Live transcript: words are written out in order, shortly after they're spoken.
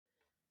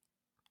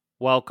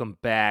Welcome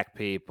back,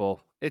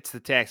 people. It's the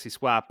Taxi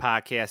Squad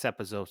Podcast,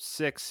 Episode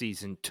 6,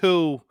 Season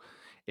 2.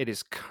 It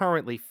is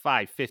currently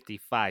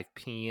 5:55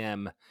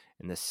 p.m.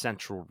 in the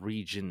central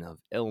region of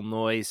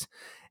Illinois,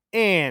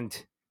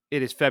 and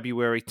it is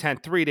February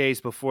 10th, 3 days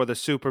before the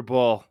Super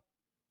Bowl.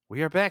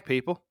 We are back,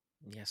 people.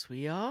 Yes,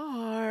 we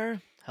are.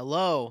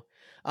 Hello.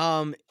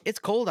 It's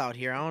cold out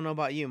here. I don't know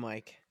about you,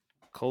 Mike.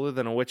 Colder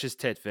than a witch's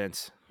tit,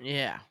 Vince.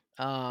 Yeah.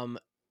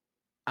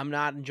 I'm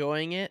not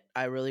enjoying it.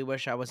 I really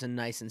wish I was in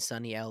nice and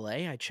sunny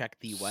LA. I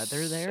checked the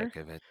weather there. Sick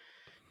of it.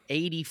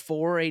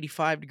 84,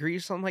 85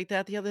 degrees, something like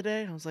that the other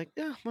day. I was like,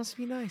 yeah, must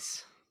be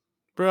nice.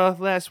 Bro,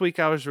 last week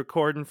I was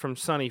recording from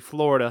sunny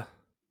Florida,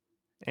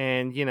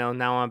 and,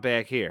 now I'm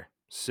back here.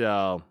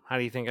 So, how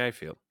do you think I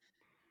feel?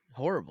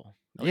 Horrible.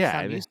 At least Yeah,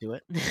 I'm used to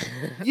it.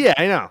 Yeah,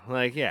 I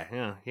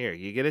know. Here,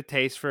 you get a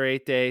taste for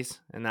 8 days,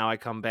 and now I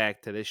come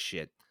back to this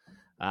shit.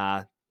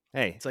 Hey.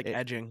 It's like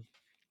edging.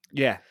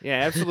 Yeah,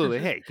 absolutely.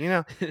 Hey,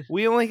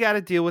 we only got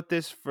to deal with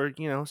this for,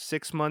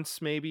 6 months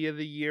maybe of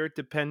the year,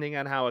 depending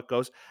on how it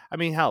goes. I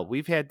mean, hell,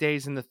 we've had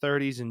days in the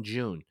 30s in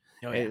June.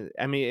 Oh, yeah.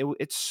 I mean,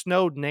 it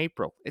snowed in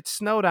April. It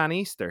snowed on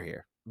Easter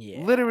here.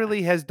 Yeah.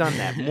 Literally has done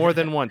that more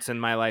than once in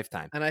my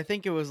lifetime. And I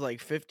think it was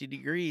like 50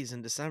 degrees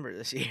in December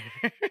this year.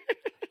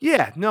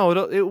 Yeah,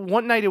 no,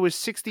 one night it was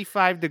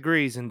 65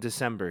 degrees in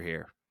December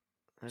here.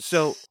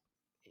 So,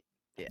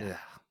 yeah.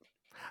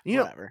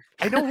 Whatever.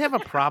 I don't have a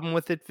problem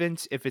with it,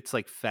 Vince, if it's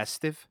like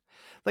festive.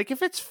 Like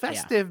if it's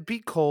festive, be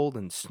cold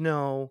and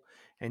snow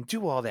and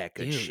do all that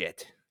good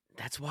shit.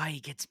 That's why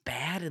it gets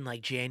bad in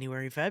like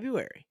January,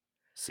 February.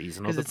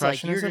 Seasonal Because it's like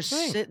depression you're is a just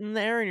thing. sitting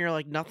there and you're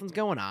like, nothing's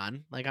going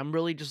on. Like I'm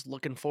really just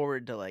looking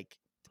forward to like,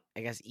 I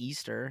guess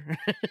Easter.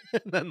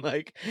 And then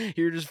like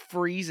you're just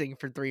freezing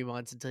for 3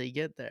 months until you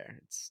get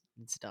there. It's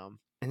dumb.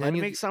 And But then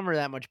it makes summer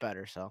that much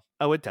better. So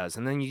Oh, it does.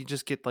 And then you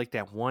just get like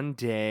that one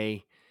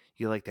day.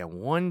 You like that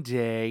one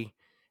day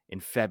in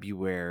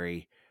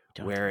February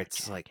where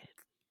it's like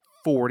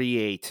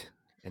 48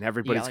 and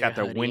everybody's like got a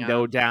their hoodie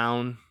window on.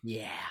 down.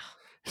 Yeah.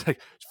 It's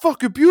like, it's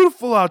fucking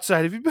beautiful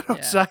outside. Have you been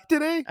outside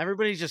today?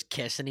 Everybody's just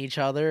kissing each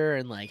other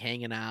and like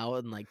hanging out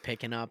and like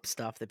picking up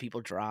stuff that people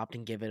dropped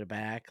and giving it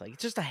back. Like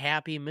it's just a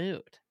happy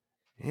mood.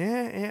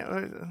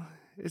 Yeah.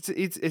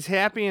 It's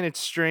happy and it's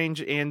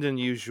strange and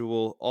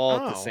unusual all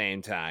at the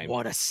same time.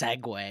 What a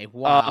segue.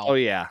 Wow. Oh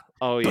yeah.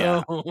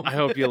 Boom. I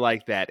hope you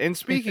like that. And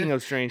speaking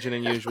of strange and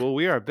unusual,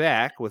 we are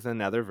back with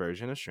another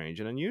version of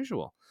Strange and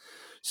Unusual.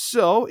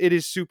 So it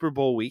is Super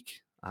Bowl week.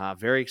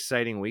 Very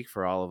exciting week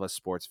for all of us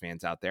sports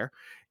fans out there.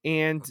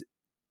 And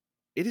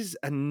it is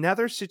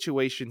another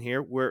situation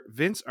here where,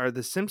 Vince, are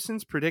the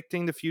Simpsons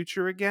predicting the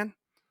future again?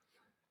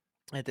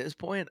 At this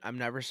point, I'm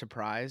never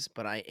surprised,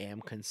 but I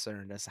am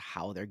concerned as to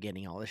how they're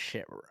getting all this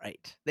shit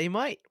right. They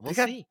might. We'll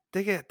see.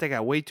 They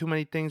got way too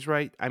many things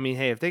right. I mean,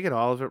 hey, if they get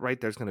all of it right,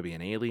 there's going to be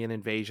an alien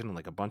invasion and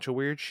like a bunch of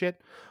weird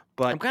shit.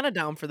 But I'm kind of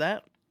down for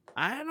that.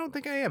 I don't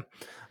think I am.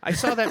 I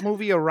saw that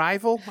movie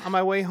Arrival on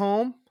my way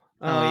home.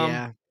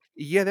 Yeah.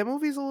 Yeah, that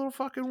movie's a little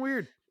fucking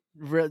weird.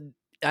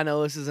 I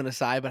know this is an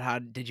aside, but how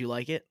did you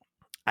like it?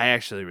 I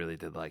actually really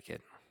did like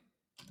it.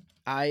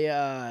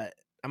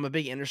 I'm a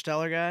big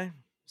Interstellar guy.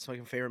 It's my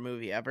favorite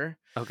movie ever.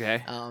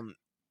 Okay.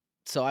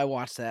 So I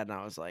watched that and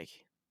I was like,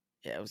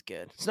 yeah, it was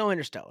good. It's no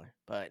Interstellar,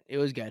 but it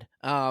was good.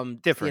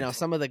 Different.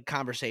 Some of the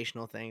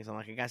conversational things, I'm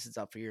like, I guess it's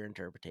up for your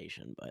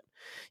interpretation, but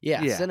yeah.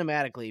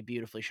 Cinematically,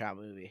 beautifully shot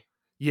movie.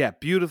 Yeah,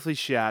 beautifully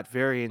shot,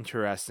 very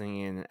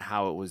interesting in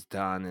how it was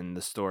done and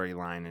the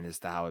storyline and as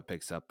to how it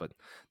picks up. But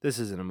this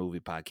isn't a movie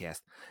podcast.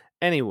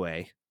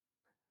 Anyway,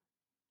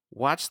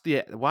 watch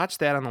that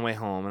on the way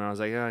home, and I was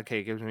like, okay,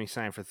 it gives me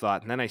sign for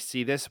thought. And then I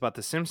see this about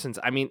The Simpsons.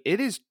 I mean,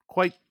 it's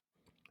quite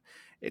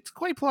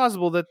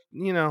plausible that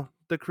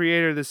the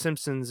creator of The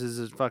Simpsons is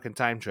a fucking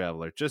time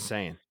traveler. Just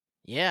saying.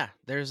 Yeah,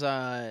 there's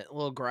a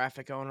little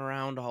graphic going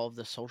around all of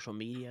the social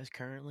medias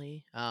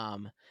currently.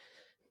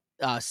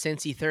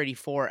 Cincy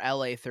 34,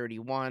 LA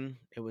 31.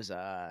 It was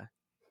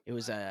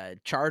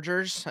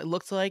Chargers. It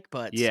looked like,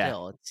 but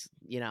still, it's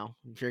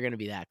if you're gonna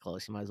be that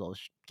close, you might as well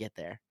get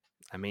there.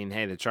 I mean,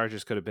 hey, the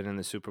Chargers could have been in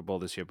the Super Bowl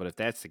this year, but if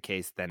that's the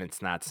case, then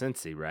it's not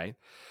Cincy, right?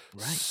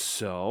 Right.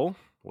 So,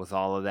 with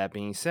all of that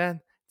being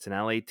said, it's an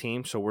LA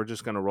team, so we're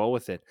just going to roll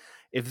with it.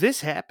 If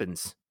this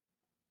happens,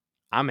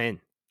 I'm in.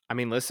 I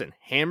mean, listen,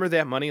 hammer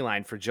that money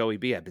line for Joey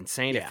B. I've been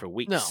saying it for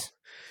weeks. No.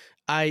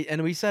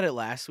 And we said it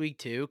last week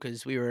too,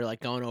 because we were like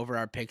going over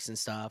our picks and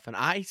stuff, and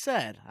I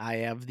said I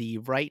have the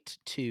right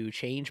to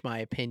change my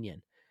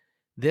opinion.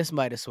 This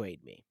might have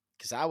swayed me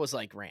because I was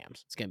like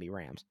Rams. It's gonna be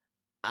Rams.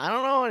 I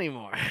don't know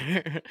anymore.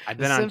 I've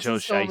been on Joe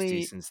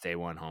Shiesty since day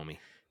one, homie.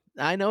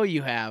 I know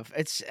you have.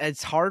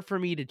 It's hard for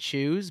me to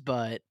choose,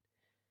 but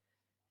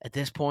at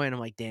this point, I'm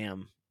like,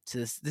 damn. So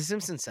the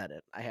Simpsons said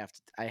it. I have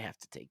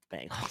to take the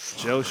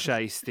Bengals. Joe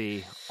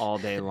Shiesty all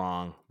day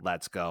long.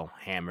 Let's go.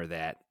 Hammer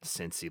that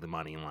Cincy the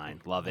money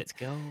line. Love it. Let's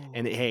go.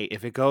 And hey,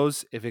 if it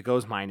goes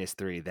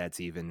 -3, that's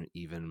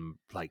even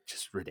like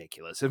just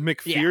ridiculous. If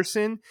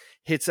McPherson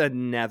hits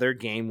another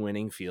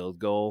game-winning field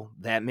goal,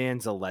 that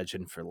man's a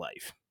legend for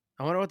life.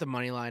 I wonder what the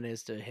money line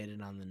is to hit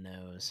it on the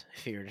nose.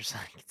 If you're just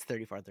like it's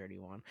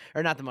 34-31.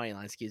 Or not the money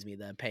line, excuse me,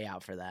 the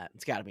payout for that.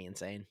 It's gotta be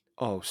insane.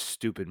 Oh,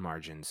 stupid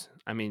margins.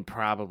 I mean,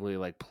 probably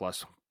like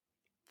plus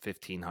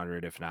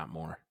 1,500, if not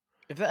more.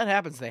 If that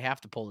happens, they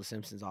have to pull the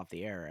Simpsons off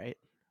the air, right?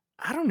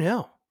 I don't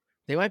know.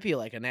 They might be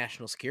like a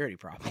national security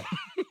problem.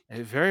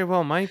 It very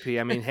well might be.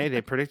 I mean, hey,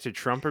 they predicted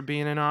Trump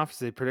being in office.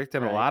 They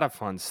predicted a Right. lot of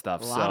fun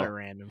stuff. A lot So of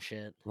random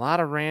shit. a lot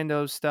of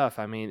rando stuff.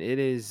 I mean, it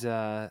is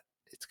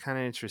it's kind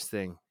of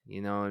interesting,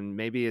 and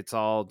maybe it's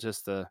all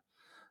just a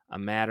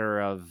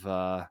matter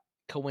of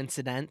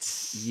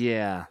Coincidence.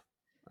 yeah,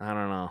 I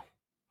don't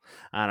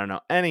know.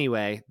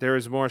 Anyway, there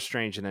is more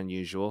strange and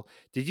unusual.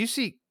 Did you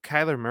see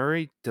Kyler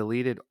Murray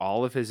deleted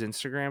all of his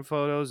Instagram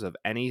photos of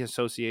any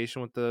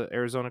association with the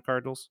Arizona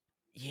Cardinals?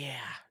 Yeah.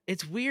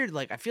 It's weird.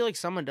 Like, I feel like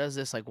someone does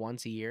this like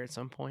once a year at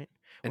some point.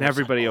 And Where it's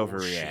like, everybody oh,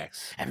 shit,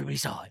 overreacts. everybody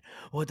saw it.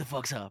 What the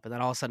fuck's up? And then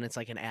all of a sudden it's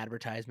like an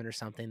advertisement or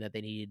something that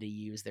they needed to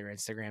use their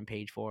Instagram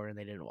page for and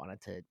they didn't want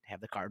it to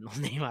have the Cardinals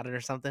name on it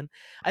or something.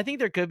 I think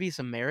there could be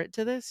some merit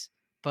to this,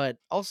 but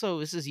also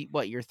this is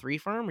what, year 3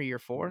 for him or year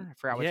 4? I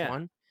forgot which Yeah.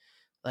 one.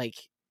 Like,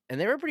 and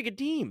they were a pretty good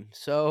team.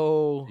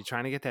 So You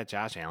trying to get that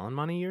Josh Allen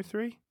money year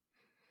 3?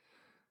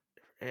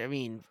 I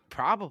mean,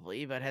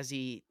 probably, but has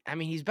he? I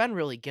mean, he's been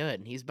really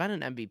good. He's been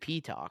in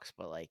MVP talks,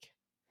 but like,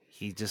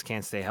 He just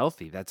can't stay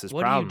healthy. That's his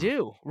what problem. do you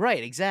do?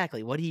 Right,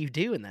 exactly. What do you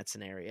do in that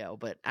scenario?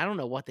 But I don't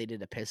know what they did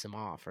to piss him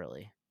off,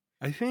 really.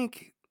 I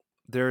think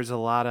there's a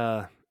lot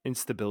of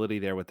instability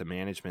there with the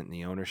management and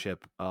the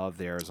ownership of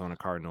the Arizona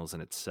Cardinals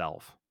in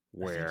itself. I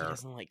think he Where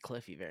doesn't like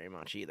Cliffy very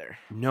much either.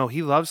 no,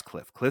 he loves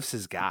Cliff. Cliff's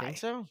his You guy. think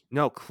so?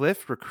 No,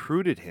 Cliff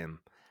recruited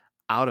him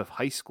out of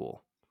high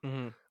school.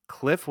 Mm-hmm.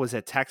 Cliff was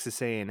at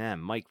Texas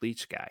A&M, Mike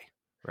Leach guy,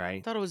 I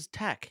right? thought it was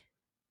Tech.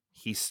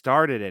 He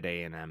started at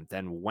A&M,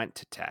 then went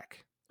to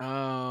Tech.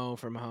 Oh,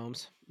 for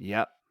Mahomes.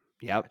 Yep.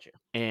 Gotcha.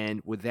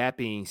 And with that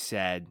being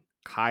said,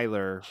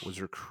 Kyler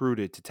was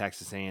recruited to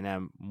Texas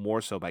A&M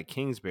more so by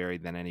Kingsbury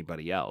than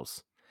anybody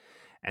else.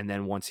 And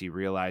then once he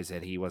realized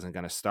that he wasn't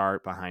going to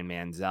start behind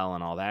Manziel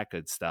and all that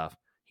good stuff,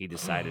 he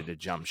decided to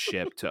jump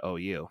ship to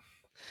OU.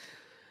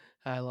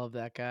 I love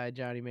that guy,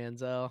 Johnny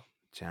Manziel.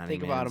 Johnny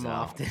Think Manziel. about him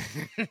often.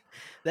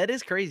 That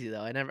is crazy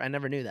though. I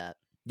never knew that.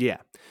 Yeah.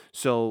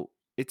 So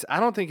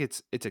I don't think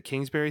it's a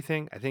Kingsbury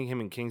thing. I think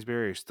him and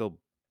Kingsbury are still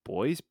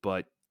boys,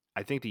 but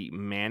I think the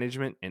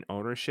management and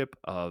ownership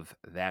of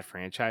that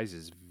franchise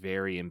is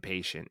very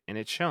impatient, and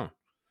it's shown.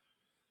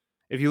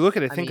 If you look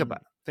at it, think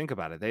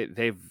about it.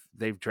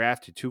 They've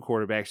drafted 2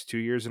 quarterbacks 2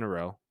 years in a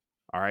row.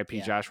 R.I.P.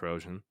 Yeah. Josh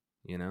Rosen.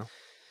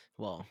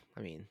 Well, I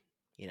mean,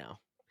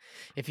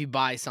 if you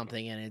buy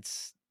something and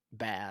it's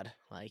bad,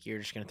 like you're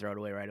just gonna throw it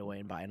away right away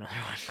and buy another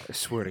one. I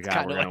swear to That's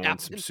God, we're kinda gonna what win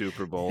some happened.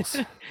 Super Bowls.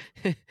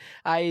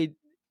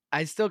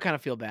 I still kind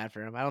of feel bad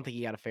for him. I don't think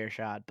he got a fair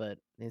shot, but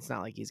it's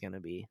not like he's gonna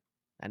be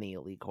any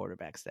elite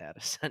quarterback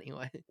status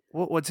anyway.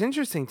 What's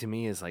interesting to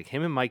me is like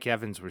him and Mike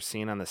Evans were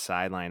seen on the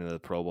sideline of the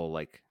Pro Bowl,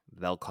 like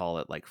they'll call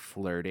it like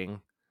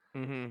flirting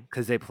Mm-hmm.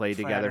 because they played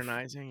together.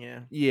 Fraternizing, yeah.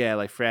 Yeah,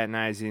 like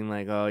fraternizing,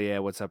 like, oh yeah,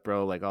 what's up,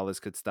 bro? Like all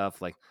this good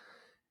stuff. Like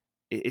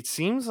it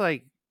seems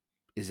like,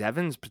 is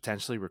Evans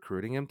potentially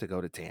recruiting him to go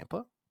to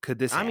Tampa? Could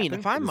this I mean, happen?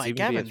 if I'm Could this Mike even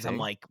be a Evans, I'm thing?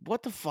 like,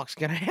 what the fuck's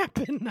gonna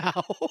happen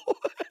now?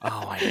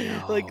 Oh, I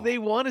know. Like they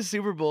won a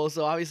Super Bowl,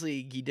 so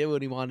obviously he did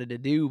what he wanted to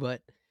do,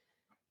 but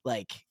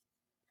like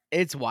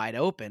it's wide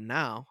open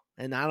now.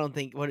 And I don't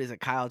think, what is it,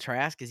 Kyle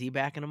Trask? Is he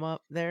backing him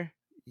up there?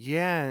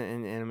 Yeah,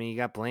 and I mean you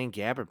got Blaine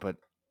Gabbert, but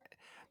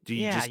do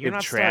you Yeah, just you're give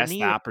not Trask starting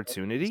the either.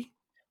 opportunity?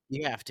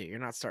 You have to. You're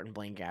not starting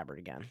Blaine Gabbert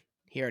again.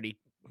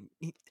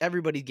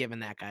 Everybody's giving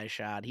that guy a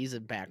shot. He's a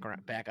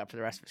backup for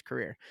the rest of his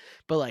career.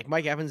 But like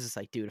Mike Evans is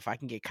like, dude, if I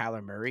can get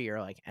Kyler Murray or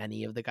like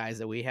any of the guys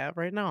that we have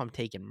right now, I'm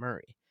taking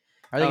Murray.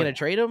 Are they Oh, going to yeah.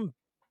 trade him?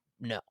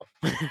 No.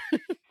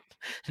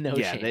 No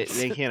Yeah, chance.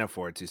 they can't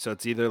afford to. So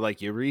it's either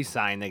like you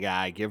re-sign the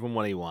guy, give him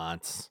what he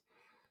wants.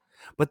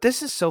 But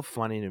this is so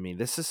funny to me.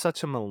 This is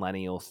such a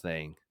millennial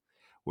thing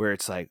where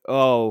it's like,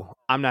 oh,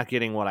 I'm not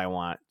getting what I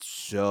want,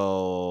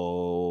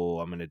 so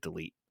I'm going to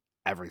delete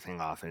everything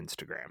off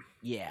Instagram.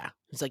 Yeah.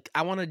 It's like,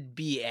 I want to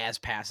be as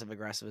passive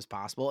aggressive as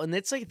possible. And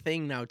it's like a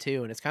thing now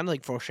too. And it's kind of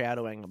like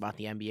foreshadowing about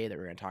the NBA that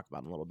we're going to talk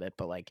about in a little bit,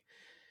 but like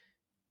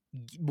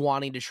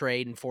wanting to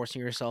trade and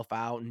forcing yourself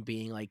out and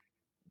being like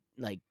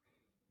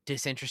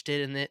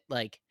disinterested in it.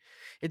 Like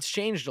it's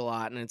changed a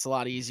lot and it's a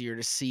lot easier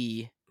to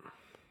see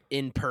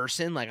in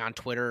person, like on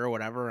Twitter or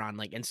whatever, on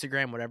like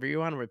Instagram, whatever you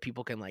want, where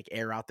people can like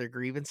air out their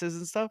grievances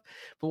and stuff.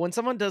 But when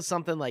someone does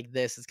something like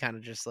this, it's kind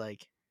of just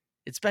like,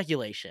 it's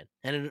speculation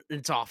and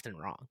it's often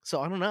wrong. So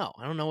I don't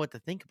know what to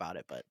think about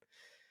it, but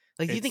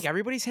like, do you think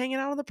everybody's hanging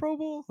out on the Pro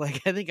Bowl?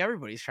 Like, I think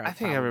everybody's trying. I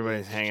think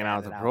everybody's hanging out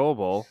at the Pro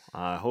Bowl.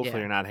 Hopefully,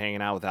 you're not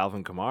hanging out with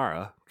Alvin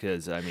Kamara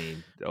because I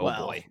mean,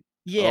 boy,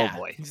 yeah, oh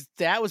boy,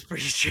 that was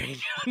pretty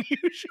strange,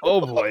 unusual.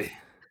 Oh boy,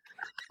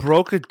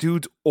 broke a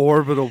dude's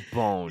orbital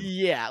bone.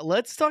 Yeah,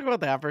 let's talk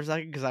about that for a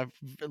second because I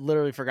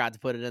literally forgot to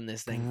put it in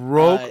this thing.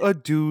 Broke a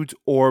dude's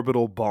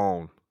orbital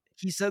bone.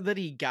 He said that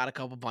he got a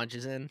couple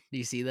punches in. Do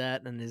you see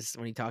that? And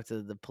when he talked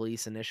to the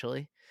police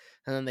initially,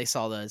 And then they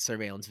saw the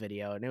surveillance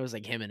video, and it was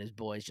like him and his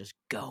boys just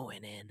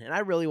going in. And I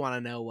really want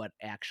to know what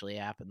actually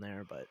happened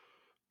there, but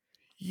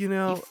You he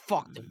know,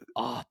 fucked him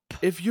up.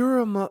 if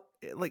you're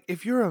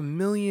if you're a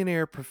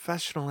millionaire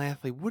professional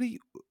athlete,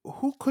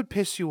 who could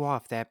piss you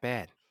off that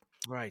bad?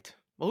 Right.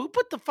 Well, who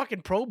put the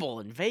fucking Pro Bowl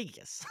in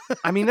Vegas?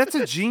 I mean, that's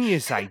a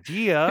genius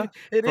idea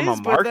It from a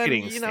is, but then,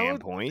 marketing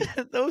standpoint.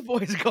 those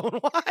boys are going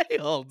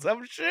wild,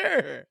 I'm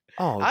sure.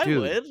 Oh, I dude,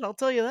 would, I'll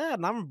tell you that,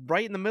 and I'm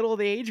right in the middle of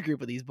the age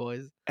group of these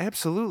boys.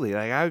 absolutely.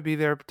 Like I would be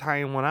there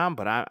tying one on,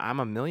 but I'm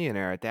a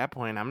millionaire at that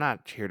point. I'm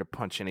not here to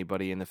punch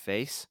anybody in the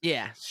face.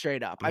 Yeah,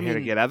 straight up. I'm I here to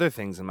mean, get other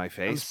things in my I'm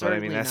face, but I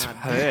mean certainly that's not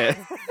about it.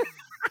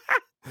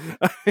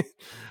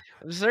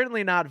 I'm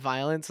certainly not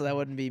violent, so that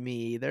wouldn't be me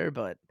either,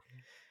 but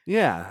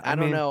Yeah, I I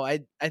don't mean, know. I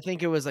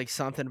think it was, like,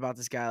 something about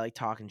this guy, like,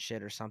 talking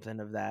shit or something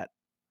of who that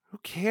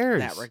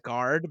cares?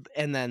 regard,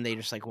 and then they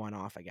just, like, went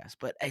off, I guess,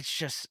 but it's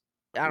just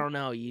I don't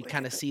know, you Like,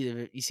 kinda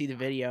see the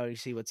video, you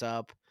see what's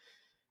up.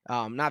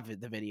 Not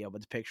the video, but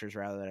the pictures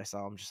rather that I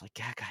saw. I'm just like,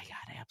 that guy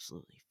got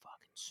absolutely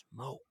fucking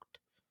smoked.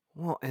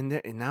 well,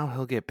 and now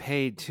he'll get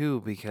paid too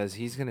because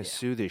he's gonna Yeah.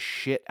 sue the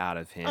shit out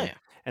of Oh, him. yeah.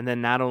 And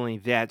then not only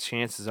that,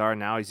 chances are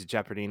now he's at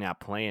jeopardy not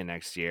playing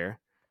next year.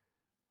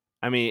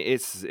 I mean,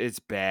 it's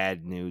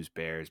bad news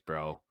bears,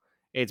 bro.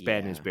 It's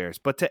bad news Yeah. bears.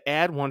 But to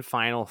add one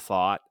final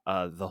thought,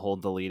 the whole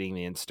deleting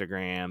the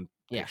Instagram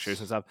pictures and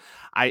Yes. stuff,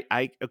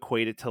 I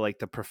equate it to like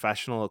the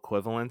professional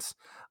equivalence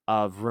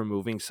of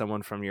removing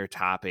someone from your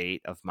top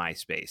 8 of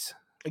MySpace.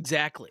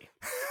 Exactly.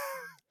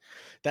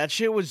 That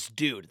shit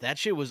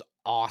was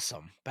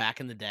awesome back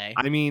in the day.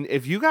 I mean,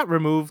 if you got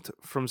removed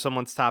from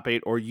someone's top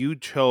 8 or you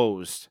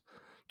chose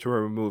to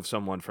remove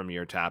someone from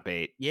your top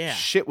 8, Yeah.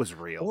 shit was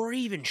real. Or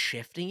even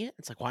shifting it.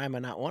 It's like, why am I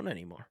not one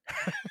anymore?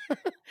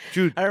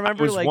 Dude, I I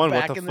remember, was like, one.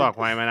 What the fuck?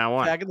 Why am I not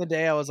one? back in the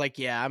day, I was like,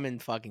 "Yeah, I'm in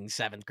fucking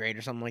 7th grade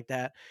or something like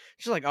that."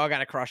 She's like, "Oh, I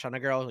got a crush on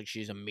a girl." Like,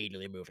 she's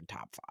immediately moving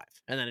top 5.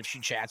 And then if she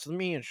chats with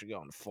me, and she'll go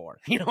on to 4.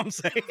 You know what I'm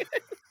saying?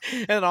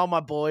 And all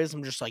my boys,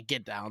 I'm just like,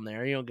 "Get down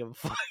there. You don't give a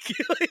fuck."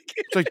 Like,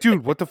 It's like,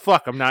 dude, what the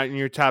fuck? I'm not in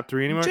your top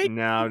 3 anymore? "Chase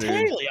No, your dude.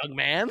 tail, young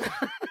man."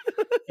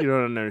 You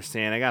don't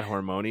understand. I got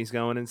hormonies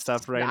going and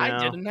stuff right I now.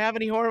 didn't have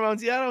any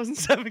hormones yet. I was in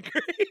 7th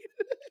grade.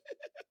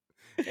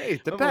 Hey,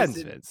 it My voice depends,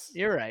 didn't Vince.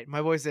 You're right.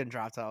 My voice didn't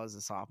drop till I was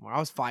a sophomore. I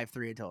was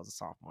 5'3" until I was a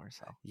sophomore,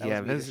 so that Yeah,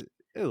 was me Vince just is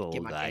a get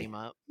little my guy. game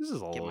up. This is a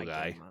Get little my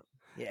guy. game up.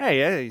 Yeah.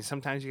 Hey, yeah,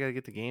 sometimes you got to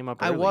get the game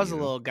up I early, was you a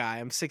know? little guy.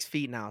 I'm 6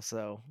 feet now,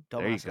 so don't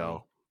There you mess with me.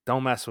 go.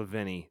 Don't mess with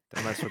Vinny.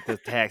 Don't mess with the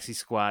taxi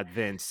squad,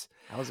 Vince.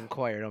 I was in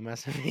choir. Don't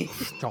mess with me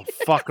Don't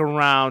fuck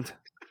around.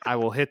 I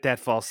will hit that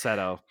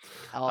falsetto.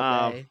 all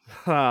Um, day.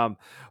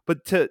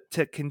 but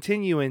to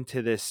continue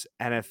into this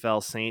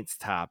NFL Saints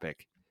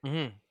topic,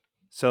 Mhm.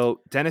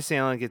 so Dennis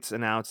Allen gets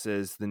announced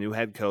as the new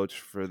head coach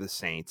for the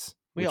Saints,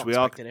 We which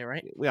all expected it,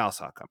 right? we all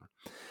saw coming.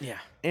 Yeah.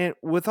 And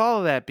with all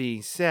of that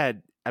being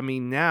said, I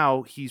mean,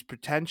 now he's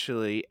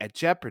potentially at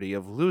jeopardy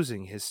of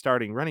losing his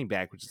starting running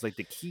back, which is like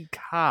the key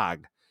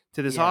cog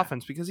to this Yeah.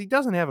 offense because he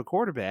doesn't have a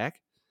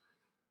quarterback.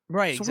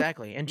 Right, So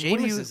exactly. And what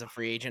do Jameis you is a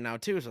free agent now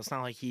too, so it's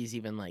not like he's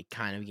even like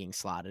kind of getting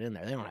slotted in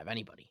there. They don't have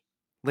anybody.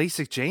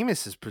 LASIK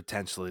Jameis is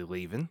potentially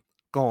leaving,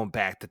 going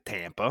back to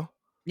Tampa.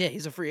 Yeah,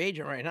 he's a free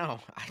agent right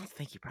now. I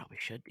think he probably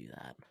should do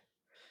that.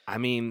 I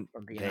mean, For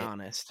being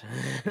honest.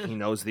 he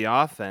knows the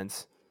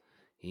offense.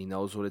 He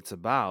knows what it's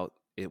about.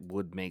 It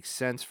would make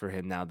sense for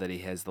him now that he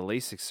has the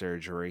LASIK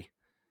surgery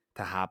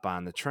to hop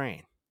on the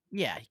train.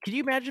 Yeah. Could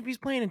you imagine if he's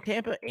playing in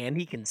Tampa and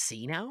he can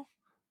see now?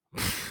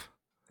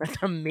 That's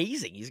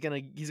amazing. He's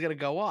gonna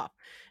go off.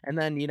 And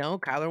then,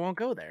 Kyler won't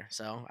go there.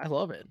 So I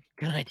love it.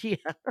 Good idea.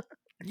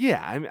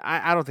 Yeah, I mean,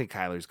 I don't think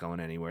Kyler's going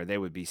anywhere. They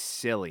would be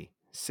silly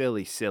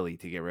to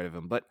get rid of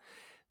him. But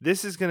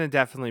this is going to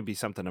definitely be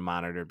something to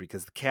monitor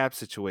because the cap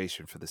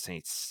situation for the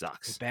Saints It's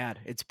sucks.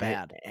 bad. It's And,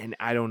 bad. and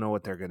I don't know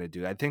what they're going to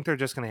do. I think they're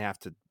just going to have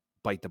to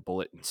bite the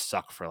bullet and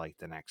suck for like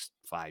the next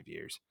 5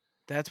 years.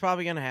 That's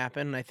probably gonna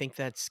happen. And I think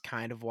that's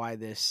kind of why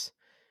this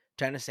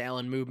Dennis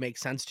Allen move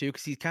makes sense too,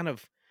 because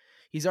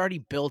he's already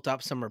built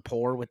up some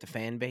rapport with the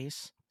fan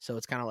base. So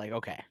it's kind of like,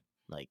 okay,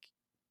 like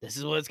this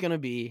is what it's gonna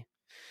be.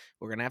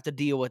 We're gonna have to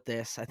deal with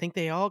this. I think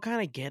they all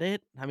kind of get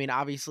it. I mean,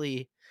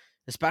 obviously,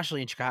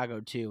 especially in Chicago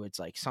too, it's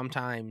like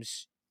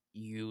sometimes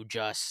you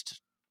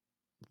just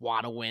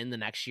want to win the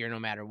next year no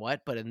matter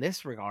what. But in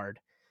this regard,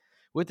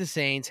 with the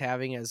Saints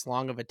having as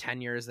long of a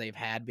tenure as they've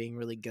had being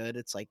really good,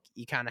 it's like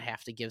you kind of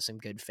have to give some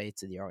good faith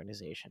to the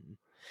organization.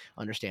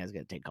 Understand it's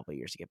going to take a couple of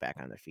years to get back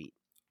on their feet.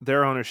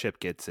 Their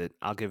ownership gets it.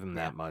 I'll give them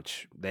Yeah. that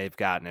much. They've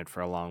gotten it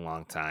for a long,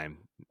 long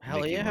time.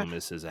 Hell Mickey yeah.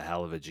 Loomis is a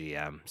hell of a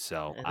GM.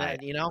 So And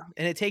then,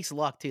 and it takes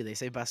luck too. They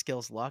say best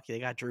skills luck. They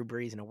got Drew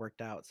Brees and it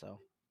worked out. So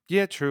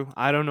yeah, true.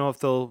 I don't know if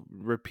they'll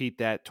repeat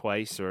that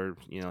twice or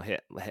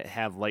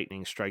have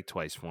lightning strike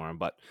twice for him,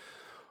 but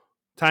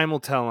time will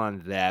tell on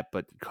that.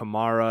 But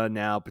Kamara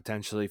now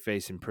potentially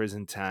facing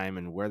prison time,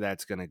 and where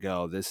that's going to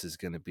go, this is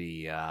going to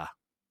be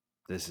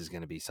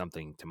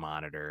something to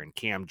monitor. And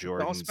Cam it's all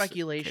Jordan's getting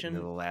speculation.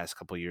 into the last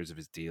couple of years of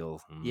his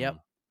deal. Yep.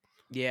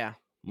 Yeah.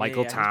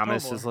 Michael Yeah, he's Pro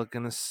Thomas is Bowler.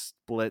 looking to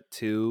split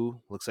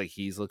too. Looks like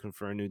he's looking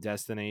for a new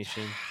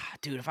destination.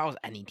 Dude, if I was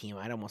any team,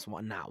 I'd almost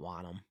not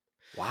want him.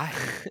 Why?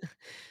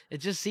 It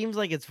just seems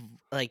like it's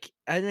like,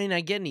 I mean, I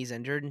get he's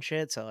injured and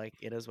shit, so like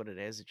it is what it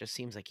is. It just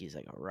seems like he's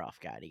like a rough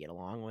guy to get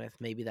along with.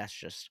 Maybe that's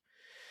just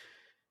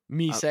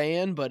me Uh,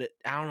 saying, but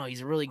I don't know.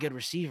 He's a really good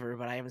receiver,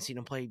 but I haven't seen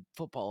him play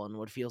football in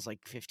what feels like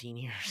 15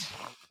 years.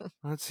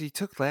 Let's see. He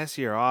took last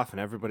year off, and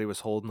everybody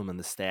was holding him in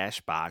the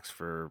stash box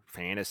for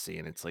fantasy,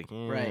 and it's like,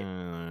 Right.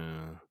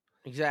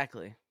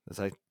 Exactly. it's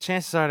like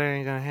chances are that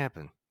ain't gonna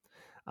happen.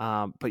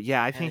 But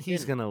yeah, I And think it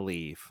he's didn't. gonna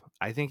leave.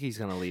 I think he's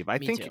gonna leave.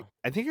 Me too.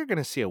 I think you're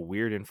gonna see a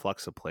weird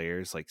influx of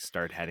players like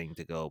start heading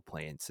to go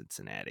play in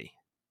Cincinnati.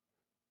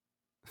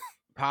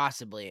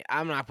 Possibly.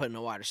 I'm not putting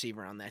a wide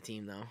receiver on that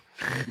team though.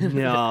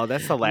 No,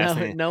 that's the last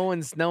thing. No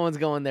one's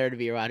going there to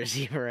be a wide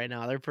receiver right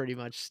now. They're pretty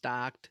much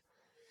stocked.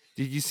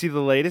 Did you see the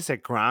latest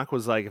that Gronk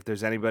was like, if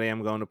there's anybody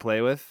I'm going to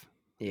play with,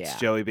 it's Yeah.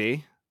 Joey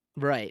B?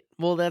 Right.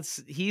 Well,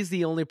 he's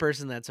the only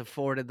person that's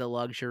afforded the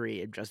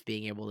luxury of just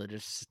being able to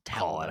just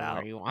Call tell it them out.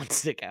 where he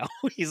wants to go.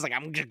 He's like,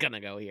 I'm just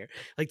gonna go here.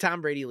 Like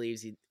Tom Brady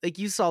leaves. Like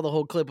you saw the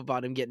whole clip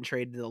about him getting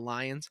traded to the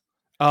Lions.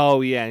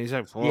 Oh, yeah. And he's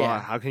like, well, Yeah.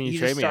 how can you He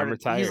trade just me? I'm started.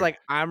 retired. He's like,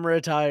 I'm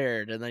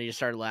retired, and then he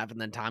started laughing.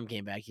 Then Tom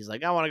came back. He's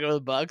like, I want to go to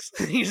the Bucks.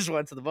 He just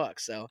went to the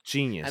Bucks. So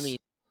Genius. I mean,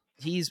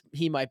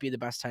 he might be the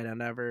best tight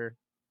end ever.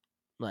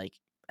 Like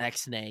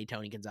X-Nay,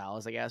 Tony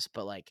Gonzalez, I guess,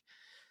 but like.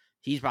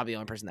 He's probably the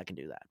only person that can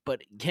do that.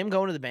 But him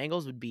going to the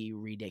Bengals would be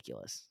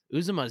ridiculous.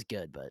 Uzomah's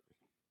good, but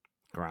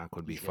Gronk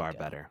would be he's far gonna go.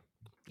 better.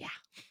 Yeah.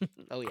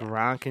 Oh, yeah.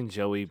 Gronk and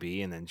Joey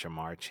B and then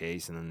Jamar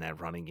Chase and then that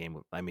running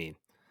game. I mean,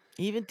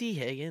 Even T.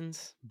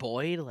 Higgins,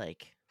 Boyd,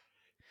 like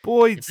if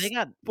Boyd's they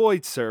got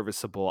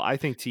serviceable. I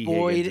think T. Higgins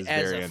Boyd is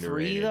as very a free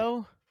underrated.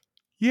 though,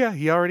 Yeah,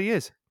 he already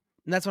is.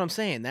 and that's what I'm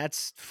saying.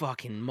 That's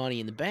fucking money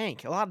in the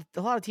bank. A lot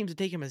of teams would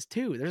take him as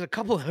 2. There's a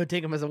couple that would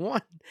take him as a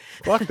 1.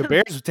 Fuck, the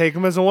Bears would take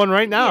him as a 1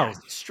 right now. Yeah,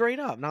 straight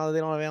up. Now that they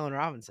don't have Allen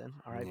Robinson,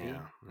 R.I.P.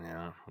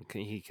 Yeah.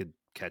 Okay, he could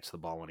catch the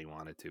ball when he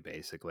wanted to,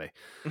 basically.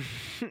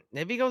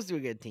 If he goes to a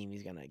good team,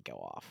 he's gonna go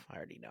off. I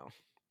already know.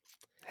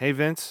 Hey,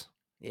 Vince.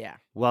 Yeah.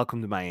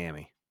 Welcome to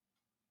Miami.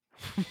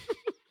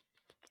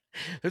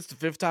 That's the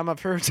 5th time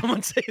I've heard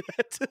someone say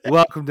that today.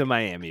 Welcome to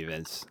Miami,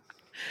 Vince.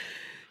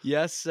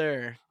 Yes,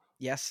 sir.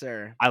 Yes,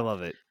 sir. I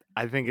love it.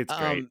 I think it's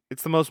great.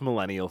 It's the most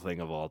millennial thing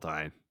of all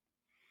time.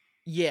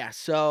 Yeah,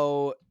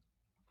 so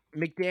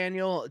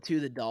McDaniel to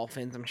the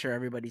Dolphins. I'm sure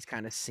everybody's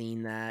kind of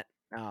seen that.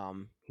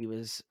 He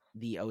was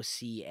the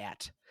OC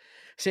at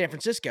San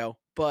Francisco,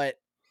 but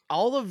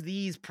all of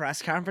these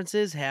press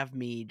conferences have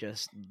me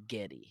just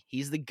giddy.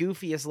 He's the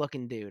goofiest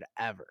looking dude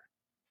ever.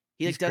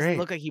 He He's doesn't great.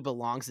 look like he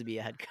belongs to be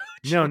a head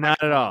coach. No,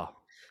 not at all.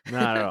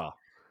 Not at all.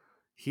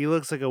 He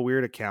looks like a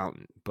weird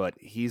accountant, but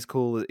he's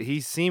cool.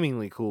 He's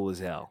seemingly cool as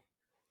hell.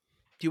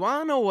 Do you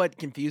want to know what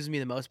confused me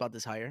the most about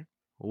this hire?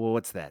 Well,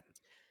 what's that?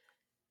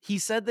 He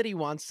said that he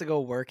wants to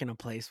go work in a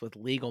place with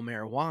legal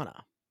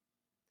marijuana.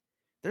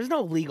 There's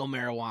no legal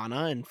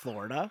marijuana in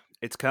Florida.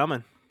 It's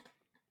coming.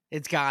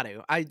 It's got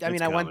to. I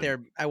mean, I coming.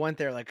 went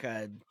there like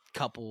a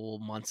couple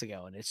months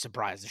ago, and it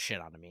surprised the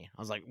shit out of me.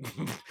 I was like,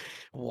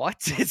 "What?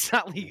 It's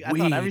not legal." I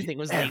thought everything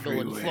was legal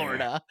in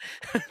Florida.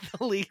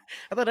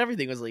 I thought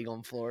everything was legal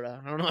in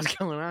Florida. I don't know what's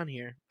going on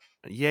here.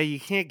 Yeah, you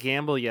can't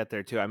gamble yet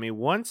there too. I mean,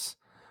 once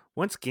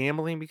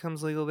gambling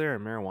becomes legal there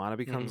and marijuana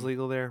becomes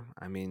legal there,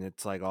 I mean,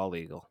 it's like all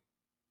legal.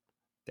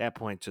 At that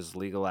point, just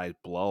legalize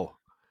blow.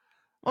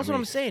 That's what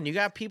I'm saying. You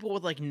got people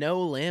with like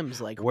no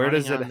limbs, like Where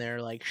running does it- on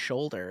their like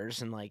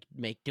shoulders and like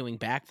doing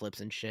backflips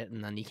and shit,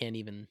 and then you can't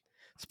even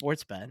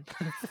sports bet.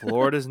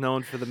 Florida's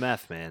known for the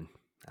meth, man.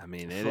 I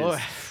mean, it is.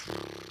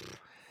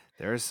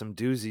 There are some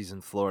doozies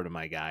in Florida,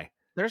 my guy.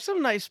 There's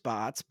some nice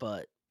spots,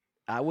 but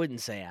I wouldn't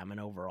say I'm an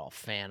overall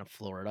fan of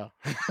Florida.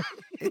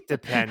 It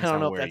depends. I don't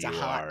know on if where that's a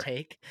you hot are.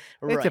 take.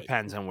 It Right.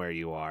 depends on where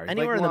you are.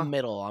 Anywhere in the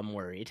middle, I'm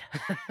worried.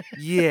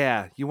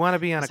 Yeah, you want to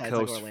be on a Besides, like,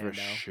 coast for Orlando.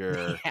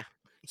 sure. Yeah.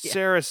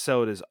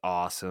 Sarasota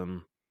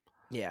awesome.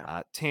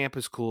 Yeah.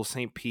 Tampa's cool.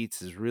 St.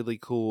 Pete's is really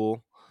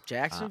cool.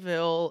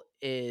 Jacksonville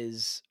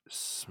is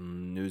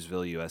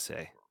Newsville,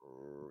 USA.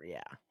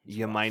 Yeah.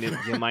 You might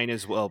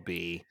as well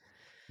be.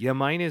 You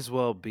might as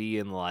well be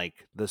in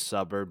like the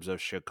suburbs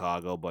of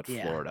Chicago, but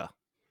Yeah. Florida.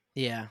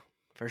 Yeah,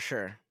 for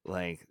sure.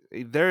 Like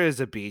there is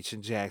a beach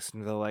in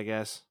Jacksonville, I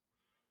guess.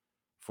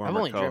 Former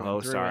only driven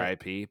co-host, through it.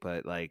 R.I.P.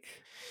 But like,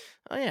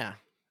 Oh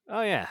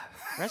yeah.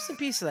 Rest in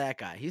peace to that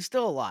guy. He's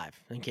still alive.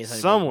 In case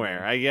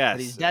somewhere, I guess.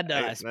 But he's dead to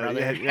us,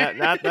 brother.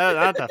 Not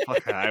the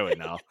fuck I would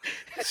know.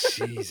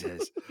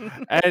 Jesus.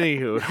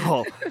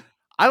 Anywho,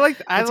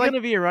 it's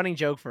gonna be a running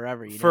joke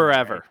forever. You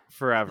know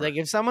forever. Like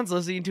if someone's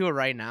listening to it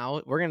right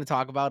now, we're gonna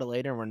talk about it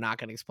later, and we're not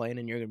gonna explain,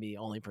 and you're gonna be the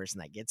only person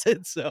that gets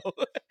it. So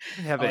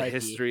we have a R.I.P.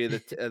 history of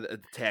the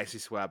Taxi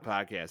Swap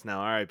podcast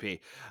now. R.I.P.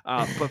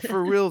 But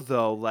for real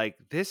though, like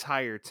this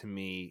hire to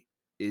me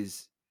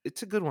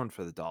it's a good one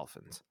for the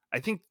Dolphins. I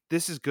think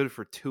this is good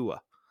for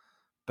Tua,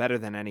 better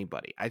than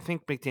anybody. I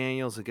think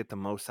McDaniels will get the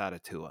most out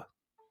of Tua.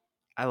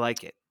 I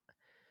like it.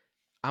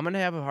 I'm gonna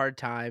have a hard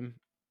time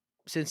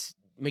since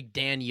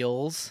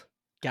McDaniels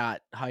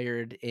got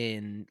hired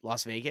in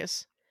Las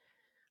Vegas.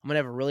 I'm gonna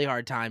have a really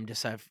hard time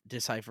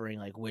deciphering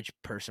like which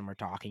person we're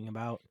talking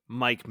about.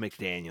 Mike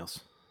McDaniels.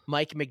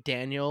 Mike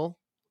McDaniel,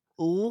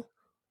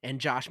 and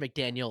Josh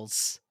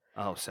McDaniels.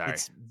 Oh, sorry.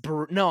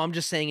 No, I'm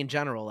just saying in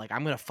general. Like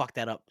I'm gonna fuck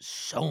that up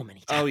so many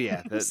times. Oh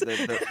yeah,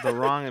 the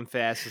wrong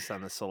emphasis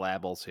on the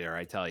syllables here.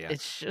 I tell you.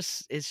 It's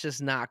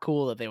just not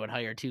cool that they would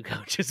hire two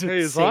coaches with Hey,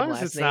 the as same long as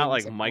last it's not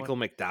names. like Michael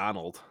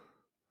McDonald.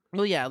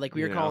 Well, yeah, like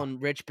we were You know.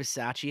 calling Rich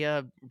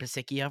Bisaccia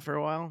for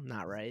a while.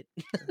 Not right.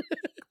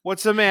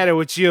 What's the matter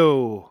with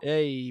you?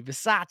 Hey,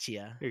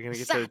 Bisaccia. You're gonna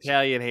get the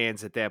Italian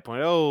hands at that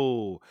point.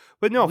 Oh,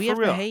 but no, we for have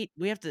real. to hate.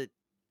 We have to.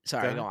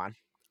 Sorry, go on.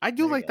 I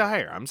do like the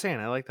hire. I'm saying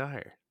I like the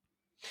hire.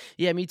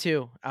 Yeah, me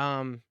too.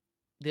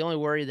 The only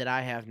worry that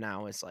I have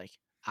now is like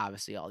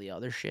obviously all the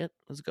other shit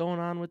that's going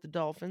on with the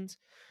Dolphins.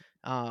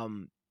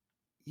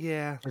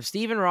 Yeah. If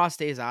Stephen Ross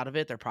stays out of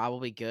it, they're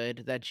probably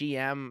good. That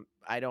GM,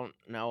 I don't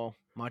know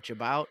much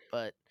about,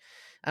 but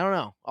I don't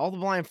know. All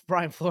the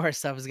Brian Flores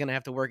stuff is gonna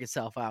have to work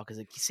itself out because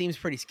it seems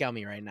pretty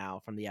scummy right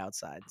now from the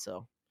outside.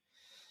 So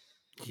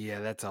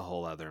yeah, that's a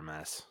whole other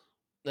mess.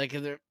 Like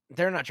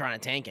they're not trying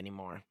to tank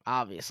anymore,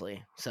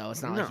 obviously. So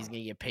it's not like he's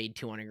gonna get paid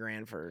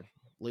 $200,000 for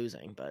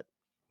losing. But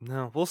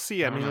no, we'll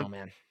see. I mean, don't know,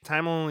 man.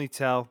 Time will only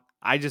tell.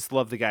 I just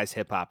love the guy's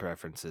hip hop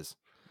references.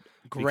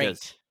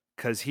 Great.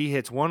 Because he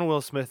hits one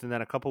Will Smith, and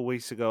then a couple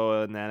weeks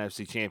ago in the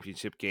NFC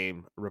Championship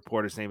game,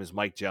 reporter's name is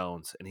Mike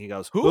Jones, and he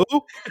goes, "Who?"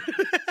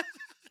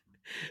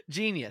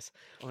 Genius.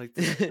 Like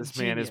this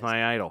man is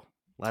my idol.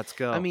 Let's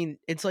go. I mean,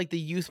 it's like the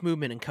youth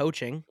movement and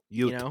coaching.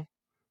 You know,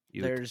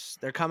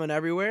 they're coming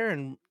everywhere,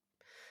 and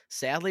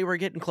sadly, we're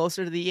getting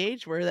closer to the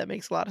age where that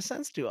makes a lot of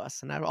sense to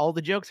us, and all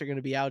the jokes are going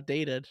to be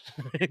outdated,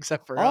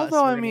 except for us.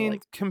 Although, I mean,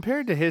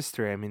 compared to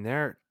history, I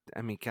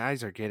mean,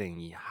 guys are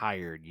getting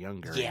hired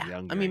younger. Yeah, and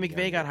younger. I mean,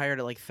 McVay got hired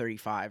at like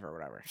 35 or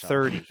whatever. So.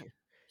 30.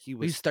 He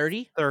was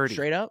 30? 30.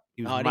 Straight up?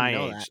 He was my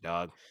age,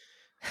 dog.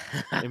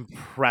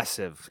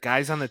 Impressive.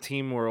 Guys on the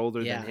team were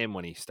older than him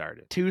when he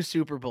started. 2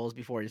 Super Bowls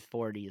before he's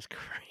 40 is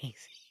crazy.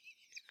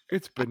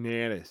 It's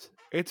bananas.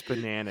 It's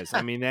bananas.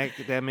 I mean,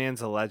 that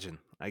man's a legend.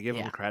 I give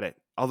him credit.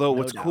 Although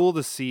what's cool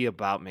to see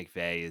about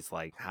McVay is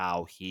like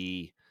how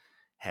he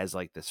has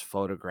like this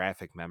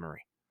photographic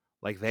memory.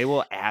 Like they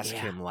will ask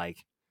him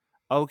like,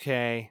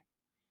 okay,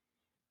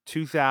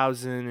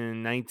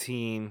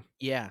 2019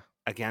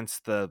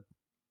 against the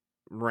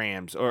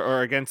Rams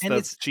or against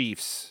the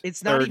Chiefs.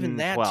 It's not even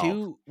that 12.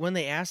 Too. When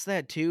they asked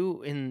that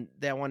too in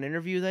that one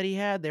interview that he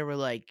had, they were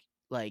like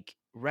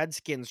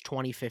Redskins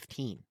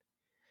 2015.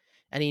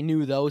 And he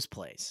knew those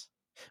plays,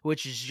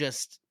 which is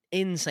just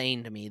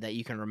insane to me that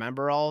you can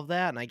remember all of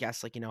that. And I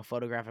guess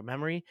photographic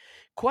memory.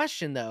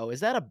 Question though, is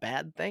that a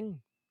bad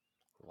thing?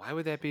 Why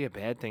would that be a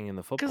bad thing in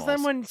the football? Because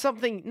then when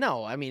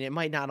I mean, it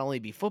might not only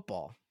be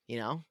football,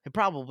 it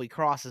probably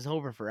crosses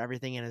over for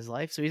everything in his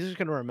life. So he's just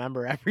going to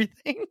remember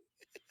everything.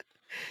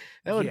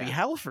 That would be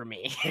hell for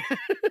me.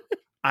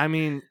 I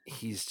mean,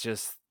 he's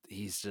just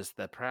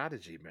the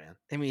prodigy, man.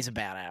 I mean, he's a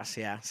badass,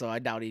 yeah. So I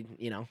doubt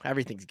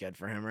everything's good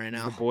for him right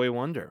now. He's the boy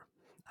wonder.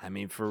 I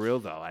mean, for real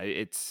though,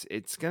 it's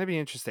going to be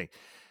interesting.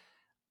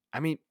 I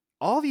mean,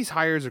 all these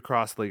hires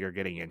across the league are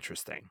getting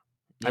interesting.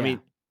 Yeah. I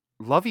mean,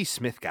 Lovie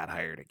Smith got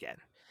hired again.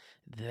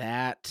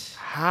 That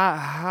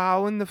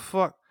how in the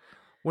fuck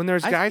when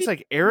there's guys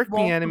like Eric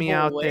Bieniemy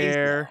out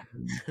there,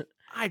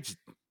 I just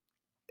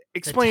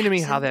explain to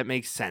me how that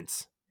makes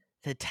sense.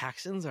 The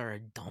Texans are a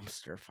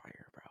dumpster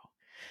fire, bro.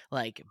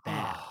 Like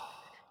bad.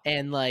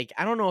 And like,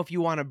 I don't know if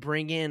you want to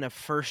bring in a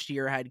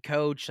first-year head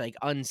coach, like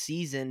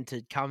unseasoned,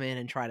 to come in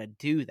and try to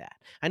do that.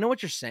 I know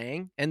what you're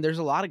saying, and there's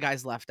a lot of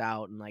guys left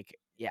out, and like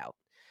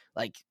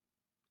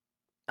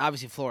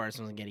obviously Flores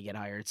wasn't going to get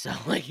hired, so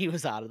like he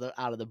was out of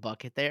the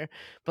bucket there.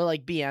 But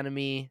like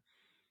Bieniemy,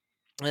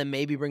 and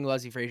maybe bring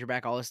Leslie Frazier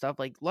back, all this stuff.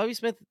 Like Lovie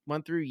Smith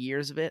went through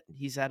years of it.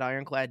 He's had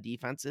ironclad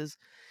defenses.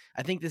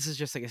 I think this is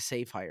just like a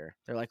safe hire.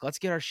 They're like, let's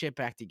get our shit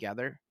back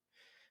together.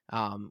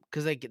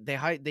 Because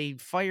they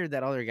fired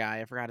that other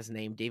guy. I forgot his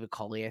name, David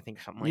Culley, I think,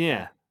 something like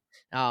that.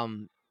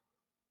 And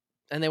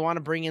they want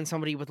to bring in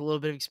somebody with a little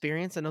bit of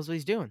experience that knows what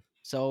he's doing.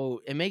 So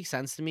it makes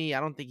sense to me.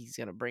 I don't think he's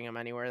gonna bring them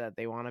anywhere that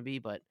they want to be,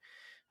 but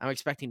I'm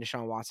expecting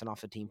Deshaun Watson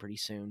off the team pretty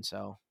soon,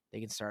 so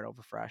they can start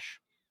over fresh.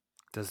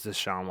 Does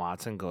Deshaun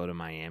Watson go to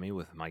Miami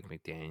with Mike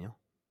McDaniel?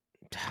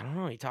 I don't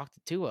know. He talked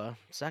to Tua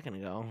a second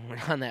ago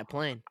on that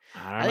plane.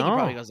 I think know. he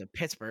probably goes to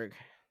Pittsburgh.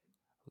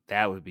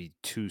 That would be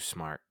too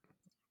smart.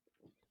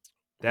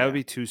 That would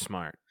be too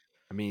smart.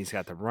 I mean, he's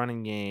got the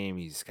running game.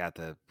 He's got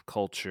the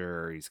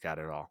culture. He's got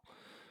it all.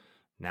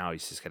 Now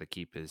he's just got to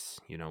keep his,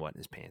 in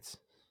his pants.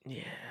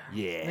 Yeah.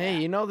 Yeah.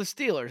 Hey, the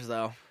Steelers,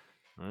 though.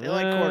 They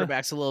like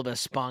quarterbacks a little bit of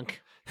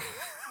spunk.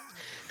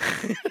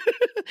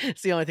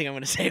 It's the only thing I'm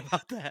going to say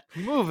about that.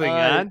 Moving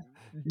on.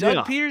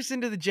 Doug Peterson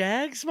to the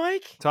Jags,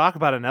 Mike? Talk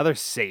about another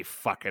safe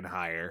fucking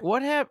hire.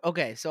 What happened?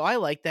 Okay, so I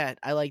like that.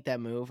 I like that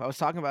move. I was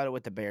talking about it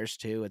with the Bears,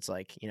 too. It's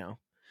like,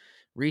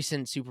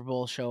 recent Super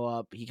Bowl show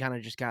up. He kind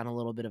of just got in a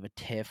little bit of a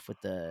tiff with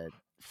the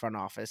front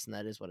office, and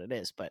that is what it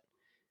is. But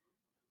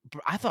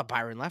I thought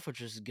Byron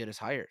Leftwich was as good as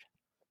hired,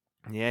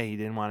 Yeah, he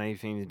didn't want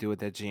anything to do with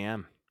that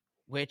GM.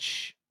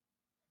 which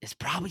is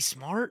probably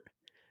smart.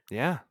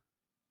 Yeah.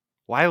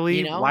 Why You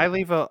leave? know? Why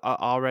leave a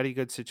already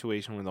good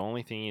situation where the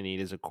only thing you need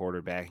is a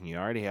quarterback, and you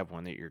already have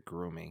one that you're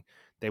grooming?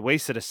 They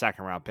wasted a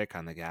second round pick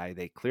on the guy.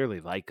 They clearly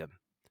like him.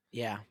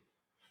 Yeah.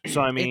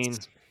 So I It's mean,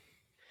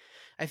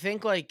 I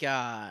think like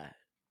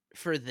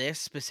for this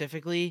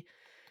specifically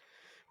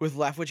with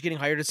Leftwich getting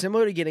hired, it's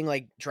similar to getting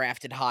like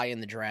drafted high in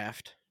the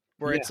draft.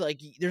 Where yeah, it's like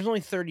there's only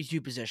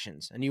 32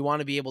 positions and you want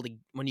to be able to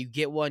when you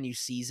get one, you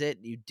seize it,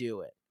 you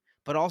do it.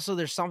 But also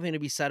there's something to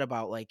be said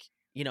about like,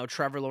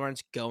 Trevor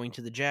Lawrence going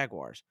to the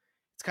Jaguars.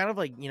 It's kind of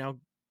like,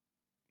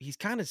 he's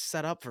kind of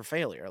set up for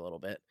failure a little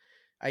bit.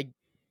 I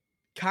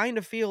kind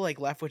of feel like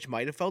Leftwich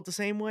might have felt the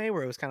same way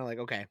where it was kind of like,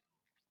 okay,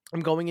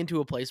 I'm going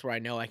into a place where I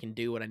know I can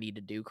do what I need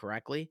to do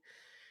correctly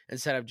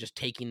instead of just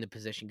taking the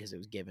position because it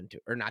was given to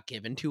or not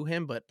given to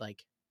him, but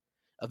like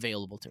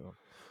available to him.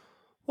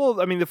 well,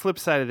 I mean, the flip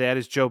side of that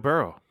is Joe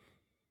Burrow.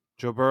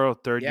 Joe Burrow,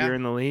 third Yeah. year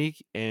in the league,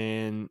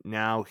 and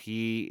now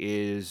he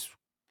is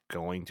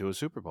going to a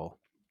Super Bowl.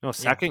 No, Yeah.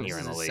 second This year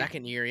in is the his league.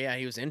 second year. Yeah.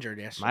 He was injured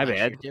My last year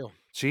bad. too.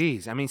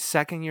 Jeez, I mean,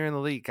 second year in the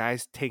league,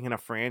 guys taking a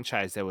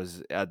franchise that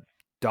was a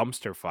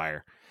dumpster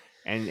fire,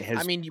 and I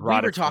has mean, we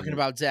brought were it to talking an.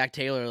 about Zach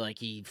Taylor like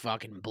he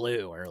fucking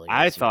blew earlier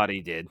I this year. thought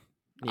he did.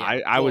 Yeah.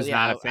 I Well, was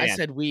not yeah. a I fan.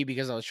 said we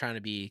because I was trying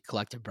to be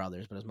collective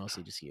brothers, but it was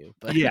mostly just you.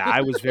 But Yeah,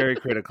 I was very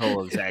critical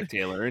of Zach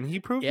Taylor, and he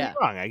proved me yeah.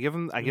 wrong. I give the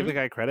Mhm.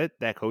 guy credit.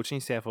 That coaching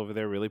staff over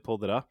there really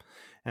pulled it up,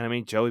 and I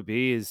mean, Joey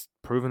B has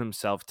proven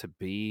himself to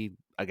be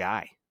a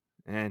guy.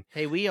 And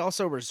Hey, we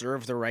also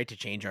reserve the right to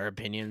change our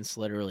opinions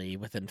literally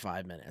within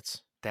 5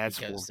 minutes because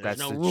there's that's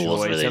no the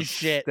rules for joys this of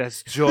shit.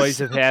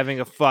 joys of So, having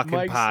a fucking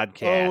Mike's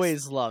podcast.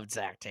 always loved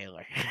Zach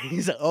Taylor.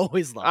 He's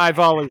always loved I've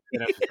that always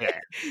guy. been a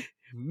fan.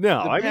 No,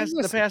 I mean, The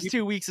listen, past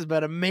 2 weeks has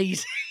been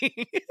amazing.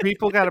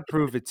 people got to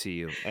prove it to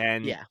you,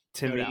 and Yeah,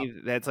 to no doubt. me,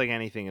 that's like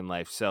anything in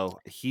life. So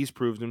he's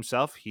proved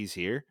himself. He's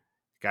here.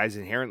 Guy's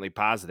inherently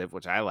positive,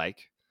 which I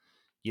like.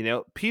 And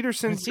it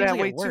Peterson's seems that like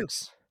way it too.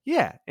 works.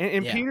 Yeah,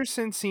 and Yeah,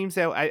 Peterson seems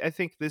that. I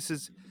think this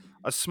is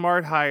a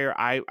smart hire.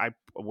 I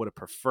would have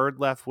preferred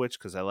Leftwich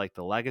because I like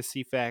the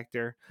legacy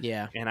factor,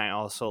 yeah. and I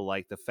also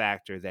like the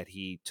factor that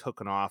he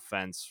took an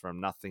offense from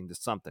nothing to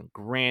something.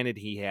 Granted,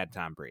 he had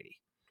Tom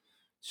Brady,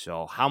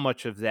 so how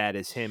much of that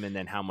is him, and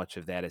then how much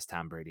of that is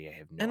Tom Brady? I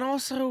have no And idea.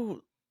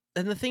 also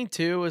and the thing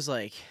too is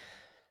like,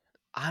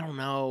 I don't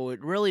know,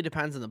 it really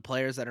depends on the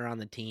players that are on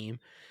the team,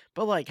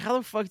 but, like, how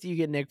the fuck do you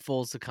get Nick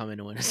Foles to come in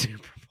and win a Super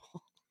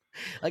Bowl?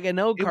 Like, I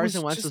know It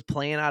Carson was Wentz just was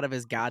playing out of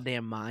his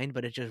goddamn mind,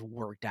 but it just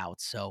worked out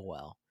so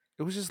well.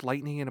 it was just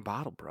lightning in a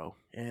bottle, bro.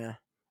 Yeah.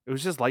 It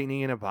was just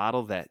lightning in a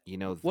bottle that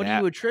What do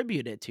that you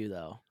attribute it to,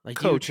 though? Like,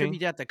 do you coaching,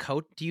 attribute that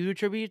to do you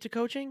attribute it to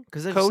coaching?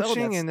 Because if so,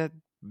 coaching, that's and that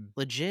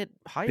legit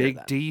higher Big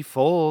then. D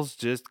Foles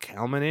just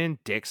coming in,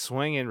 dick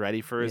swinging,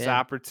 ready for his Yeah.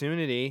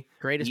 opportunity.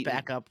 Greatest He-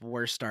 backup,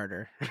 worst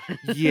starter.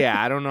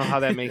 yeah, I don't know how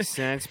that makes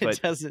sense, but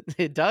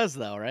It does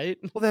though, right?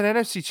 well, that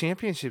NFC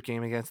Championship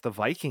game against the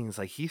Vikings,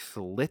 like he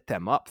lit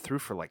them up, threw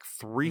for like Mhm.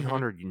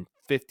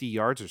 350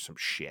 yards or some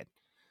shit.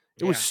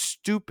 It was Yeah.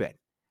 stupid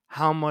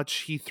how much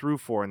he threw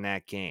for in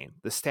that game.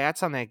 The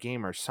stats on that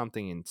game are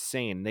something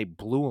insane. They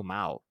blew him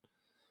out.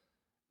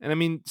 And I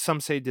mean,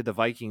 some say, did the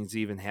Vikings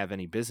even have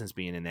any business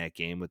being in that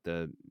game with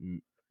the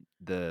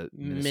Minnesota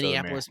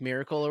Minneapolis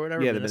Miracle or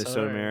whatever, Yeah, the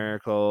Minnesota Minnesota or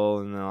Miracle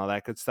and all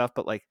that good stuff,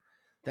 but, like,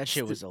 that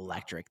shit st was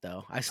electric,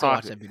 though. I still talk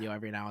watch that video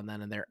every now and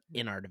then, and they're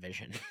in our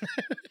division.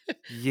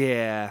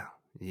 Yeah,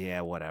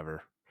 yeah,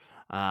 whatever.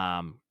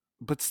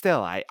 But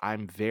still,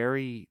 I'm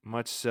very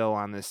much so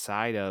on this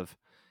side of,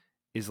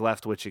 is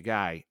Leftwich a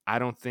guy? I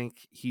don't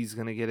think he's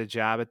gonna get a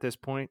job at this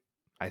point.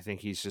 I think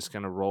he's just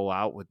gonna roll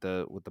out with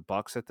the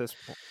Bucks at this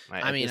point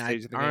I at mean, this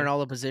stage of the aren't game. all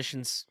the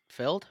positions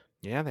filled?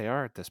 Yeah, they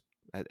are at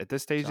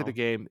this stage of the So,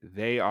 game,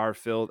 they are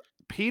filled.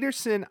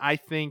 Peterson, I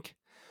think,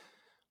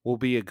 will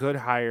be a good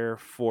hire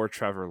for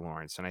Trevor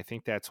Lawrence, and I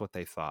think that's what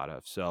they thought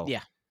of. So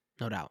yeah,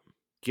 no doubt.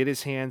 get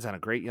his hands on a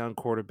great young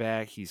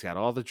quarterback. He's got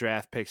all the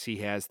draft picks he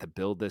has to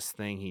build this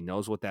thing. He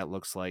knows what that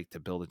looks like to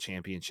build a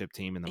championship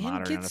team in the And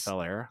modern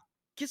NFL era.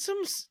 get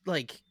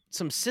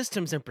some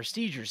systems and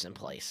procedures in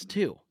place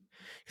too.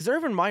 Because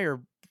Urban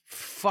Meyer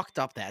fucked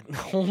up that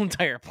whole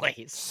entire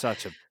place.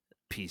 Such a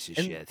piece of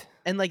And shit.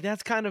 and like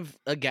that's kind of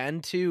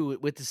again too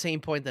with the same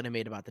point that I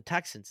made about the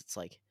Texans. It's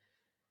like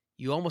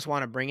you almost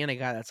want to bring in a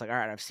guy that's like, all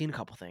right, I've seen a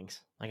couple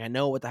things. Like I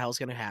know what the hell's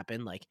gonna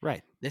happen. Like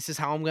Right. this is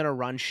how I'm gonna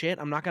run shit.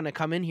 I'm not gonna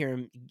come in here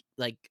and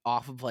like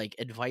off of like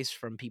advice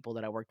from people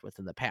that I worked with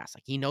in the past.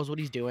 Like he knows what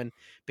he's doing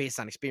based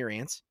on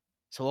experience.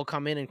 So we'll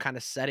come in and kind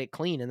of set it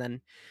clean. And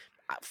then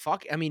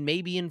I mean,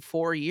 maybe in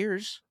 4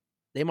 years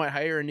they might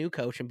hire a new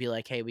coach and be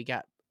like, hey, we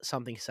got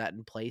something set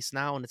in place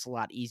now, and it's a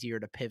lot easier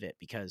to pivot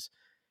because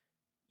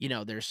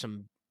there's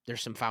some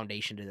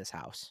foundation to this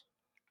house.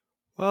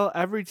 Well,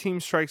 every team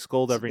strikes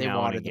gold every They now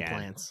and watered the again.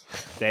 plants.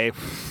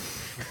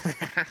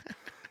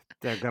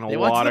 They're gonna They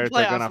went to the water. They're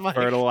playoffs, gonna Mike.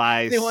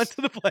 fertilize. They went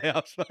to the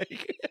playoffs,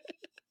 Mike.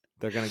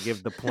 They're gonna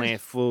give the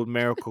plant food,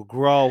 miracle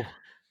grow.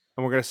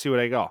 and we're gonna see where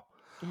they go.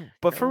 Yeah,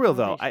 But for Carolina real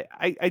though,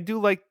 Foundation.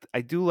 I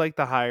do like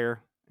the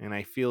hire, and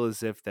I feel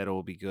as if that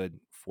will be good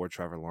for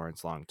Trevor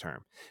Lawrence long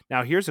term.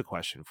 Now, here's a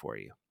question for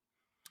you.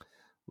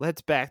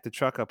 Let's back the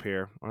truck up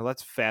here, or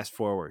let's fast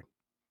forward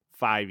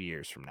 5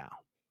 years from now.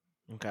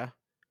 Okay.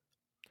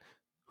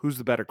 Who's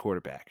the better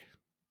quarterback?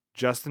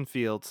 Justin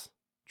Fields,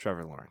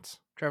 Trevor Lawrence.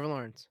 Trevor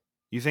Lawrence.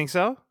 You think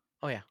so?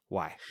 Oh yeah.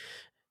 Why?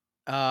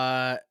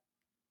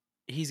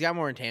 He's got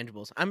more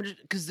intangibles. I'm just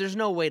because there's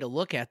no way to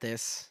look at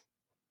this.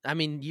 I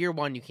mean, year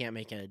one, you can't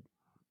make a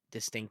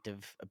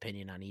distinctive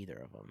opinion on either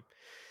of them.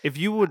 If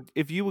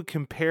you would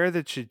compare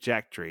the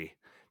trajectory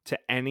to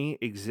any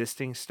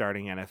existing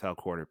starting NFL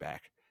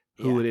quarterback,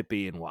 who would it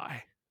be and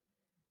why?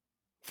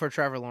 For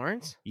Trevor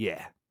Lawrence?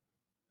 Yeah.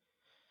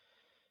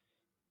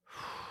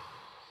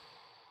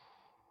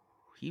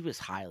 He was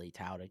highly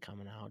touted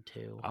coming out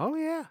too. Oh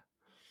yeah.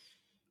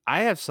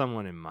 I have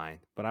someone in mind,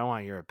 but I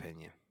want your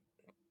opinion.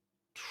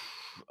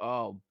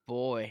 Oh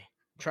boy.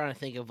 I'm trying to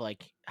think of I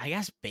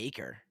guess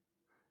Baker.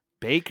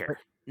 Baker.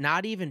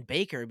 Not even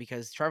Baker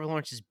because Trevor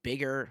Lawrence is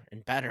bigger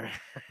and better.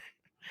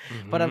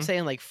 But I'm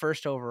saying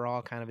first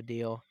overall kind of a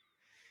deal.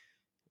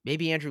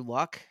 Maybe Andrew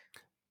Luck.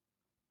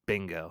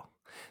 Bingo.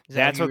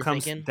 That's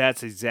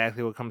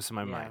exactly what comes to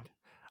my mind.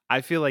 I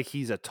feel like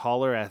he's a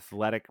taller,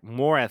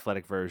 more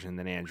athletic version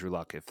than Andrew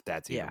Luck, if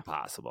that's even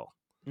possible.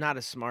 Not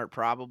as smart,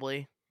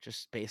 probably,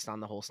 just based on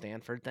the whole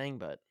Stanford thing,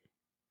 but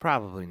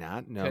probably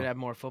not. No, could have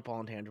more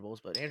football intangibles.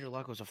 But Andrew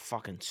Luck was a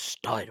fucking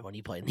stud when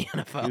he played in the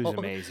NFL. He was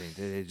amazing.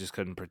 They just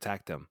couldn't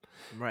protect him.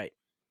 Right.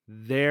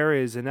 There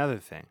is another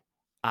thing.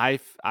 I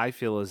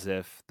feel as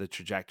if the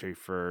trajectory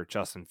for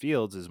Justin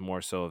Fields is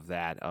more so of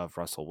that of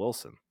Russell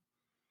Wilson.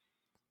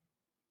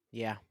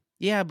 Yeah.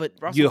 Yeah, but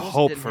Russell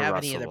Wilson didn't have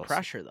any of the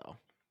pressure, though.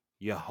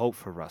 You hope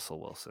for Russell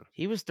Wilson.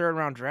 He was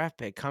third-round draft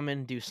pick. Come in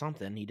and do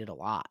something. He did a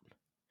lot.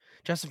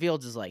 Justin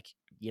Fields is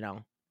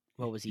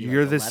what was he?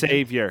 You're the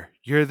savior.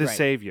 You're the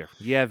savior.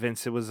 Yeah,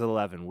 Vince, it was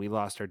 11. We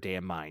lost our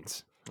damn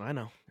minds. I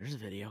know. There's a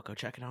video. Go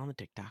check it out on the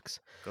TikToks.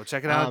 Go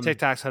check it out on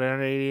TikToks.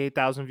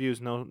 188,000 views.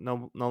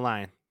 No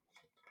lying.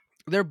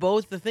 They're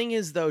both. The thing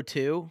is, though,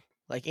 too,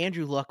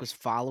 Andrew Luck was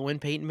following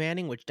Peyton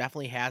Manning, which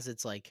definitely has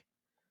its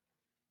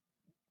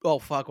oh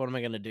fuck, what am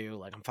I gonna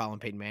do? I'm following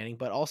Peyton Manning,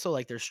 but also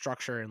there's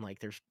structure and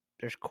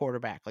there's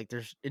quarterback,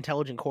 there's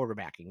intelligent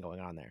quarterbacking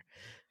going on there.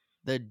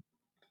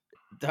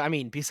 I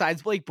mean,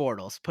 besides Blake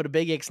Bortles, put a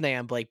big ixnay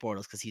on Blake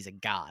Bortles because he's a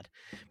god.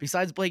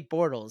 Besides Blake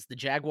Bortles, the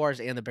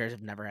Jaguars and the Bears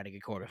have never had a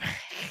good quarterback.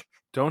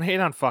 Don't hate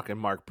on fucking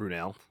Mark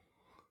Brunell.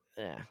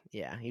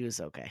 Yeah, he was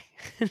okay.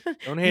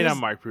 Don't hate on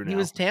Mark Brunell. He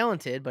was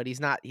talented, but he's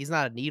not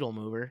a needle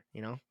mover,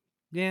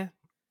 Yeah,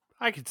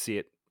 I could see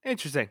it.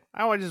 Interesting.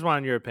 I just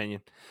wanted your opinion.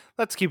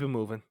 Let's keep it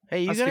moving.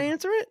 Hey, you gonna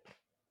answer it?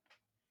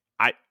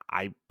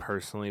 I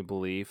personally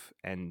believe,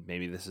 and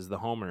maybe this is the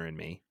homer in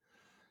me,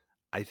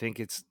 I think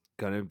it's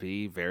going to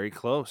be very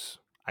close.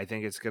 I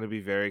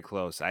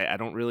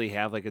don't really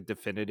have a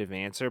definitive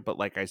answer, but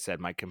like I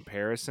said, my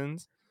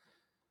comparisons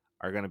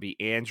are going to be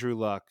Andrew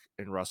Luck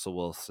and Russell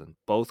Wilson.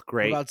 Both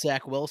great. What about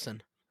Zach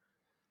Wilson?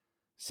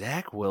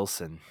 Zach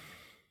Wilson.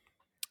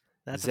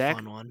 That's a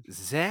fun one.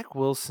 Zach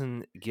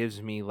Wilson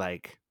gives me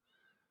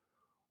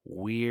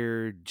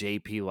weird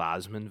JP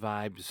Losman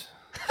vibes.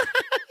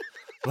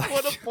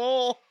 What a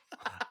fool.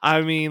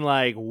 I mean,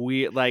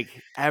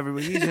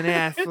 everybody. He's an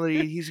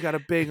athlete. He's got a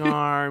big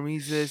arm.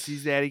 He's this.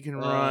 He's that. He can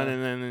run,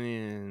 and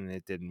then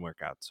it didn't work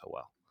out so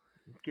well.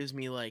 It gives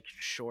me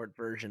short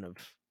version of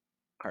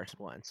Carson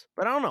Wentz,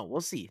 but I don't know.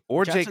 We'll see.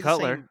 Or Jay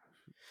Cutler.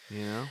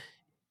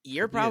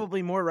 You're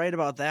probably more right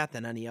about that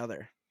than any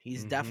other.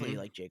 He's definitely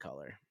like Jay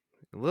Cutler.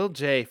 Little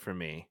Jay for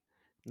me.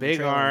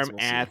 Big arm,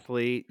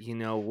 athlete.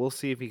 We'll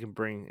see if he can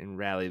bring and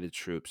rally the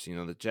troops.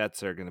 The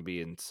Jets are going to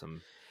be in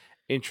some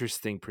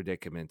interesting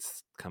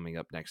predicaments coming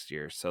up next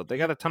year. So they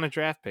got a ton of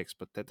draft picks,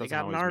 but that doesn't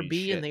always mean shit. They got an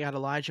RB and they got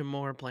Elijah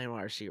Moore playing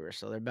wide receiver,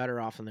 so they're better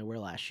off than they were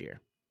last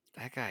year.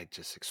 That guy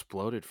just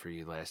exploded for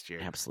you last year.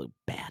 Absolute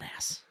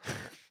badass.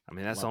 I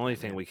mean, that's the only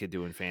thing we could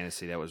do in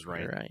fantasy that was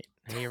right. You're right.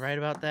 Hey, you're right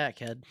about that,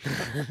 kid.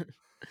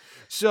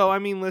 So, I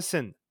mean,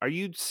 listen, are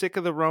you sick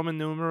of the Roman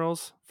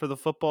numerals for the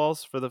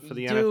footballs for the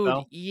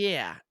NFL?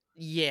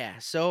 Yeah.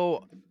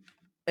 So,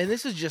 and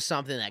this is just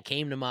something that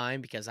came to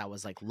mind because I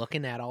was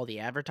looking at all the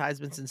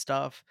advertisements and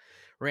stuff,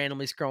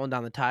 randomly scrolling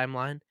down the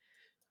timeline.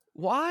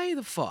 Why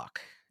the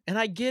fuck? And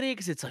I get it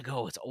because it's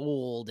it's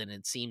old and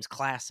it seems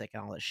classic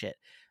and all that shit.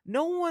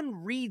 No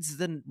one reads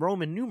the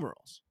Roman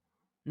numerals.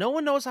 No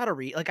one knows how to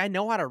read. I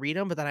know how to read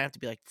them, but then I have to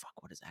be fuck,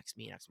 what does X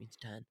mean? X means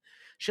 10.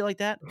 Shit like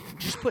that.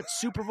 Just put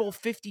Super Bowl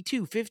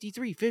 52,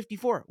 53,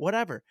 54,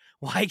 whatever.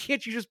 Why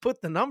can't you just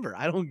put the number?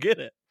 I don't get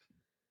it.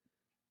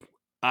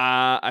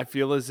 I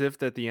feel as if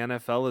that the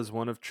NFL is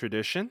one of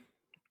tradition,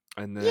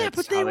 and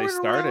that's how they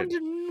started.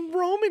 In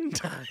Roman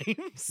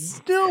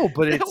times. No,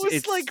 but it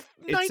was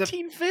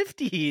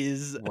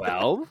 1950s.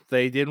 Well,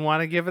 they didn't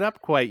want to give it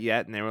up quite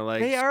yet, and they were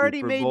they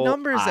already made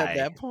numbers at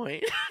that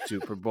point.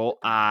 Super Bowl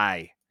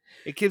I.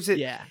 It gives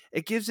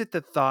it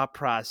the thought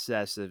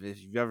process of,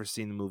 if you've ever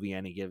seen the movie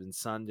Any Given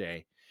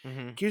Sunday,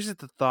 Mhm. Here's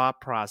the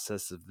thought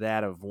process of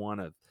that of one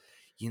of,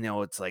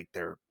 it's like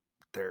they're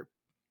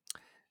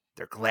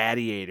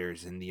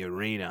gladiators in the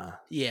arena,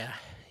 Yeah.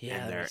 Yeah,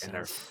 and that makes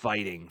they're sense.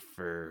 fighting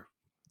for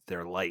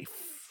their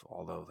life,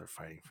 although they're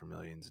fighting for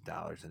millions of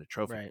dollars in a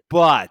trophy. Right.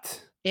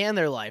 But And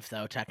their life,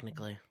 though,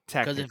 technically.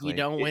 Because if you technically,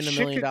 don't it win $1 should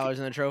million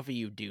in a trophy,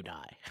 you do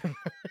die.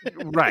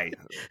 right.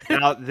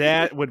 Now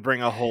that would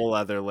bring a whole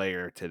other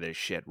layer to this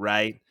shit,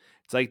 right?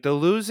 It's like the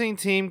losing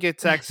team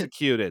gets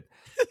executed.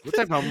 What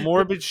type of The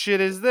morbid shit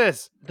is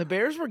this? the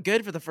Bears were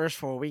good for the first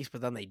 4 weeks,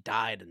 but then they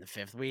died in the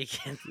 5th week,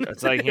 and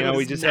It's like, it we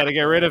was just had to not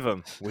get rid good. of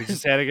him. We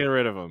just had to get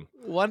rid of him.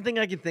 One thing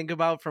I can think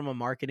about from a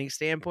marketing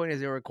standpoint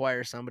is it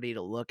requires somebody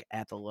to look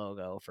at the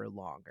logo for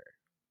longer.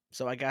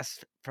 So I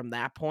guess from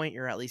that point,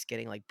 you're at least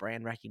getting like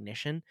brand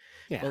recognition.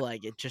 Yeah. But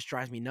like it just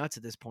drives me nuts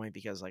at this point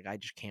because like I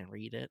just can't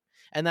read it.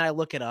 And then I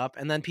look it up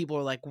and then people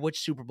are like,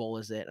 which Super Bowl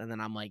is it? And then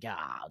I'm like,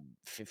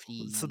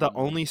 50. So the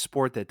only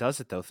sport that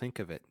does it, though, think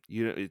of it.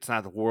 It's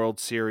not the World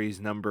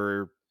Series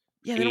number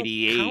Yeah, they don't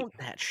 88. count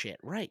that shit.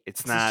 Right.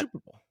 It's It's the not Super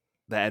Bowl.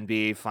 the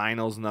NBA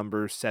Finals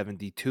number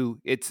 72.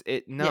 Yeah.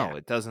 No,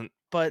 it doesn't.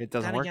 But It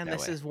doesn't then work again, that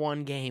this way. is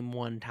one game,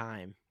 one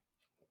time.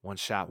 One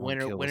shot, one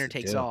Winner kill. What's winner the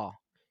takes deal? all.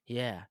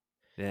 Yeah.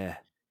 Yeah.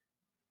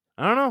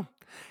 I don't know.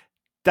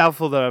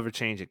 Doubtful they'll ever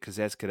change it because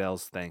that's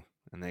Goodell's thing,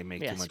 and they make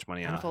too Yes. much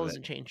money off NFL of it.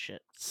 doesn't change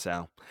shit.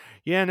 So,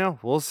 yeah, no,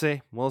 we'll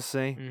see. We'll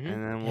see. Mhm.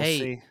 And then we'll Hey,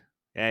 see.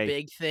 Hey,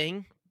 big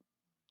thing.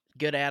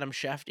 Good Adam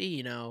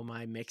Schefter,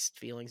 my mixed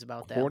feelings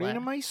about that. according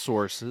to my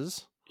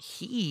sources,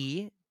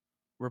 He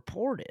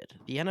reported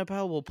the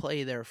NFL will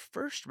play their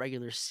first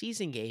regular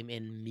season game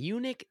in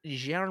Munich,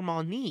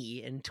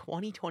 Germany in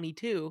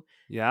 2022.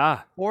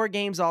 yeah, 4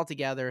 games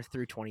altogether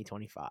through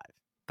 2025.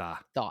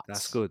 that's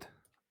Thoughts? good.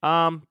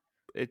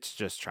 It's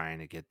just trying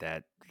to get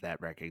that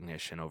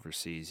recognition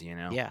overseas,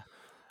 Yeah.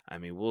 I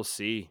mean, we'll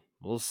see.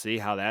 We'll see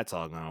how that's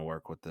all going to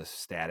work with the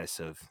status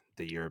of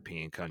the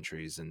European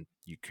countries and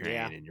Yeah.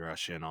 Ukraine and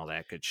Russia and all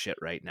that good shit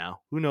right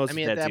now. Who knows I if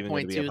mean, at that's that even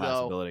going to point be a too, though,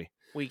 possibility?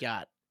 we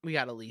got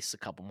at least a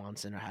couple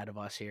months in ahead of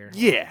us here.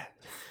 Yeah.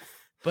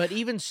 But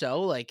even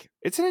so, like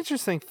It's an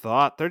interesting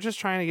thought. They're just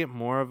trying to get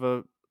more of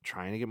a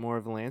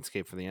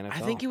landscape for the NFL. I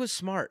think it was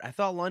smart. I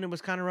thought London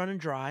was kind of running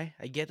dry.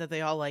 I get that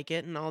they all like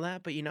it and all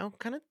that, but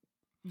kind of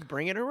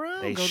bring it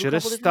around. They Go to a should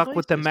have couple different stuck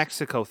with the places.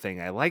 Mexico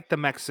thing. I like the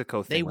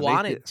Mexico thing. They When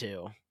wanted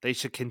to. they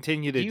should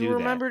continue Do to you do that.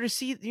 remember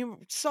you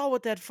saw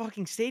what that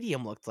fucking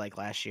stadium looked like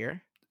last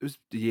year?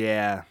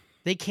 Yeah.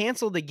 They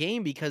canceled the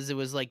game because it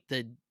was like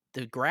the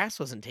grass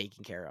wasn't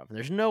taken care of.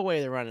 There's no way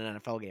they're running an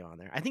NFL game on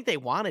there. I think they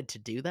wanted to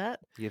do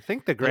that. You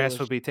think the But it grass was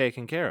would be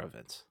taken care of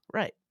it.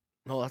 right.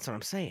 Well, that's what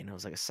I'm saying. It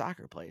was like a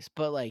soccer place,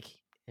 but like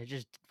it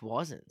just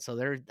wasn't. So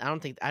I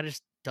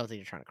just don't think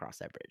they're trying to cross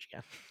that bridge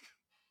again.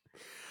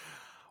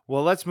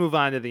 Well, let's move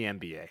on to the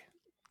NBA.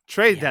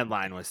 Trade Yeah.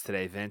 deadline was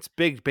today, Vince.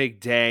 Big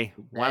day.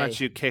 Why don't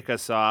Day. you kick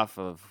us off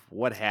of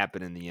what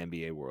happened in the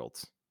NBA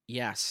world?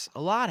 Yes,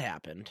 a lot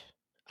happened.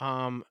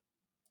 I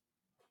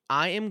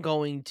am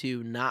going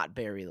to not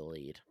bury the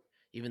lead,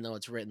 even though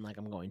it's written like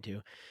I'm going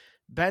to.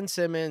 Ben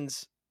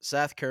Simmons,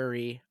 Seth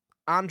Curry,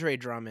 Andre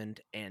Drummond,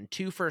 and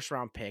 2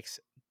 first-round picks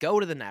go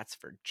to the Nets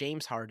for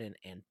James Harden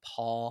and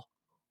Paul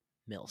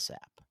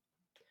Millsap.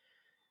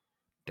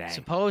 Dang.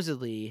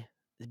 Supposedly,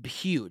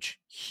 huge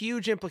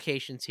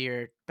implications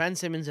here. Ben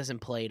Simmons hasn't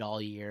played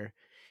all year.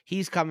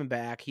 He's coming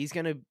back. He's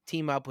going to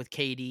team up with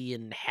KD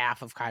and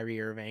half of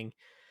Kyrie Irving.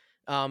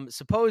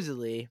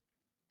 Supposedly,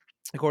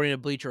 according to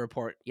Bleacher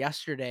Report,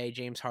 yesterday,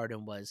 James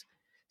Harden was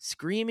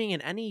screaming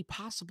in any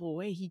possible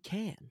way he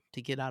can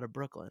to get out of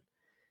Brooklyn.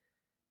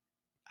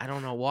 I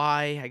don't know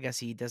why. I guess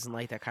he doesn't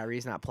like that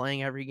Kyrie's not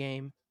playing every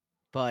game.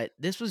 But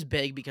this was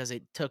big because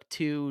it took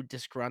 2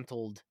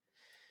 disgruntled,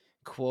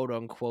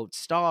 quote-unquote,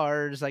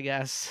 stars, I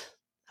guess,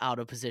 out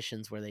of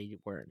positions where they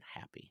weren't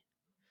happy.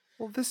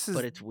 Well,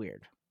 But it's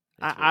weird.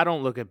 I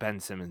don't look at Ben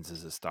Simmons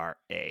as a star,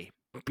 A.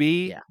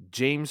 B, Yeah.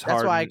 James That's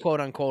Harden. why I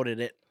quote-unquoted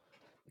it.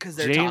 Because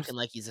they're talking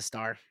like he's a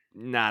star.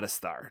 Not a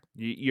star.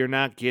 You're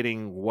not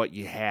getting what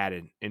you had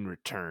in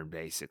return,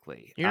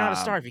 basically. You're not a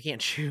star if you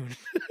can't shoot.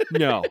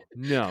 No.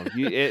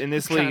 In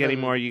this league kind of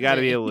anymore, you got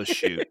to be vague. able to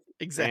shoot.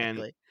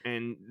 Exactly.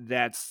 And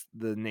that's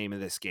the name of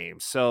this game.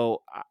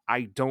 So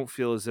I don't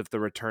feel as if the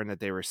return that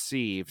they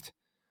received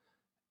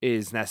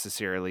is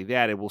necessarily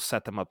that. It will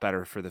set them up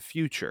better for the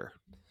future.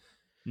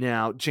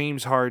 Now,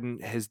 James Harden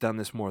has done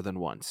this more than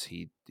once.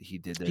 He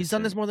did this. He's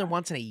done this more than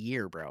once in a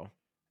year, bro.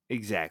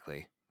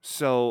 Exactly.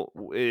 So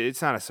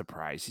it's not a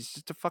surprise. He's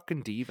just a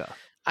fucking diva.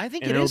 I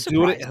think And it is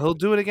surprising. He'll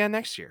do it again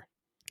next year.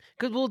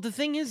 Because, well, the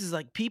thing is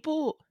like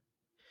people.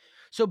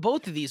 So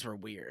both of these were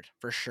weird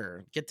for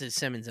sure. Get to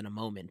Simmons in a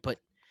moment, but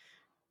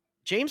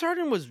James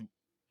Harden was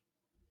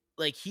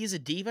like he's a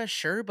diva,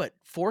 sure, but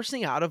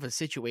forcing out of a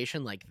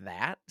situation like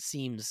that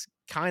seems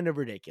kind of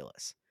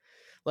ridiculous.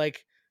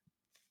 Like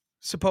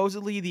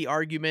supposedly the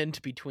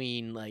argument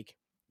between like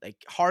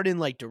Harden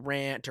like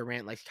Durant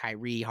likes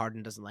Kyrie,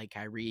 Harden doesn't like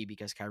Kyrie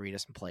because Kyrie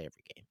doesn't play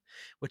every game,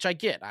 which I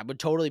get. I would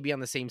totally be on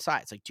the same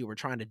side. It's like, dude, we're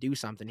trying to do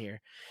something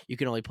here. You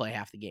can only play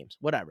half the games,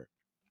 whatever.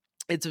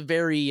 it's a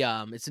very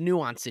it's a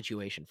nuanced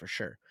situation for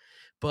sure.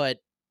 But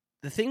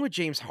the thing with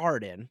James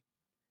Harden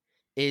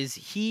is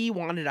he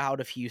wanted out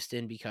of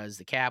Houston because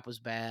the cap was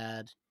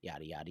bad,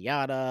 yada yada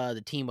yada.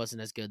 The team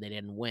wasn't as good, they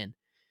didn't win,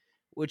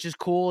 which is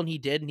cool, and he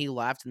did, and he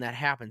left, and that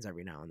happens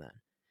every now and then.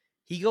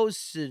 He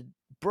goes to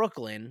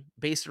Brooklyn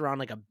based around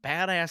like a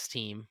badass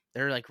team.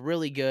 They're like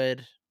really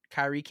good.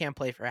 Kyrie can't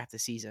play for half the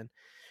season.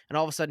 And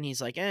all of a sudden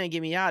he's like,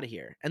 get me out of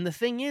here. And the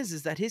thing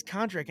is that his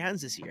contract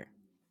ends this year.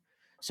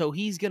 So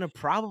he's going to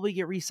probably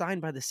get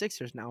re-signed by the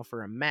Sixers now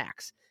for a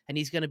max. And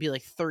he's going to be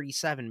like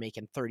 37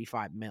 making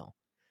 35 mil.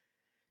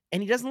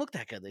 And he doesn't look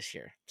that good this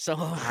year. So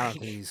I don't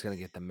think he's going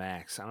to get the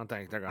max. I don't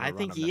think they're going to I run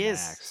think him he the is.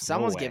 max.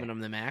 Someone's No way. giving him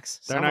the max.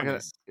 They're not Someone going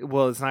is. to.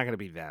 Well, it's not going to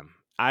be them.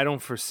 I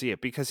don't foresee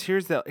it because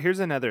here's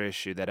another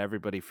issue that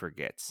everybody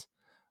forgets.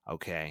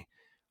 Okay,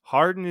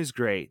 Harden is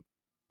great,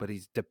 but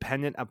he's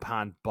dependent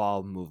upon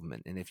ball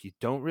movement, and if you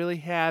don't really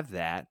have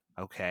that,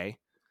 okay,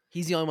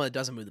 He's the only one that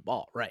doesn't move the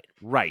ball, right?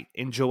 right.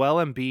 And Joel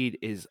Embiid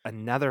is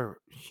another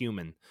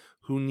human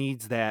who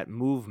needs that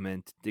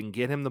movement and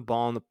get him the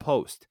ball in the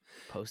post.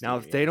 Now,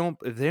 if they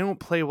don't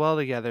play well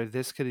together,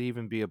 this could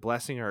even be a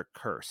blessing or a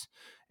curse.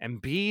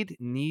 Embiid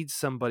needs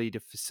somebody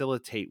to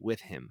facilitate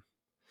with him,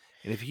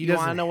 and if he You want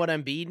to doesn't, know what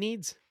Embiid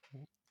needs?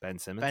 Ben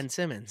Simmons. Ben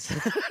Simmons.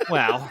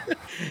 Well,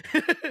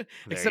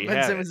 except you Ben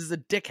have Simmons it. is a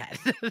dickhead,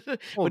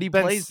 Well, but he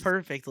Ben plays S-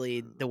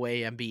 perfectly the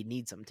way Embiid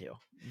needs him to.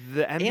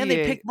 the NBA. And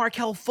they picked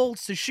Markelle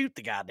Fultz to shoot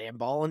the goddamn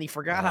ball, and he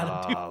forgot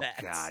how to do Oh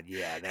that. God,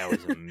 yeah, that was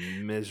a They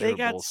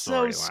got miserable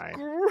so storyline.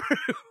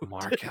 screwed.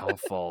 Markelle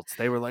Fultz.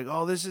 They were like,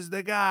 "Oh, this is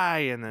the guy,"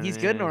 and then He's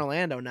good in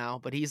Orlando now,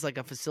 but he's like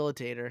a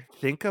facilitator.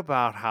 think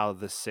about how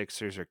the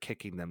Sixers are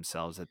kicking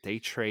themselves that they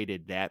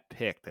traded that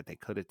pick that they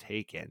could have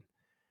taken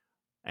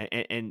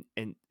and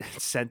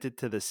sent it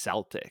to the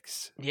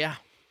Celtics. Yeah,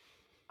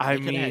 I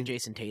they could have had mean,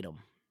 Jason Tatum.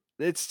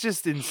 it's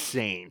just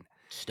insane.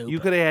 Stupid. You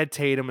could have had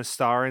Tatum, a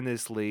star in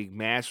this league,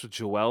 matched with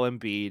Joel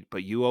Embiid,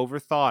 but you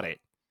overthought it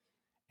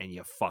and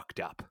you fucked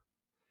up.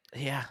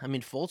 Yeah, I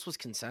mean, Fultz was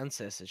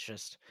consensus. It's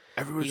just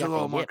Everyone's got like,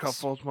 the "Oh, Markelle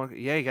yips. Fultz."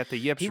 Yeah, he got the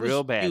yips he was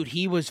real bad. Dude,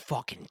 he was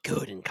fucking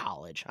good in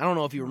college. I don't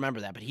know if you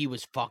remember that, but he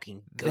was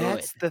fucking good.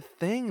 That's the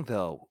thing,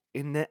 though.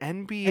 In the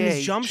NBA, And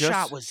his jump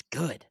shot was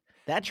good.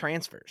 That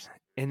transfers.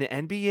 In the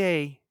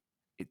NBA,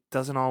 it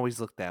doesn't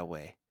always look that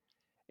way.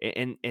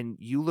 And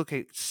you look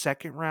at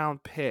second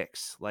round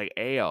picks like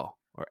Io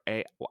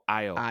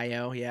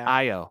Io, yeah.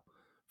 Io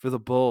for the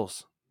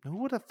Bulls. Who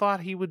would have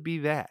thought he would be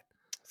that?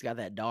 He's got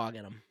that dog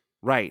in him.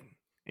 Right.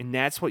 And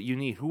that's what you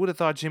need. Who would have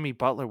thought Jimmy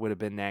Butler would have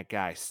been that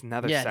guy?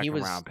 Another second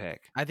round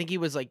pick. I think he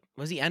was like,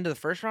 was he end of the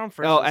first round?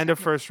 End of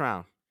first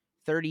round.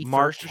 31st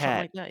Marquette. or something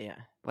like that, yeah.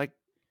 Like,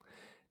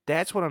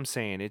 that's what I'm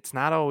saying. It's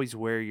not always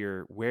where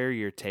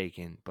you're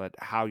taken, but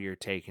how you're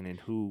taken and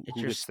who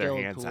gets their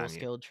hands on you.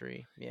 Skill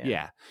tree. Yeah.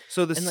 Yeah.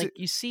 So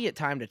you see it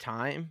time to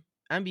time.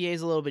 NBA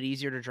is a little bit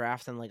easier to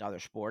draft than like other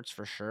sports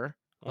for sure.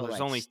 Well,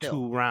 there's only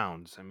 2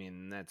 rounds. I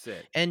mean, that's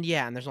it. And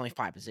and there's only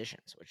 5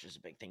 positions, which is a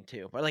big thing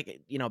too. But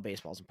like,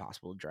 baseball's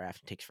impossible to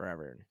draft. It takes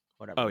forever and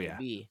whatever. Oh yeah.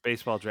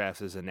 Baseball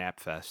drafts is a nap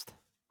fest.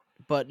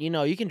 But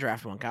you can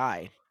draft one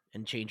guy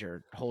and change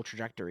your whole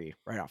trajectory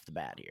right off the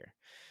bat here.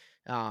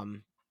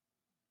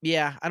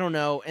 Yeah, I don't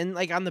know. And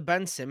like on the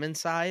Ben Simmons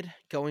side,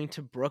 going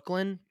to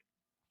Brooklyn,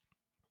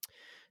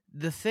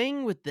 the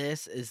thing with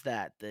this is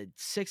that the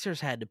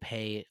Sixers had to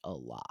pay a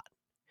lot.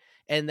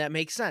 And that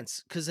makes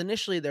sense because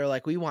initially they're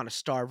like, we want to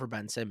starve for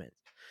Ben Simmons.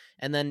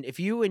 And then if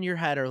you in your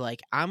head are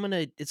like,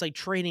 it's like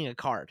trading a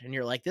card. And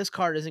you're like, this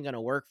card isn't going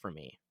to work for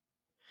me,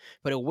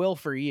 but it will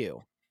for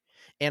you.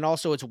 And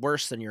also it's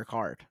worse than your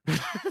card.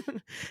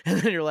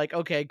 And then you're like,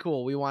 okay,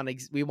 cool. We want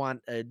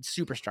a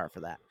superstar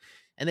for that.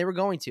 And they were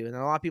going to. And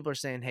a lot of people are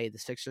saying, hey, the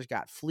Sixers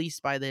got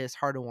fleeced by this.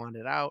 Harden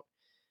wanted out.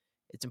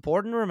 It's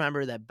important to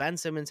remember that Ben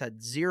Simmons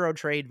had 0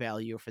 trade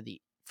value for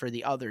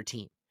the other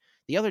team.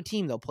 The other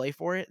team, they'll play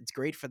for it. It's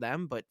great for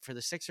them. But for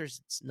the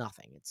Sixers, it's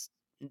nothing. It's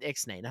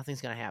ixnay. Nothing's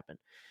going to happen.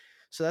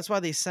 So that's why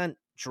they sent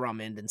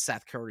Drummond and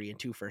Seth Curry and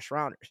 2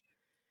 first-rounders.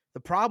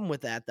 The problem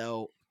with that,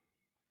 though,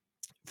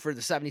 for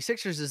the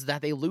 76ers is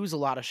that they lose a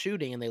lot of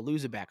shooting and they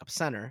lose a backup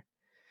center.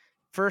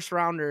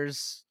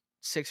 First-rounders,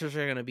 Sixers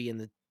are going to be in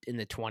the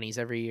 20s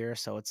every year,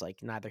 so it's like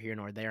neither here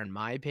nor there in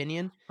my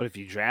opinion. But if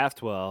you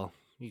draft well,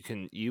 you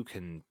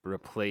can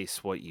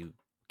replace what you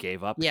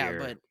gave up here.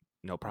 But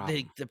no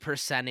problem. The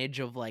percentage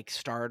of like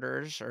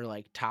starters or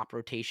like top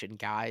rotation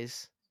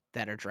guys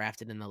that are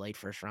drafted in the late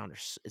first round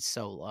is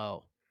so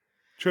low.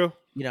 True.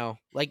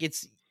 Like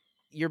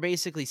you're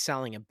basically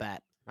selling a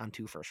bet on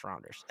 2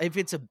 first-rounders.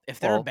 If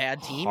they're a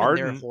bad team and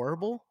they're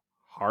horrible.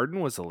 Harden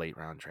was a late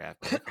round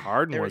draft pick.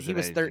 He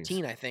was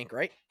 13, I think,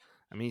 right?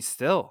 I mean,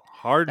 still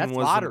Harden That's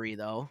was lottery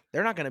though.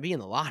 They're not going to be in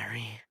the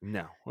lottery.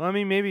 No. Well, I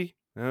mean, maybe.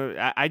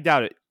 I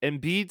doubt it.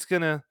 Embiid's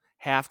gonna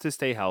have to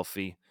stay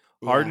healthy.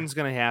 Harden's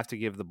gonna have to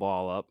give the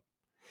ball up,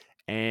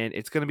 and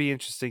it's gonna be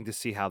interesting to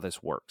see how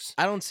this works.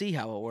 I don't see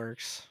how it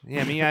works.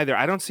 Yeah, me either.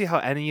 I don't see how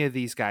any of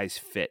these guys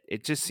fit.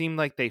 It just seemed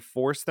like they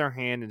force their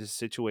hand into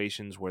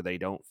situations where they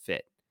don't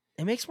fit.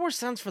 It makes more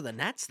sense for the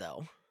Nets,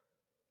 though.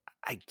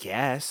 I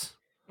guess.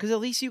 Because at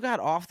least you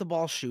got off the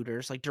ball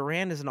shooters. Like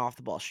Durant is an off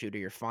the ball shooter.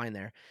 You're fine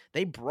there.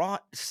 They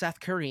brought Seth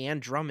Curry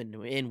and Drummond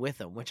in with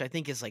them, which I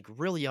think is like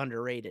really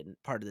underrated and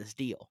part of this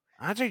deal.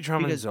 Andre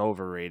Drummond's Because,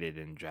 overrated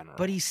in general.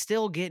 but he's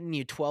still getting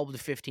you 12 to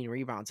 15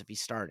 rebounds if he's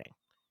starting,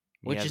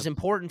 which Yeah, is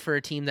important for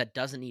a team that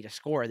doesn't need a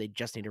scorer. They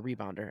just need a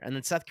rebounder. And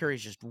then Seth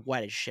Curry's just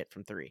wet as shit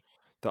from three.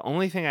 the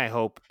only thing I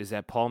hope is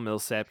that Paul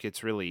Millsap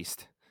gets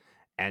released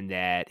and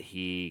that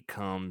he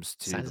comes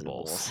to Signs the of the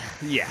Bulls.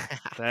 Bulls. Yeah,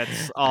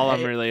 that's all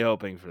I'm really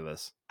hoping for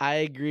this. I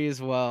agree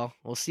as well.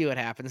 We'll see what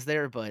happens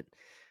there, but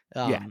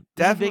Yeah, this is big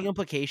definitely.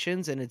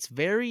 implications, and it's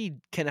very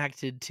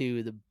connected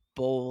to the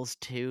Bulls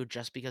too,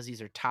 just because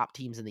these are top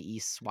teams in the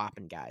East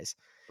swapping guys.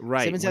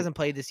 Right. Simmons hasn't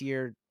played this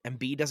year.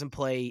 Embiid doesn't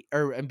play,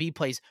 or Embiid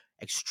plays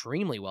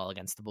extremely well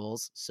against the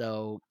Bulls.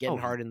 So getting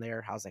he Hard in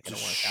there, how's that going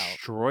to work out?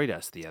 destroyed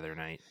us the other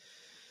night.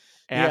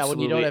 Yeah, when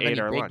you don't Absolutely have ate any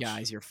our big lunch.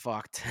 guys, you're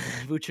fucked.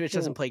 Vucevic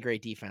doesn't play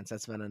great defense.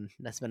 That's been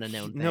a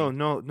known thing.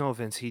 No,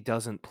 Vince. He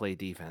doesn't play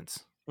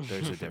defense.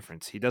 There's a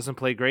difference. He doesn't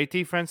play great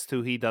defense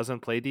to he doesn't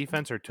play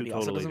defense, or two But he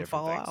also totally doesn't different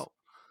follow things. out.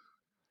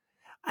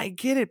 I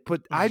get it,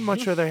 but I'd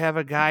much rather have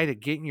a guy to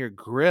get in your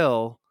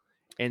grill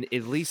and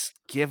at least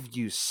give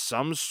you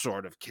some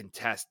sort of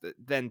contest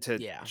than to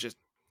just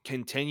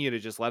continue to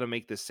just let him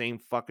make the same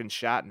fucking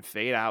shot and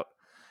fade out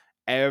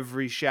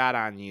every shot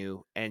on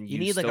you, and You you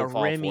need like still a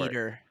fall rim for it.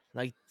 eater.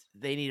 Like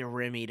they need a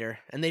rim eater,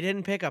 and they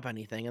didn't pick up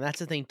anything. And that's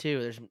the thing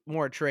too. There's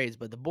more trades,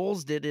 but the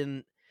Bulls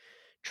didn't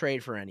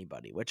trade for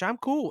anybody, which I'm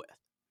cool with.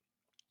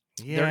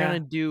 They're Yeah, gonna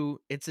do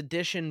it's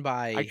addition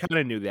by I kind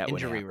of knew that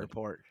would injury happen.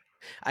 report.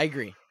 I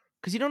agree.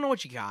 Because you don't know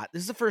what you got.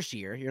 This is the first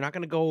year. You're not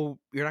gonna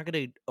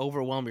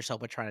overwhelm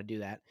yourself by trying to do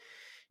that.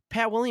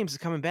 Pat Williams is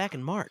coming back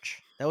in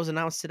March. That was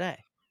announced today.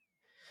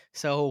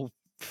 So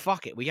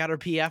fuck it. We got our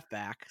PF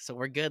back, so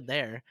we're good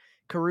there.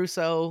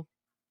 Caruso,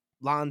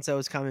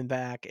 Lonzo's coming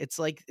back. It's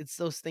like it's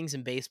those things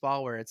in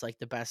baseball where it's like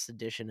the best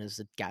addition is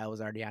the guy who was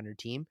already on your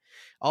team.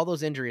 All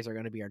those injuries are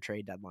going to be our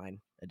trade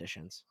deadline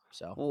additions.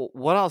 So Well,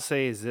 what I'll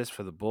say is this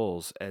for the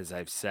Bulls, as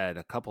I've said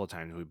a couple of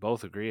times, we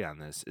both agree on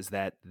this, is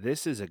that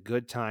this is a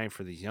good time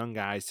for these young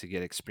guys to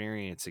get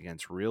experience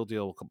against real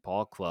deal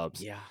ball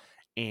clubs yeah,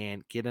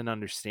 and get an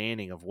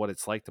understanding of what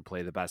it's like to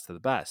play the best of the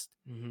best.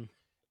 mm-hmm.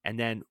 And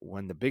then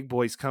when the big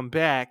boys come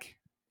back,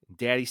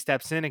 daddy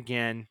steps in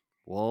again.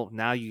 Well,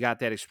 now you got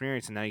that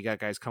experience, and now you got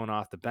guys coming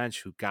off the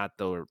bench who got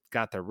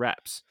their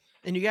reps.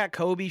 And you got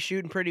Kobe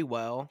shooting pretty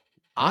well.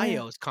 Oh,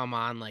 yeah. Io's come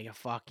on like a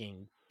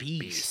fucking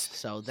beast.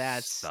 So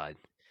Stud.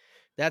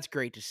 that's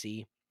great to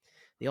see.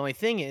 The only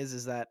thing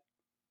is that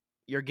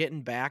you're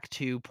getting back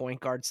to point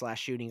guard /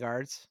 shooting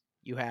guards.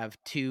 You have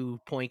 2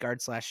 point guard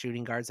 /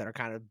 shooting guards that are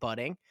kind of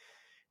budding.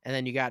 And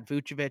then you got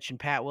Vucevic and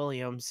Pat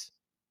Williams.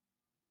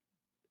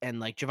 And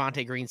like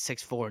Javonte Green's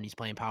 6'4" and he's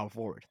playing power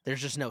forward.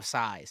 There's just no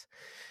size.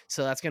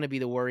 So that's going to be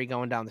the worry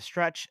going down the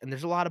stretch. And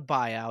there's a lot of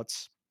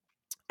buyouts.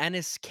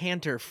 Enes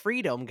Kanter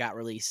Freedom got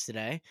released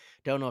today.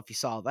 Don't know if you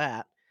saw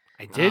that.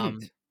 I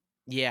didn't.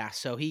 Yeah,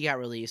 so he got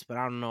released, but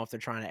I don't know if they're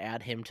trying to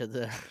add him to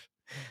the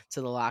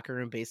to the locker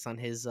room based on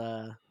his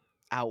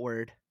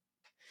outward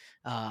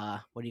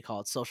what do you call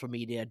it, social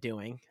media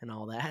doing and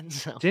all that.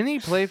 So Didn't he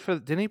play for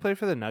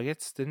the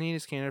Nuggets? Didn't he,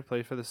 Kanter,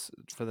 play for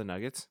the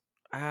Nuggets?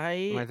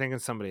 Am I thinking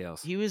somebody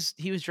else? He was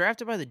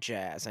drafted by the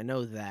Jazz. I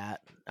know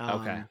that.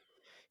 Okay.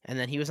 And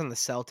then he was on the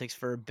Celtics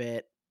for a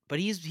bit, but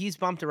he's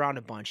bumped around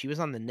a bunch. He was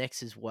on the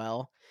Knicks as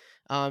well.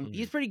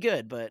 He's pretty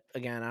good, but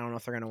again, I don't know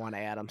if they're going to want to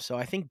add him. So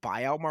I think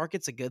buyout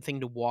market's a good thing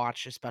to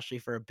watch, especially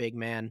for a big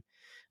man.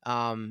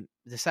 The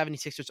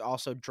 76ers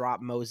also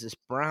dropped Moses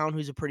Brown,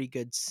 who's a pretty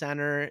good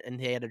center, and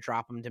they had to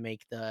drop him to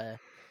make the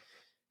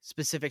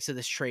specifics of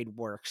this trade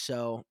work.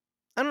 So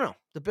I don't know.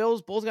 The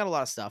Bulls got a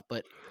lot of stuff,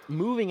 but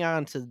moving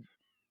on to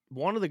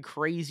one of the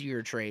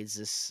crazier trades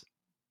this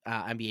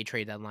NBA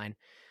trade deadline.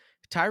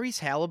 Tyrese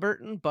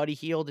Halliburton, Buddy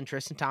Hield, and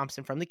Tristan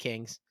Thompson from the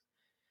Kings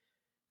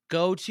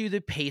go to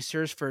the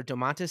Pacers for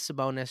Domantas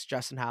Sabonis,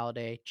 Justin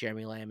Holiday,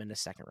 Jeremy Lamb, and a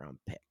second-round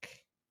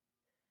pick.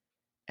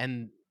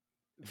 And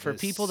for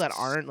people that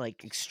aren't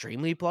like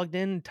extremely plugged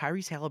in,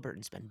 Tyrese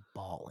Halliburton's been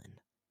balling.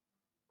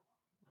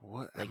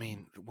 What I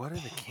mean, what are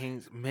the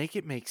Kings? Make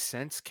it make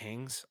sense,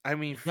 Kings. I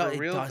mean, for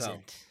real, it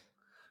doesn't.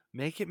 Though.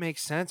 Make it make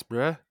sense,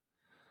 bruh.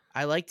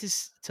 I like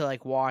to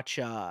like watch.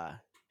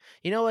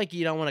 You know, like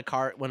you don't want a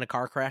car when a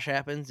car crash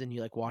happens and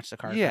you like watch the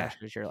car crash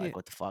because you're like,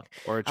 what the fuck?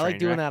 Or a I like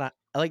doing wreck.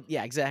 that.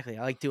 Exactly.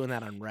 I like doing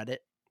that on Reddit.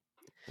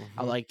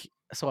 Mm-hmm.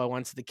 So I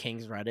went to the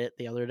Kings Reddit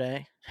the other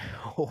day.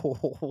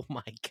 Oh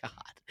my God.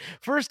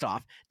 First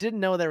off,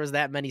 didn't know there was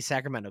that many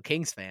Sacramento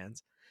Kings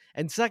fans.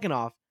 And second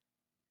off,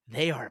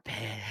 they are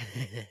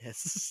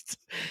pissed.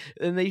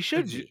 And they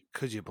should be.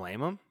 Could you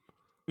blame them?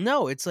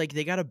 No, it's like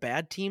they got a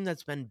bad team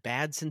that's been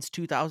bad since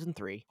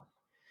 2003.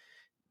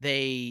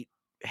 They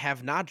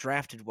have not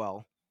drafted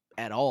well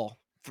at all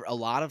for a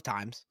lot of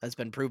times. That's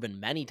been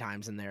proven many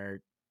times in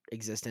their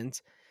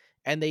existence.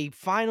 And they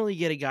finally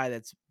get a guy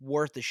that's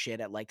worth the shit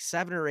at like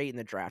 7 or 8 in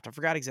the draft. I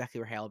forgot exactly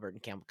where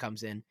Halliburton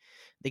comes in.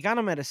 They got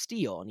him at a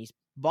steal, and he's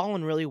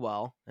balling really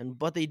well. And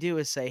what they do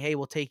is say, hey,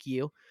 we'll take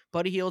you.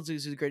 Buddy Hield,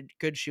 who's a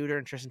good shooter,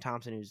 and Tristan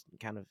Thompson, who's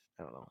kind of,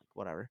 I don't know,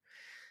 whatever.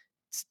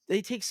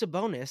 They take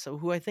Sabonis,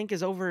 who I think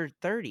is over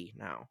 30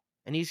 now.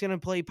 And he's going to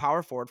play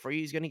power forward for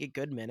you. He's going to get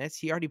good minutes.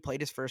 He already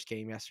played his first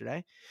game yesterday.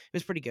 It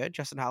was pretty good.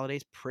 Justin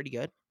Holiday's pretty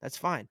good. That's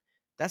fine.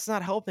 That's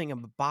not helping a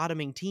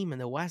bottoming team in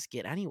the West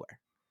get anywhere.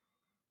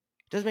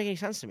 Doesn't make any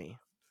sense to me.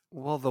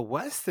 Well, the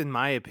West, in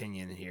my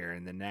opinion, here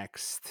in the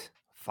next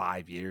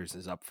 5 years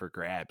is up for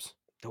grabs.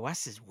 The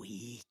West is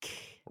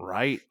weak.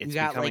 Right? It's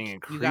becoming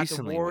increasingly you got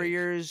the weak.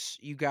 Warriors,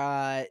 you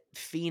got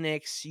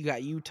Phoenix, you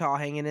got Utah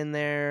hanging in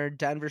there.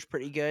 Denver's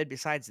pretty good.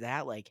 Besides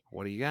that, like,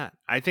 What do you got?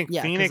 I think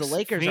yeah, Phoenix. the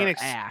Lakers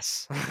Phoenix, are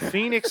ass.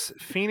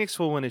 Phoenix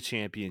will win a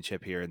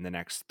championship here in the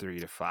next 3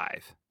 to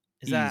 5.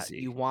 Is that Easy.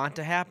 you want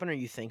to happen or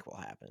you think will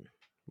happen?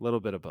 A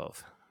little bit of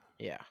both.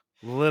 Yeah.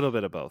 Little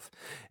bit of both.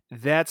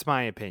 That's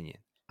my opinion.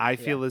 I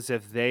feel as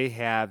if they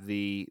have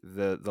the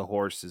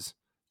horses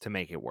to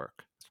make it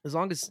work. As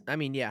long as, I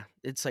mean, yeah,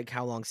 it's like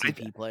how long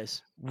CP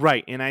plays.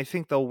 Right, and I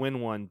think they'll win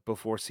one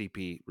before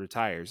CP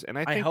retires. And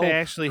I think they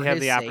actually have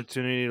the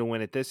opportunity to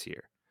win it this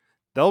year.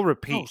 They'll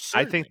repeat.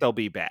 I think they'll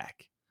be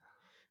back.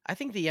 I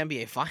think the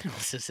NBA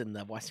Finals is in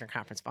the Western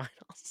Conference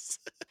Finals.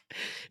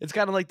 It's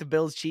kind of like the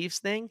Bills-Chiefs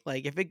thing.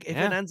 Like, if it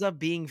ends up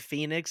being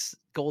Phoenix,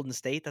 Golden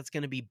State, that's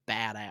going to be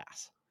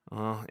badass.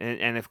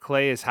 And if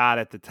Clay is hot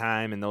at the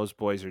time and those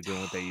boys are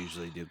doing what they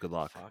usually do, good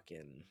luck.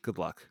 Good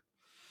luck.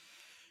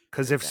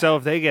 Because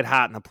if they get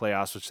hot in the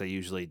playoffs, which they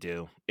usually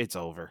do, it's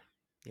over.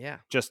 Yeah.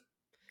 Just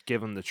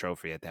give them the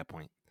trophy at that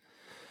point.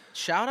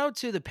 Shout out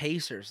to the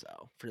Pacers,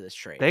 though, for this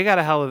trade. They got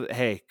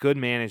good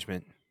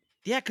management.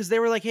 Yeah, because they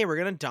were like, hey, we're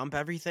going to dump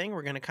everything.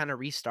 We're going to kind of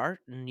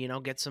restart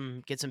and, get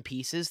some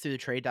pieces through the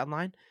trade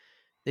deadline.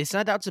 They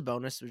sent out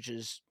Sabonis, which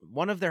is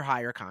one of their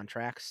higher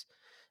contracts.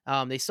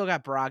 They still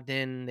got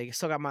Brogdon. They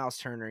still got Miles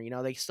Turner.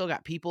 They still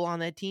got people on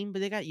that team, but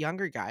they got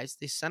younger guys.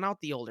 They sent out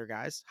the older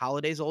guys.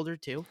 Holiday's older,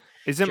 too.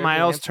 Isn't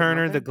Miles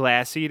Turner the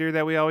glass eater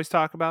that we always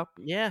talk about?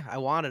 Yeah, I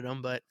wanted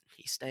him, but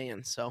he's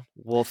staying, so.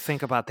 Well,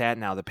 think about that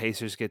now. The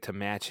Pacers get to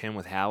match him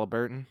with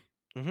Halliburton.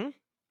 Mm-hmm.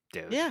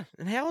 Dude. Yeah,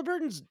 and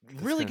Halliburton's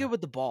really good with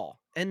the ball.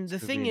 And the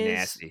thing is,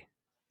 nasty.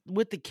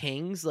 With the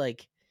Kings,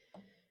 like,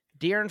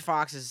 De'Aaron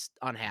Fox is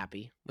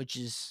unhappy, which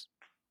is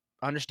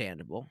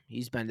understandable.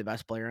 He's been the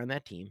best player on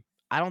that team.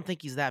 I don't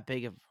think he's that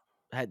big of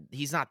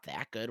he's not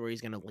that good where he's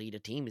going to lead a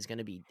team. He's going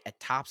to be at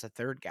tops a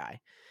third guy.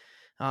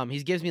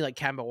 He gives me like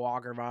Kemba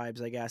Walker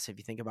vibes, I guess, if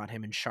you think about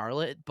him in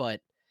Charlotte.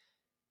 But,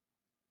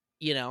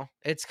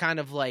 it's kind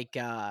of like,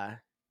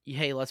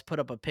 hey, let's put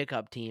up a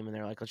pickup team. And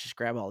they're like, let's just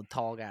grab all the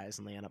tall guys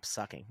and they end up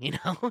sucking,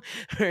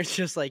 Where it's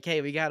just like,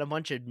 hey, we got a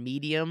bunch of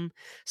medium.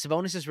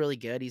 Sabonis is really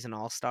good. He's an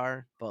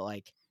all-star. But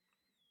like,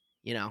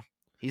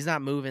 he's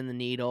not moving the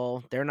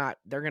needle. They're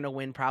going to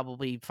win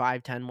probably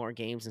 5-10 more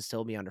games and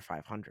still be under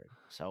 500.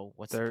 So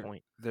what's the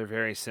point? They're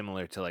very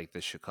similar to like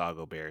the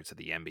Chicago Bears of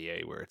the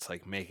NBA, where it's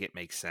like make it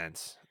make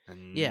sense,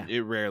 and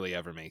it rarely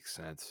ever makes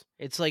sense.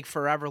 It's like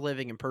forever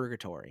living in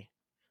purgatory.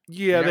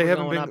 Yeah, they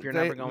haven't been up. You're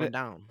never going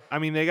down. I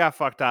mean, they got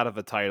fucked out of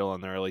a title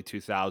in the early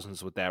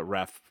 2000s with that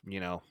ref,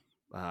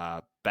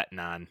 betting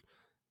on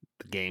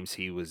the games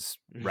he was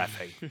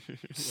reffing.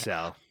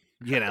 So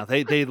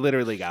they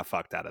literally got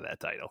fucked out of that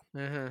title.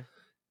 Uh-huh.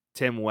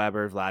 Tim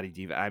Weber, Vlade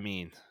Divac. I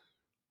mean,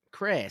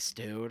 Chris,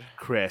 dude.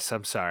 Chris,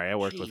 I'm sorry. I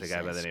worked with a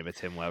guy by the name of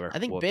Tim Weber. I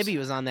think Bibby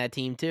was on that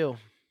team too.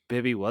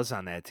 Bibby was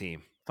on that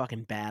team.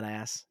 Fucking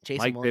badass.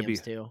 Jason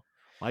Williams too.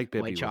 Mike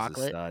Bibby was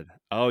a stud.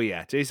 Oh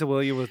yeah, Jason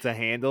Williams with the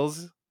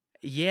handles.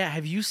 Yeah,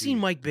 have you seen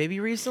Mike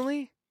Bibby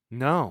recently?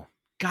 No.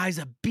 Guy's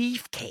a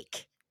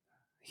beefcake.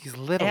 He's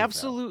little.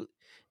 Absolute.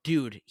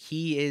 Dude,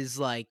 he's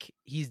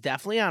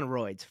definitely on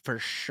roids for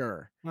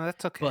sure. No,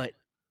 that's okay. But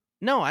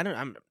no,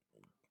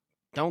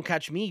 don't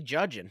catch me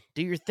judging.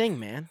 Do your thing,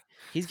 man.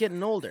 He's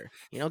getting older.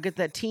 Get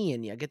that T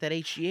in you. Get that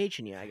HGH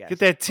in you, I guess. Get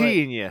that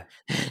T in you.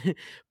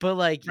 But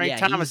like, Frank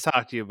Thomas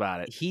talked to you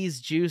about it.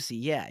 He's juicy.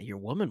 Yeah, your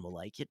woman will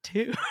like it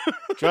too.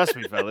 Trust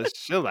me, fellas.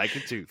 She'll like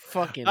it too.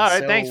 Fucking all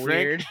right, thanks,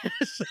 weird. Frank.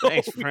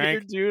 Thanks,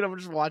 Frank. Dude. I'm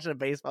just watching a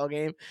baseball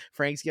game.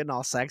 Frank's getting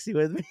all sexy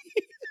with me.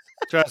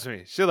 Trust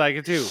me, she'll like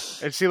it too.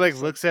 And she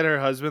looks at her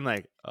husband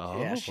like,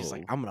 oh. Yeah, she's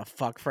like, I'm going to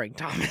fuck Frank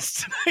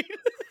Thomas tonight.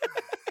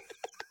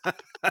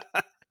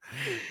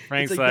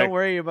 Frank's like, don't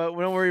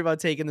worry about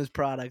taking this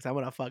product. I'm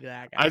gonna fuck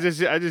that guy. I just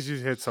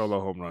use hit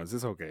solo home runs.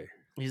 It's okay.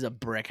 He's a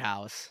brick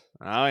house.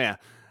 Oh yeah.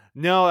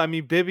 No, I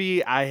mean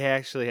Bibby. I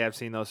actually have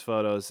seen those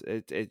photos.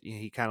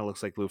 He kind of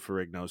looks like Lou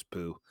Ferrigno's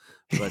poo,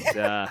 but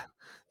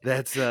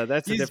that's a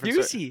different. He's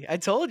juicy. I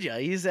told you,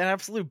 he's an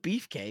absolute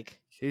beefcake.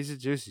 He's a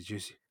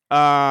juicy.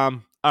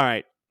 All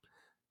right.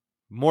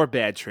 More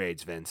bad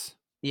trades, Vince.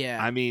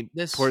 Yeah. I mean,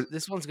 this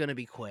one's gonna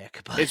be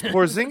quick. But is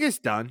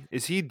Porzingis done?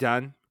 Is he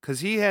done?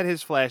 Because he had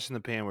his flash in the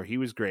pan where he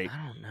was great.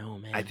 I don't know,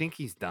 man. I think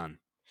he's done.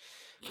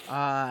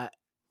 I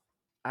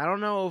don't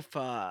know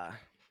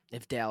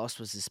if Dallas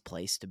was his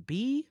place to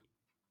be.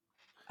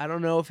 I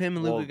don't know if him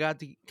and Luka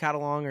got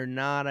along or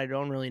not. I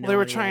don't really know. Well, they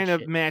were trying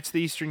to match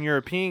the Eastern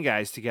European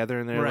guys together,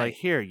 and they're like,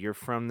 here, you're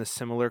from the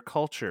similar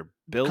culture.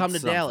 build come to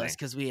Dallas something.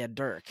 because we had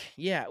Dirk.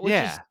 Yeah, which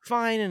is Yeah.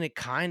 fine, and it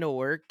kind of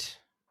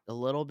worked a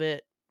little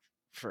bit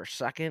for a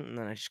second, and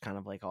then I just kind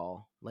of like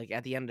all like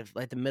at the end of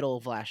like the middle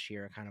of last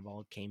year, it kind of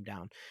all came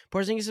down.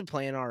 Porzingis is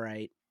playing all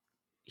right.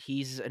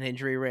 He's an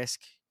injury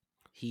risk.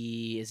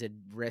 He is a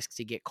risk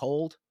to get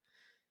cold.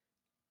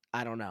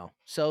 I don't know.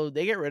 So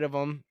they get rid of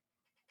him,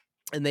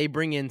 and they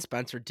bring in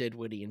Spencer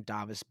Dinwiddie and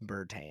Davis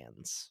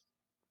Bertans.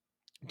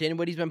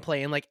 Dinwiddie's been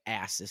playing like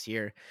ass this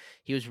year.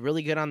 He was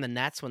really good on the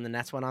Nets when the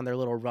Nets went on their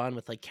little run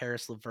with like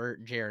Karis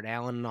LeVert, Jared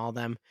Allen, and all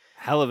them.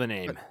 Hell of a But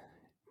name. who's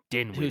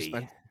Dinwiddie.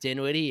 Spencer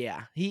Dinwiddie?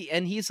 Yeah,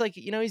 he's like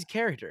he's a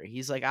character.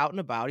 He's like out and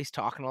about. He's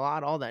talking a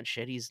lot, all that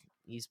shit. He's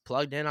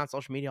plugged in on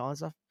social media, all that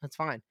stuff. That's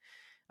fine.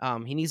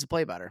 He needs to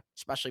play better,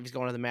 especially if he's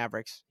going to the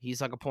Mavericks.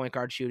 He's like a point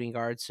guard, shooting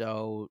guard.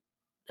 So,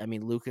 I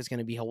mean, Luka's going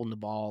to be holding the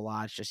ball a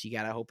lot. It's just you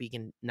got to hope he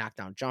can knock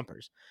down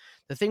jumpers.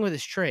 The thing with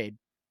his trade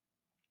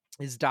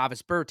is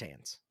Davis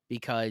Bertans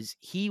because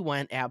he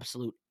went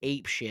absolute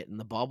ape shit in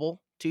the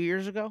bubble 2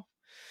 years ago.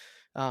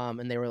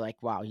 And they were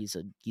like, wow, he's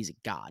a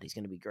god. He's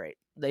going to be great.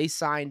 They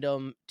signed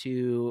him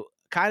to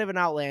kind of an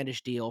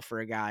outlandish deal for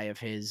a guy of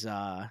his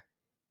not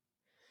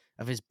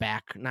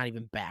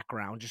even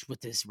background, just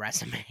with his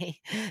resume.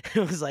 It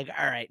was like,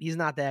 all right, he's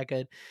not that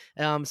good.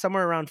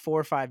 Somewhere around 4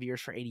 or 5 years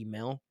for 80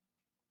 mil,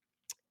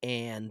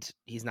 and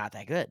he's not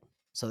that good.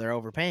 So they're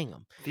overpaying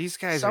him. These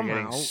guys are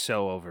getting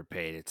so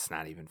overpaid. It's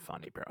not even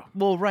funny, bro.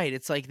 Well, right.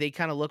 It's like they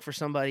kind of look for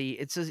somebody.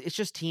 It's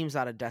just teams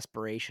out of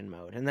desperation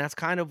mode, and that's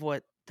kind of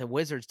what the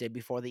Wizards did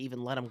before they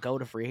even let him go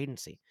to free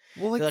agency.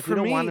 Well, They're like, we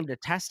don't want him to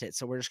test it,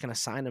 so we're just going to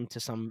sign him to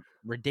some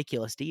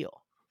ridiculous deal.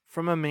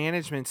 From a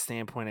management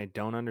standpoint, I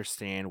don't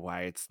understand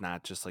why it's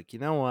not just like, you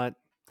know what?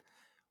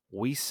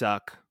 We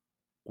suck.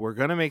 We're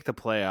going to make the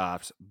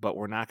playoffs, but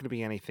we're not going to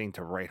be anything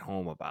to write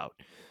home about.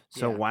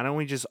 So why don't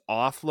we just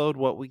offload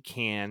what we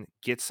can,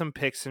 get some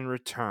picks in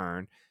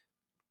return,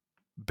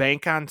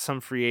 bank on some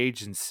free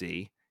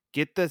agency,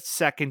 get the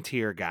second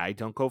tier guy.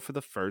 Don't go for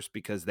the first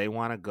because they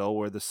want to go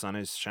where the sun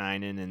is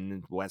shining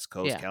in West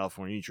Coast,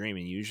 California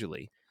dreaming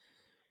usually,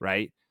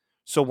 right?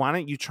 So why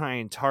don't you try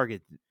and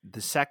target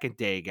the second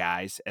day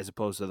guys as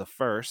opposed to the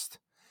first,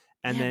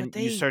 and then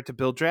you start to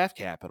build draft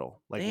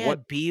capital? Like they what?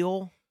 Had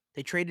Beal,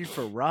 they traded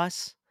for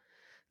Russ.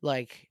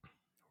 Like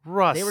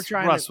Russ, they were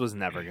trying. Russ was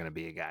never going to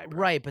be a guy, bro.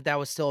 Right? But that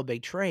was still a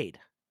big trade.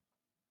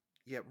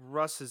 Yeah,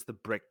 Russ is the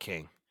brick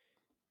king.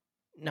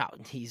 No,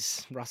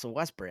 he's Russell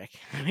Westbrook.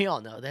 We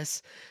all know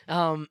this.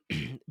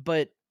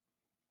 But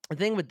the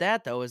thing with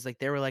that though is like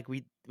they were like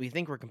we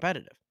think we're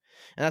competitive.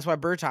 And that's why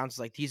Bertans was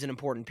like, he's an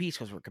important piece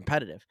because we're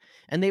competitive.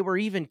 And they were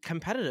even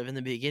competitive in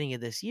the beginning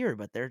of this year,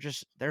 but they're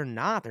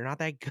not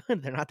that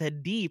good. They're not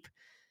that deep.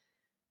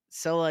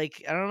 So,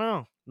 like, I don't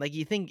know. Like,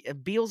 you think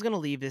Beal's going to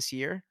leave this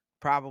year?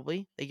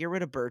 Probably. They get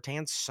rid of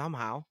Bertans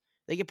somehow.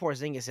 They get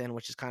Porzingis in,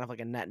 which is kind of like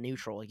a net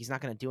neutral. Like, he's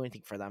not going to do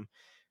anything for them.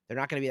 They're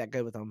not going to be that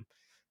good with him.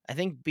 I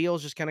think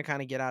Beal's just going to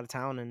kind of get out of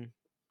town and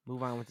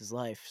move on with his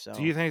life. So,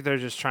 do you think they're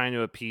just trying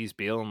to appease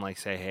Beal and like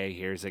say, hey,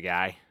 here's a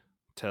guy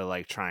to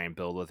like try and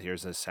build with.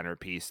 Here's a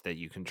centerpiece that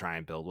you can try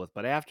and build with.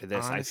 But after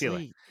this, honestly, I feel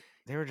like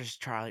they were just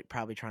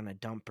probably trying to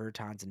dump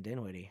Bertans and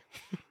Dinwiddie.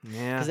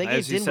 Yeah, because they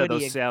gave Dinwiddie said,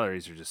 those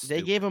salaries are just.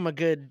 They gave him a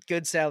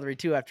good salary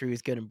too after he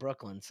was good in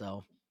Brooklyn.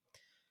 So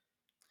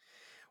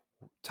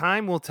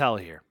time will tell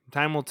here.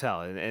 Time will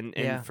tell,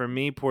 and for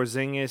me,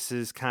 Porzingis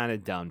is kind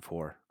of done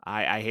for.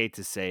 I hate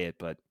to say it,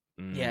 but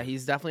yeah,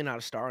 he's definitely not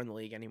a star in the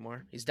league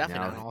anymore. He's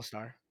definitely not an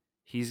all-star.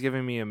 He's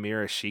giving me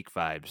Amir Sheik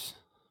vibes.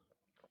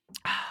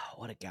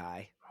 What a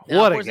guy!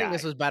 What a guy!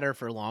 This was better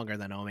for longer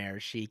than Omer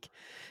Sheik.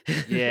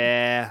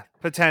 Yeah,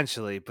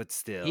 potentially, but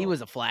still, he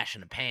was a flash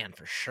in the pan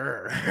for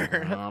sure.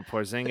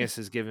 Porzingis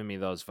is giving me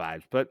those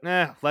vibes, but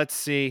let's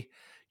see.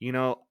 You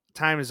know,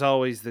 time is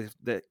always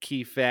the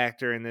key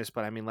factor in this,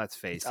 but I mean, let's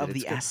face it, of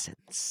the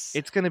essence.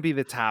 It's going to be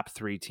the top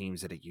 3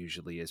 teams that it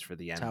usually is for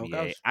the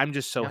NBA. I'm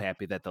just so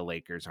happy that the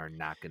Lakers are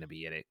not going to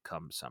be in it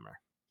come summer.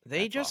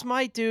 They just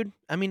might, dude.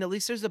 I mean, at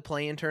least there's a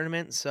play-in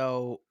tournament,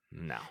 so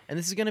no. And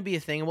this is going to be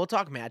a thing. And we'll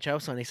talk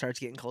matchups when it starts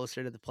getting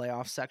closer to the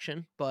playoff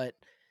section. But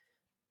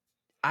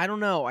I don't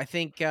know. I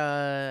think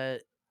they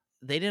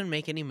didn't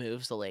make any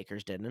moves. The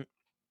Lakers didn't.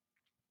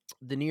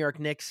 The New York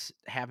Knicks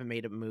haven't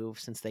made a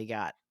move since they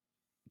got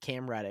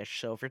Cam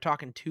Reddish. So if you're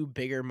talking 2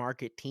 bigger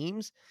market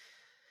teams,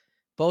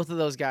 both of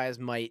those guys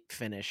might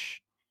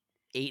finish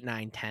 8,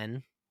 9,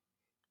 10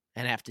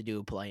 and have to do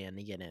a play-in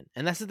to get in.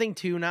 And that's the thing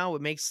too now.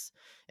 It makes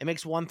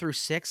 1 through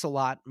 6 a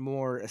lot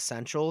more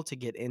essential to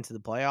get into the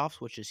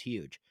playoffs, which is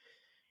huge.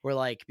 Where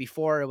like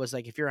before it was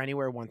like if you're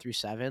anywhere 1 through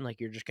 7,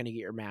 like you're just going to get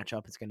your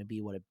matchup. It's going to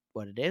be what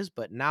it is.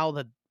 But now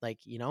that like,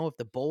 you know, if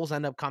the Bulls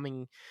end up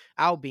coming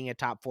out being a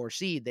top 4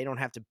 seed, they don't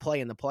have to play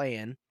in the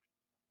play-in.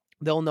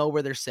 They'll know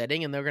where they're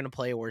sitting and they're going to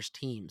play a worse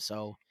team.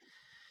 So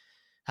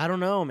I don't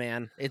know,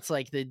 man. It's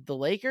like the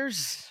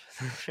Lakers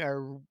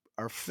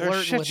are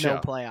flirting with no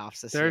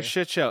playoffs this year. They're a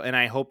shit show, and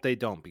I hope they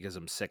don't because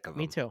I'm sick of them.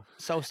 Me too.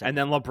 So sick. And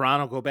then LeBron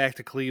will go back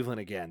to Cleveland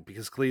again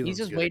because Cleveland's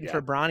he's just waiting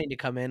for Bronny to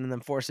come in and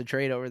then force a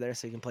trade over there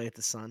so he can play with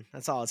the Sun.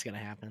 That's all that's going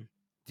to happen.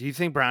 Do you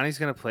think Bronny's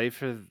going to play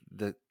for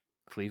the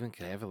Cleveland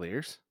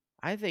Cavaliers?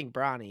 I think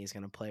Bronny is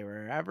going to play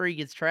wherever he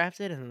gets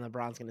drafted, and then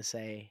LeBron's going to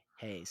say,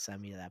 "Hey,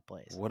 send me to that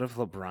place." What if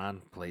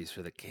LeBron plays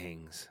for the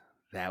Kings?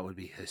 That would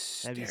be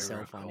That'd be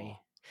so funny.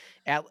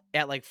 hysterical.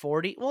 At like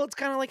 40, well, it's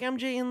kind of like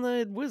MJ and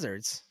the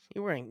Wizards. They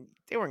weren't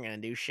going to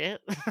do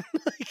shit.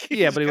 Like, he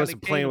Yeah, just but he kind of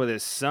wasn't playing came. with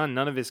his son.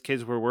 None of his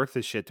kids were worth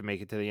the shit to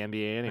make it to the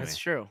NBA That's anyway.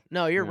 true.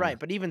 No, you're Yeah. right.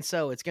 But even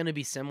so, it's going to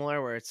be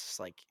similar where it's just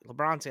like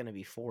LeBron's going to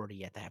be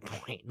 40 at that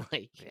point.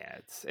 Like, Yeah,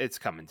 it's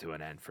coming to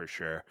an end for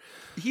sure.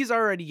 he's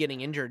already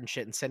getting injured and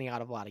shit and sitting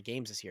out of a lot of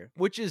games this year,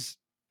 which is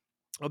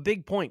a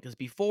big point because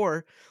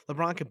before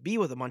LeBron could be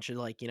with a bunch of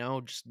like,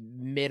 just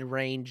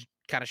mid-range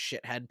kind of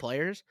shithead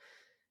players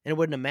and it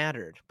wouldn't have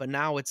mattered. But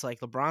now it's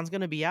like LeBron's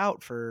going to be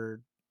out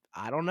for,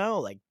 I don't know,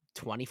 like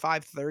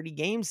 25, 30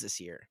 games this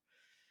year.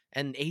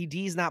 And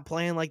AD's not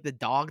playing like the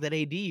dog that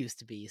AD used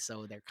to be.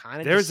 So they're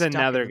kind of just There's stuck in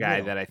another the guy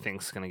middle. that I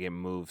think is going to get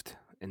moved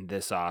in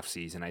this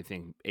offseason. I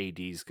think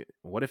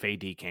what if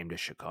AD came to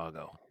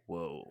Chicago?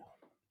 Whoa.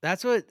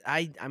 That's what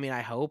I mean,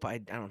 I hope. I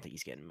don't think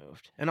he's getting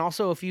moved. And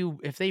also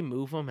if they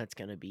move him, it's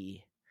going to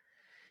be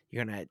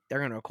they're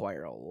going to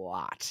require a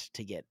lot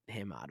to get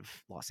him out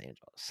of Los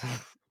Angeles.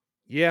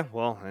 Yeah,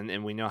 well,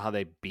 and we know how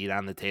they beat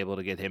on the table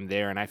to get him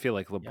there, and I feel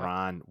like Yep.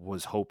 LeBron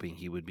was hoping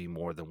he would be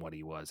more than what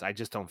he was. I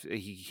just don't.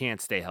 He can't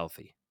stay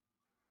healthy.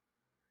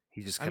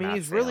 He just I mean, cannot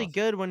he's stay really healthy.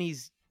 good when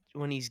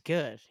he's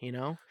good,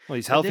 Well,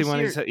 he's But healthy this when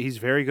year, he's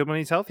very good when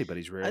he's healthy, but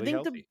he's I rarely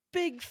think the healthy.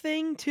 big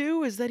thing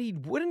too is that he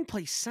wouldn't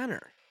play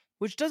center,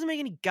 which doesn't make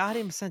any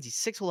goddamn sense. He's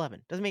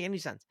 6'11", doesn't make any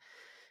sense.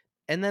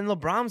 And then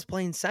LeBron's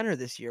playing center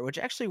this year, which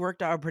actually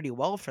worked out pretty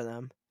well for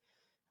them.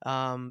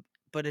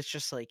 But it's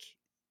just like,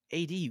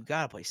 AD, you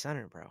gotta play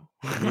center, bro.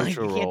 Like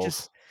Neutral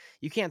roles.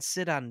 you can't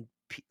sit on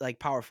like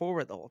power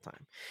forward the whole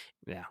time.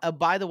 Yeah.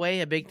 By the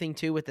way, a big thing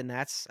too with the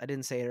Nets, I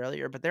didn't say it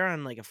earlier, but they're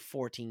on like a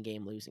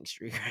 14-game losing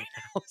streak right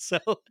now. So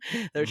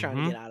they're trying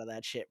to Mm-hmm. get out of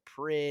that shit.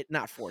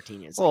 Not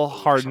 14, it's Well, like 8 or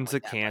something Harden's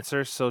like a that, but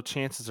cancer, so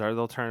chances are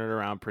they'll turn it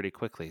around pretty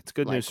quickly. It's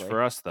good news likely.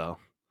 for us, though.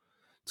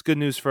 It's good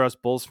news for us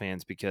Bulls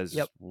fans because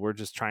Yep. we're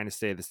just trying to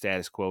stay the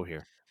status quo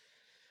here.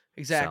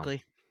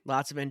 Exactly.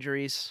 Lots of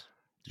injuries.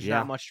 There's Yeah.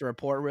 not much to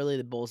report really.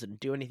 The Bulls didn't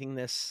do anything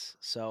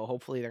so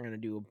hopefully they're going to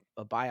do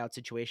a buyout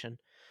situation.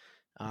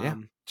 Yeah.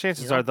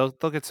 Chances are they'll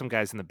get some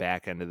guys in the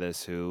back end of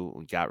this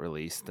who got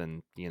released,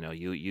 and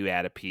you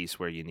add a piece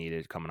where you need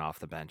it coming off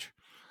the bench.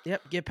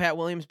 Yep, get Pat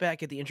Williams back,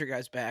 get the injured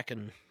guys back,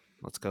 and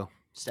let's go.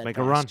 Let's make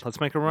a run. Let's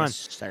make a run. Yes,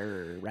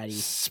 sir. Ready.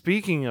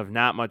 Speaking of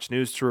not much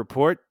news to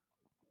report,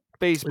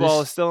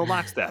 baseball is still in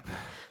lockstep.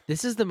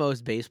 This is the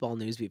most baseball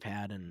news we've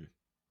had in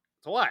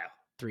a while.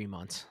 3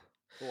 months.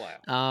 It's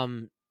a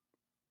while.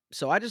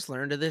 So I just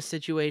learned of this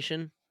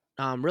situation.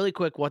 Really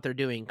quick, what they're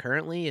doing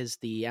currently is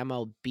the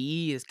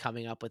MLB is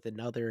coming up with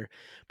another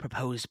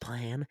proposed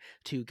plan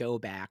to go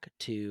back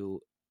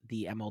to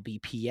the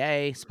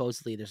MLBPA.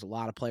 Supposedly, there's a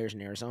lot of players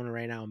in Arizona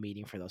right now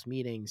meeting for those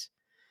meetings.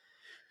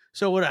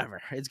 So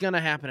whatever, it's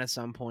gonna happen at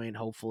some point.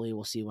 Hopefully,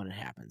 we'll see when it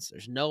happens.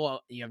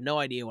 You have no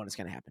idea when it's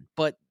gonna happen.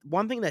 But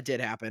one thing that did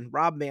happen,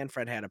 Rob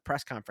Manfred had a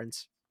press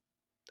conference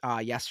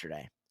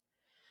yesterday.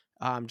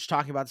 Just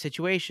talking about the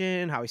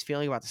situation, how he's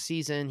feeling about the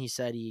season. He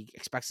said he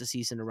expects the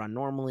season to run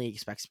normally. He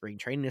expects spring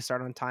training to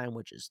start on time,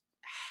 which is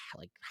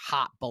like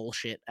hot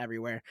bullshit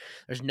everywhere.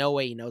 There's no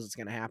way he knows it's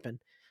going to happen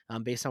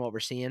based on what we're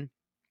seeing.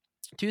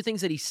 Two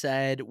things that he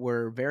said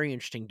were very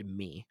interesting to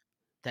me,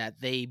 that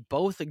they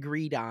both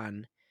agreed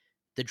on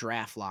the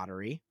draft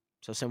lottery,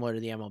 so similar to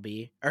the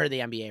MLB, or the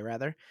NBA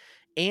rather,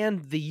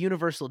 and the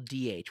universal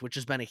DH, which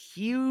has been a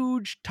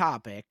huge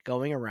topic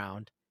going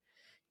around.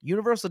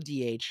 Universal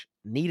DH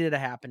needed to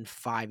happen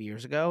 5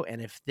 years ago,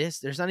 and if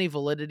there's any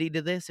validity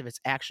to this, if it's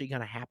actually going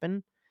to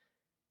happen,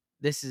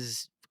 this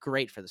is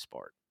great for the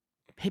sport.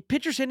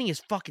 Pitchers hitting is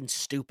fucking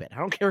stupid. I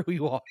don't care who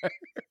you are.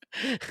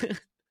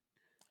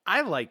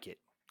 I like it,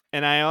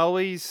 and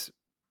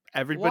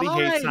everybody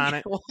hates on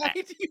it. Why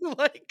do you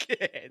like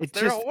it?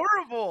 They're just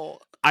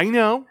horrible. I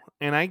know,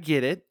 and I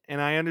get it,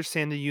 and I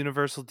understand the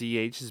universal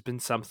DH has been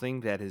something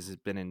that has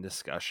been in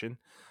discussion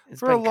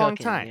for a long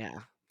time. Yeah.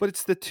 But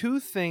it's the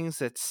two things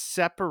that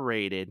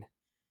separated,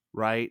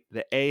 right,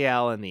 the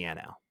AL and the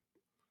NL.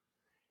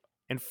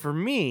 And for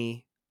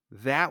me,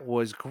 that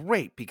was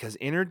great because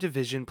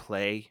interdivision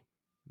play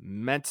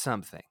meant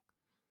something.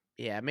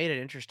 Yeah, it made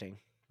it interesting.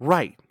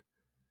 Right.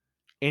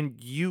 And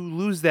you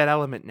lose that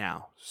element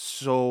now.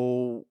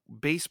 So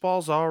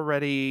baseball's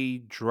already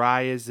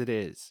dry as it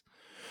is.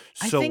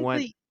 So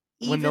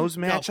when those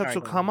matchups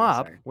will come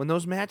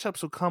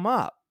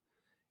up,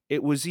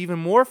 it was even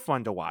more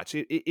fun to watch.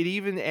 It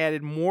even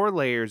added more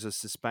layers of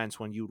suspense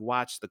when you'd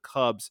watch the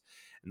Cubs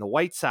and the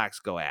White Sox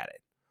go at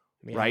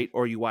it, right?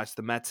 Or you watch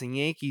the Mets and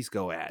Yankees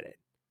go at it.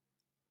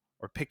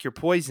 Or pick your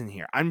poison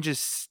here. I'm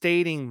just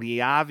stating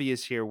the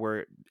obvious here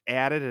where it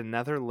added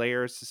another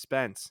layer of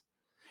suspense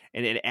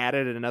and it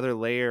added another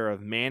layer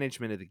of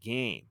management of the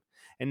game.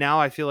 And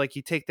now I feel like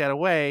you take that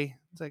away,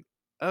 it's like,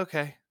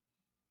 okay.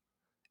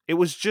 It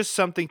was just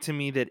something to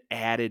me that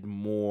added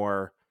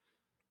more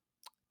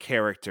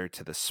character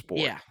to the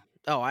sport. Yeah.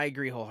 Oh, I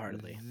agree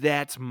wholeheartedly.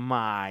 That's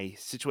my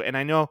situation. And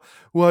I know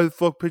why the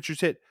fuck pitchers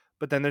hit,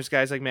 but then there's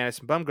guys like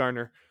Madison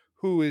Bumgarner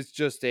who is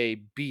just a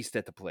beast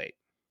at the plate.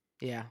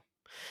 Yeah.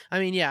 I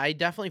mean, yeah, I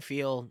definitely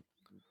feel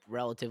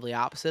relatively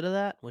opposite of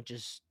that, which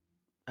is,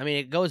 I mean,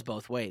 it goes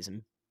both ways,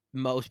 and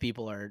most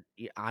people are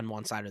on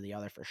one side or the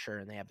other for sure,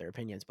 and they have their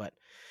opinions. But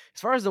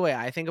as far as the way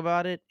I think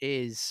about it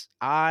is,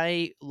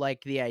 I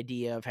like the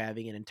idea of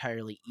having an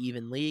entirely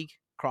even league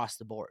across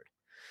the board.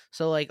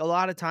 So, like, a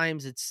lot of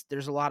times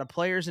there's a lot of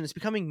players, and it's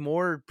becoming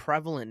more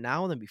prevalent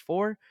now than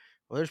before.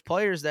 Well, there's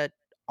players that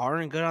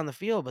aren't good on the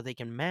field, but they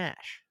can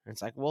mash. And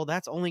it's like, well,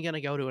 that's only going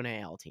to go to an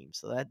AL team.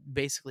 So that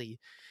basically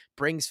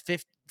brings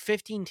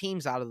 15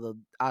 teams out of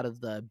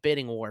the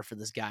bidding war for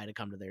this guy to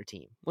come to their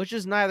team, which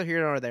is neither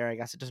here nor there. I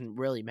guess it doesn't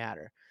really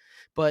matter.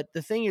 But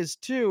the thing is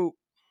too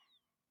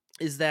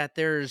is that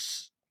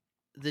there's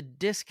the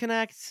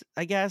disconnect,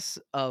 I guess,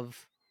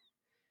 of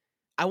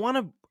I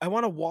want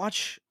to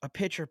watch a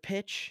pitcher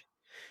pitch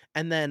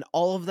and then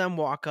all of them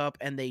walk up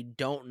and they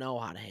don't know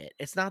how to hit.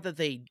 It's not that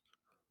they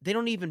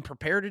don't even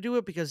prepare to do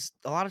it, because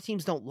a lot of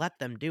teams don't let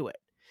them do it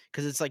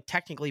because it's like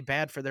technically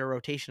bad for their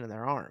rotation of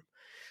their arm.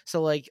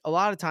 So like a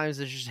lot of times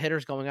there's just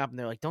hitters going up and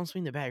they're like, "Don't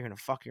swing the bat, you're gonna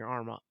fuck your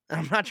arm up."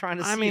 And I'm not trying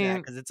to I see that mean,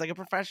 because it's like a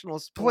professional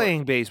sport.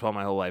 playing baseball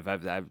my whole life,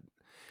 I've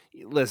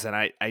listen,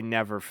 I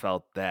never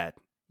felt that,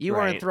 You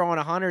weren't right? throwing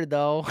 100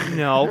 though.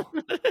 No.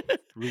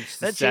 Reached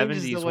the That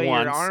changes the 70s way your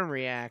once. arm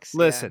reacts. Yeah.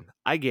 Listen,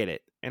 I get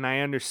it, and I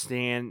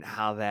understand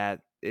how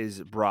that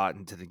is brought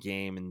into the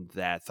game and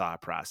that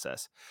thought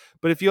process.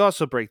 But if you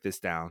also break this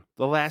down,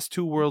 the last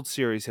 2 World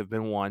Series have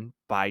been won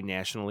by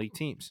National League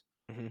teams.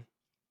 Mhm.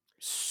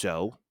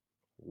 So,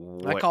 I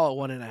what call it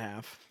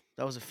 1.5.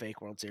 That was a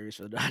fake World Series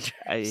for the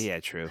Dodgers.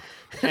 yeah, true.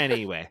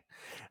 Anyway,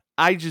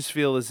 I just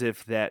feel as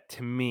if that,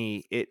 to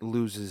me, it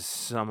loses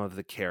some of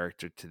the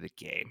character to the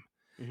game.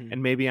 Mhm.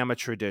 And maybe I'm a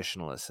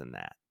traditionalist in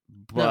that.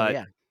 No, But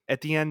yeah.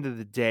 at the end of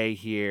the day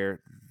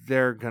here,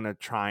 they're going to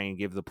try and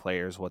give the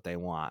players what they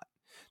want.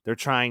 They're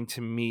trying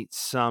to meet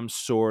some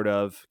sort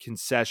of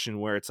concession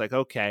where it's like,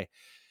 okay,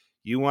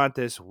 you want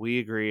this, we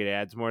agree, it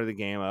adds more to the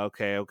game.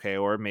 Okay,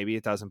 or maybe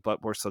it doesn't,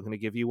 but we're still going to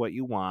give you what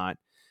you want.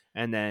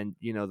 And then,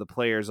 the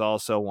players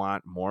also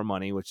want more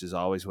money, which is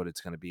always what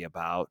it's going to be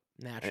about.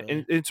 And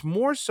Naturally. it's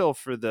more so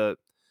for the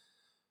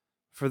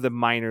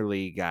minor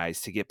league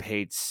guys to get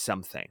paid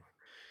something.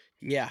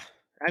 Yeah.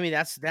 I mean,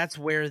 that's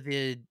where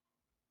the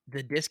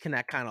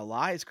disconnect kind of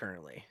lies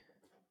currently.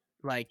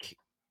 Like,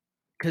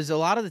 because a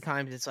lot of the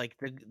times it's like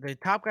the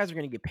top guys are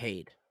going to get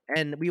paid,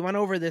 and we went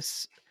over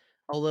this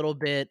a little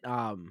bit.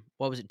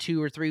 What was it,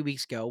 2 or 3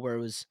 weeks ago, where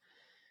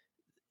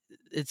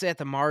it's at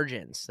the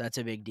margins. That's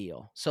a big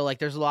deal. So like,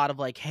 there's a lot of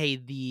like, hey,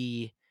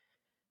 the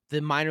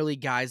minor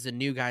league guys, the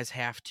new guys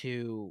have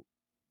to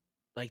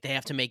they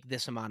have to make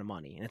this amount of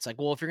money, and it's like,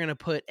 well, if you're going to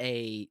put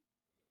a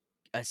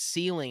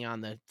ceiling on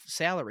the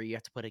salary, you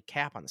have to put a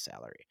cap on the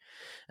salary.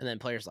 And then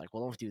players are like,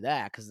 well, don't do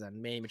that because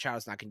then Manny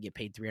Machado's not going to get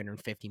paid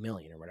 $350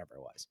 million or whatever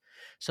it was.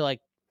 So like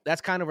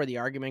that's kind of where the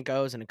argument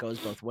goes, and it goes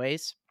both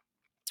ways.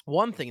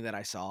 One thing that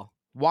I saw,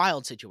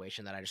 wild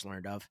situation that I just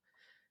learned of.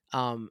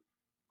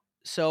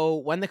 So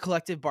when the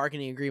collective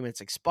bargaining agreements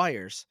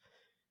expires,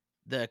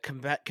 the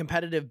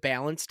competitive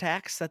balance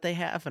tax that they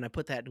have, and I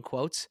put that in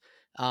quotes,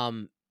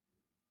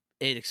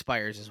 it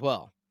expires as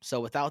well. So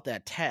without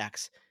that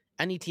tax,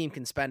 any team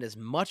can spend as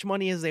much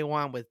money as they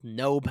want with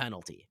no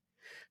penalty.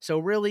 So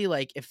really,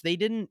 like if they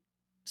didn't,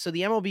 so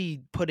the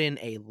MLB put in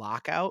a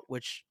lockout,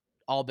 which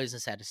all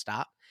business had to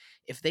stop.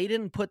 If they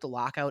didn't put the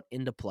lockout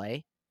into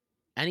play,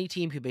 any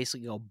team could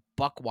basically go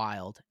buck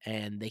wild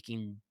and they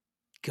can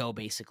go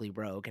basically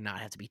rogue and not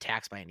have to be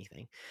taxed by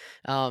anything.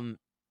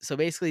 So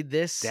basically,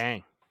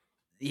 Dang.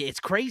 it's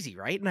crazy,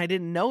 right? And I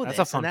didn't know That's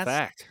a this, fun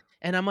fact.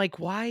 and I'm like,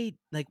 why?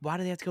 Like, why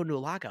do they have to go into a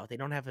lockout? They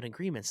don't have an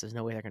agreement, so there's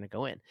no way they're going to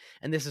go in.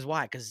 And this is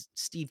why, because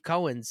Steve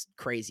Cohen's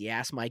crazy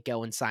ass might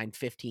go and sign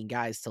 15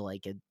 guys to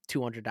like a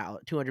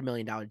 $200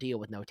 million deal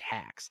with no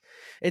tax.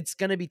 It's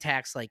going to be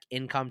taxed like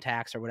income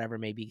tax or whatever it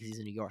may be because he's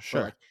in New York. But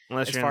Sure. like,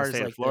 Unless as you're in the far as state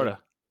of like the Florida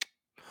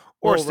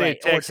or well, state right,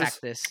 of or Texas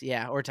Texas,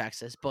 yeah, or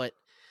Texas, but or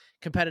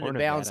competitive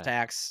balance Nevada.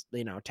 tax,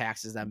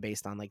 taxes them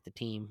based on like the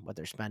team, what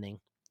they're spending,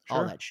 all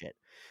Sure. that shit.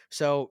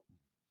 So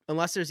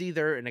unless there's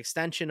either an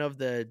extension of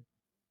the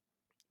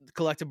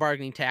collective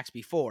bargaining tax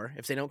before,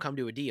 if they don't come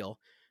to a deal,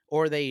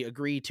 or they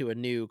agree to a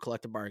new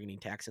collective bargaining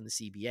tax in the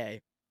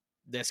CBA,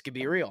 this could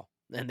be real.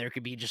 And there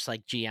could be just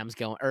like GMs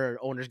going or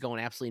owners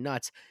going absolutely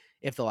nuts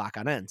if the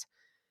lockout ends.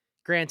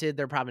 Granted,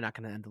 they're probably not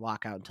going to end the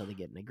lockout until they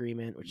get an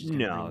agreement, which is going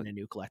to bring No. in a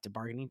new collective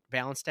bargaining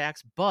balance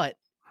tax. But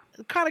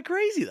kind of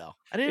crazy though.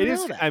 I didn't It know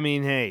is. that. I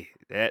mean, hey,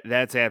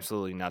 that's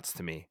absolutely nuts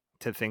to me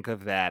to think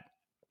of that.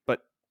 But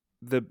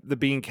the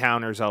bean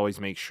counters always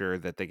make sure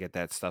that they get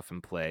that stuff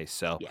in play,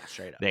 so Yeah,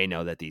 straight up. they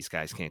know that these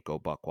guys can't go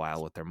buck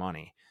wild with their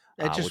money,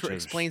 It just which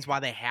is explains why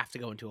they have to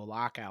go into a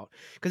lockout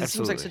because it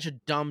seems like absolutely. such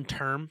a dumb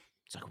term.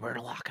 It's like we're in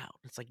a lockout.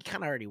 It's like you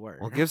kind of already were.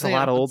 Well, it gives a They don't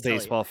lot know of what old to tell you.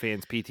 baseball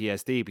fans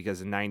PTSD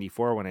because in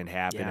 '94 when it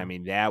happened, I Yeah.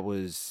 mean that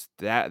was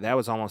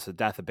almost the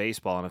death of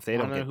baseball, and if they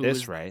don't Wanna know get who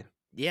this was right,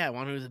 Yeah, I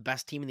wonder who the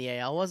best team in the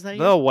AL was that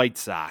year. The White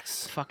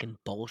Sox. Fucking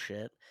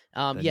bullshit.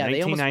 The Yeah,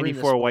 they almost ruined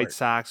the 1994 White sport.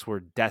 Sox were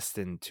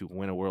destined to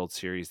win a World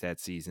Series that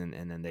season,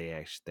 and then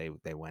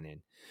they went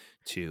in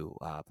to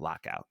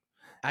lockout.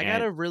 I got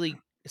And a really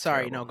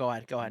sorry. terrible. No, go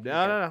ahead. Go ahead. You're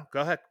No, good. no, no.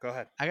 Go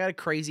ahead. I got a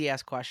crazy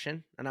ass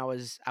question, and I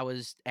was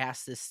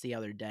asked this the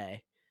other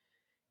day.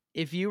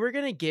 If you were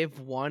gonna give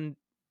one,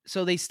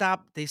 so they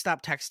stopped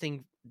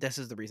texting. This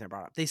is the reason I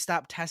brought it up. They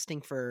stopped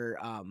testing for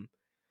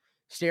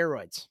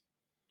steroids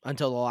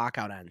until the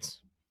lockout ends,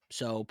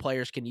 so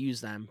players can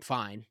use them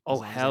fine. Oh, As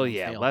long as they hell don't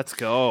yeah. fail. Let's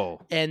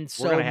go. And We're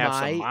so going to have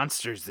some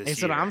monsters this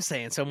that's year. what I'm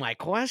saying. So my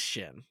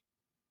question: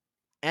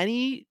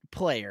 any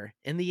player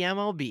in the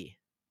MLB,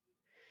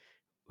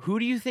 who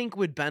do you think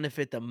would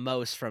benefit the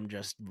most from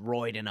just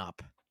roiding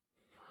up?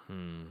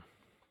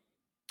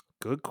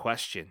 Good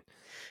question.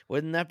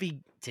 Wouldn't that be,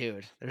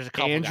 dude? There's a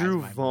couple Andrew guys in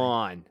my mind.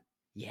 Vaughn.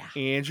 Yeah.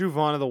 Andrew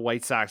Vaughn of the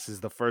White Sox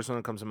is the first one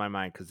that comes to my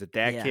mind because if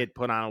that Yeah. kid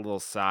put on a little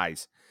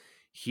size,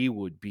 he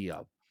would be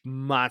a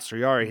monster.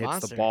 He already hits the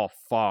Monster. ball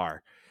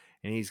far,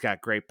 and he's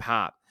got great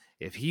pop.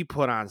 If he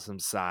put on some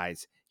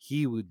size,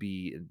 he would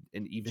be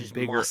an even Just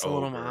bigger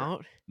muscling him ogre.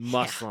 out.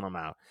 Muscling him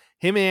out.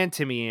 Him and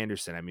Timmy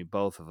Anderson. I mean,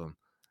 both of them.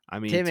 I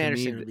mean, Tim to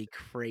Anderson me, would be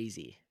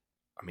crazy.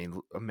 I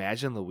mean,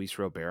 imagine Luis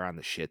Robert on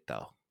the shit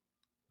though.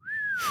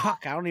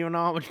 Fuck, I don't even know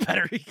how much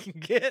better he can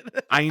get.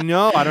 I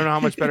know. I don't know how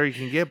much better he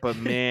can get, but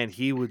man,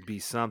 he would be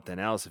something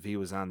else if he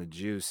was on the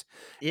juice.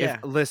 Yeah.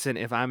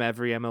 If I'm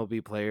every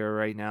MLB player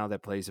right now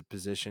that plays a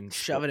position,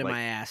 Shove it in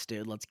my ass,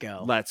 dude. Let's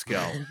go. Let's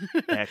go.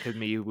 That could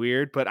be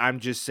weird, but I'm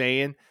just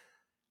saying,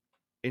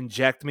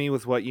 inject me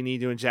with what you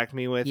need to inject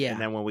me with, Yeah. and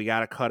then when we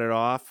got to cut it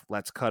off,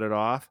 let's cut it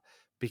off.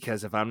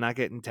 Because if I'm not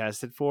getting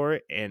tested for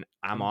it and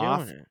I'm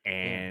off doing it.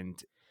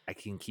 and I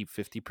can keep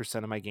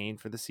 50% of my gain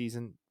for the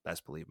season,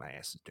 best believe my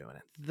ass is doing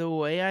it. The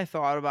way I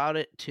thought about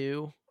it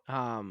too,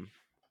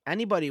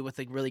 anybody with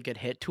a really good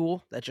hit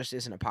tool that just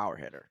isn't a power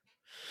hitter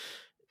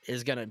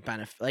is gonna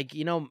benefit. Like,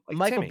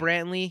 Michael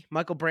Timmy.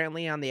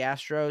 Brantley on the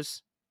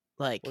Astros,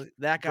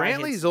 that guy.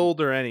 Brantley's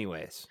older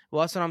anyways.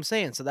 Well, that's what I'm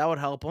saying. So that would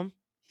help him.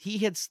 He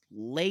hits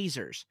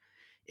lasers.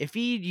 If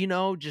he,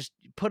 just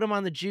put him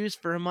on the juice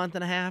for a month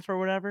and a half or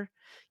whatever,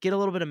 get a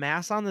little bit of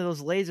mass on there,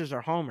 those lasers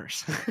are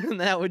homers.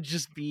 And that would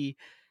just be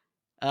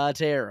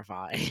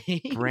terrifying.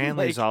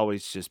 Brantley's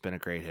always just been a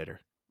great hitter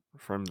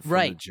from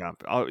the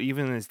jump.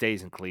 Even in his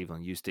days in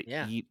Cleveland, used to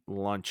eat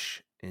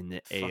lunch in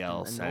the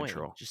AL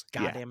Central. Just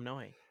goddamn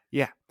annoying.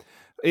 Yeah.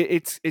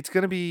 It's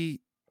going to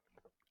be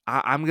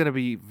I'm going to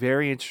be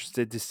very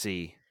interested to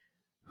see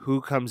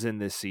who comes in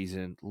this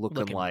season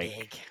looking like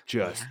big.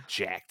 Just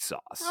jacked sauce.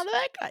 How did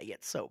that guy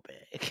get so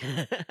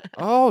big?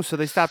 Oh, so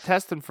they stopped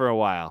testing for a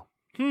while.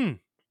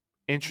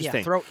 Interesting.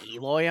 Yeah, throw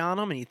Eloy on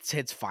him and he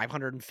hits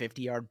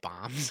 550-yard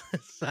bombs.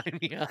 Sign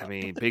me up. I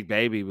mean, Big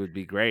Baby would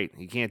be great.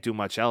 He can't do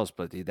much else,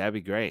 but that'd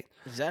be great.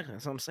 Exactly.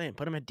 That's what I'm saying.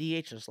 Put him at DH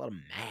and just let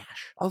him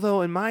mash.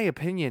 Although, in my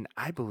opinion,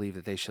 I believe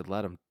that they should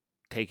let him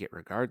take it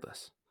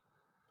regardless.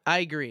 I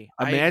agree.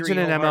 Imagine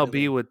an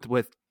MLB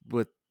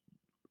with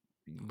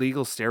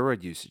legal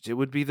steroid usage. It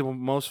would be the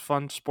most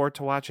fun sport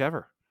to watch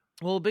ever.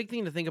 Well, a big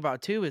thing to think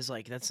about too is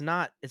it's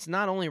not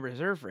only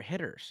reserved for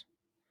hitters.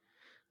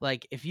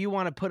 Like, if you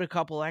want to put a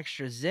couple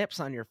extra zips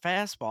on your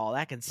fastball,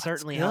 that can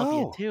certainly help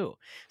you too.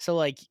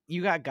 So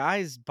you got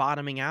guys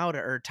bottoming out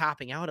or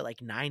topping out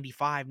at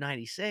 95,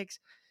 96,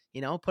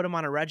 put them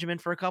on a regimen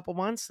for a couple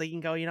months. They can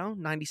go,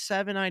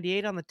 97,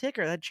 98 on the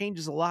ticker. That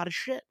changes a lot of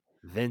shit.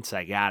 Vince,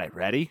 I got it.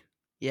 Ready?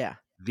 Yeah.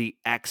 The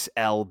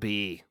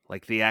XLB,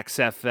 like the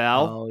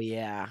XFL. Oh,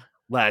 yeah.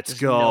 Let's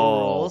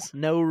go.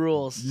 No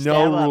rules.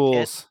 No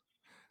rules.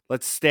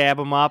 Let's stab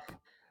them up.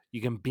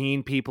 You can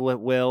bean people at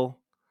will.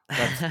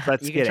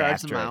 Let's you get can charge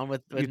after the mound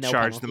with you no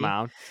charge penalty. the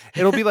mound.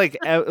 It'll be like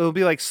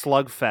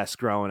Slugfest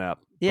growing up.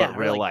 Yeah, but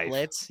real life.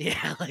 Blitz. Yeah,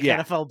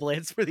 NFL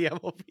Blitz for the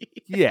MLB.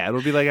 Yeah,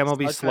 it'll be like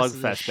MLB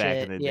Slugfest back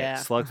in the day. Yeah,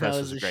 Slugfest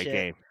was a great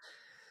game.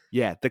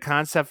 Yeah, the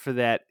concept for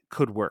that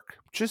could work.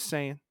 Just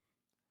saying.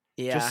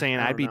 Yeah, just saying.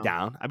 I'd be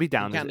down. I'd be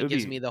down. It kind of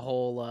gives me the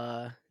whole.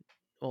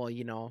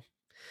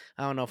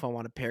 I don't know if I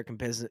want to pair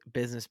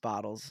business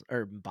models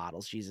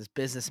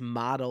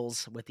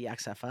with the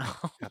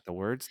XFL. Got the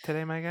words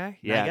today, my guy?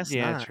 Yeah, I guess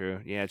not.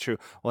 True. Yeah, true.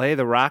 Well, hey,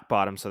 The Rock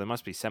bought him, so they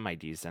must be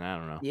semi-decent. I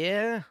don't know.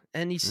 Yeah,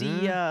 and you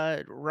see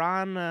not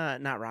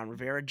Ron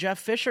Rivera, Jeff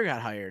Fisher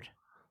got hired.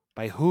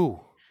 By who?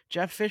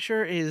 Jeff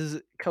Fisher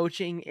is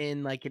coaching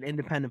in an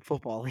independent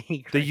football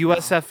league. The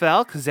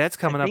USFL? Because that's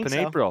coming up in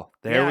April.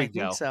 There we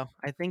go.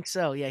 I think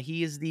so. Yeah,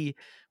 he is the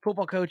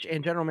football coach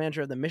and general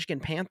manager of the Michigan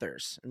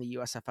Panthers in the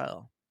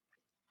USFL.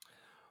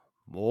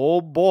 Oh,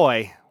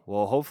 boy.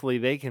 Well, hopefully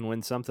they can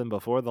win something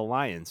before the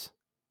Lions.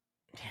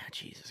 Yeah,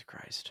 Jesus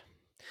Christ.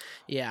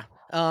 Yeah.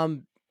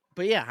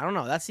 But yeah, I don't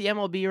know. That's the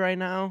MLB right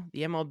now.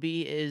 The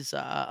MLB is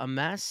a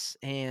mess.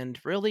 And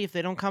really, if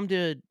they don't come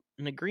to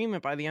an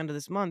agreement by the end of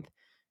this month,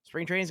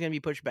 spring training is going to be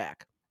pushed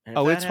back.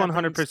 It's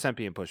 100%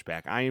 being pushed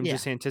back. I am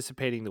just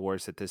anticipating the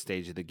worst at this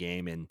stage of the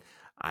game, and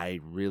I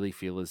really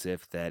feel as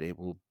if that it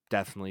will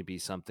definitely be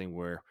something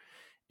where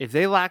if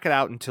they lock it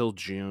out until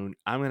June,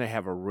 I'm going to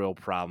have a real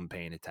problem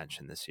paying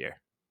attention this year.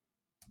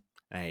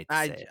 I hate to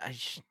say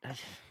it.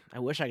 I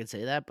wish I could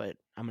say that, but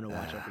I'm gonna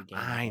watch every game.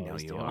 Like I I know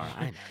always you do. are.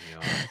 I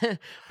know you are.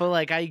 But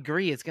like I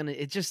agree, it's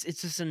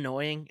just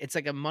annoying. It's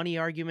like a money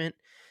argument.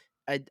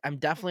 I'm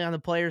definitely on the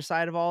player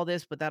side of all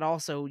this, but that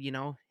also,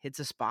 hits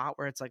a spot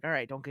where it's like, all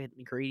right, don't get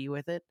greedy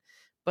with it.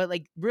 But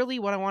like really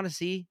what I want to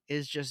see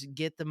is just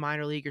get the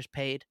minor leaguers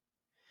paid.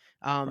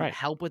 Right.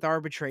 Help with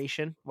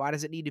arbitration. Why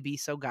does it need to be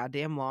so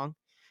goddamn long?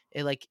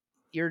 Like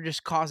you're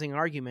just causing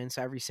arguments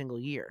every single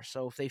year.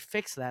 So if they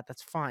fix that,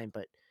 that's fine.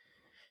 But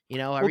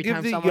Well, every give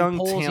time the someone young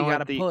pulls, you got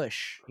talent to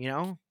push.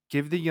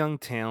 give the young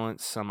talent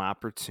some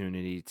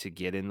opportunity to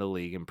get in the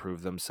league and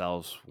prove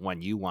themselves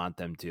when you want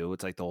them to.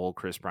 It's like the whole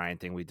Chris Bryant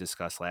thing we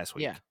discussed last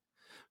week. Yeah.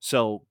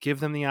 So give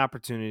them the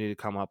opportunity to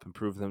come up and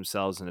prove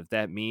themselves. And if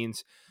that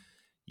means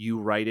you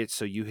write it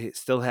so you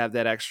still have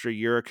that extra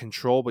year of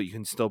control, but you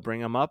can still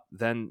bring them up,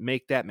 then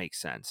make that make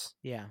sense.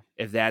 Yeah.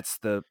 If that's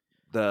the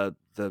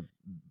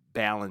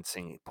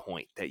balancing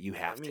point that you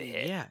have to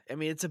hit. Yeah. I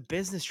mean, it's a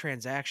business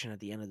transaction at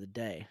the end of the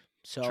day.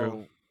 So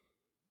True.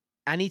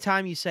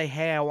 anytime you say,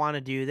 hey, I want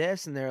to do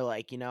this, and they're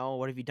like,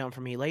 what have you done for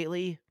me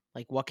lately?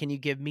 Like, what can you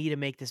give me to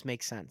make this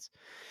make sense?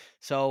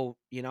 So,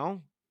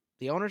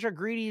 the owners are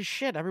greedy as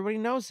shit. Everybody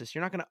knows this.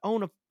 You're not going to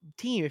own a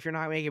team if you're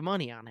not making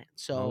money on it.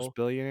 So Most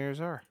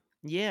billionaires are.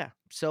 yeah.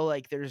 So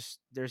like there's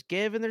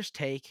give and there's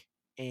take.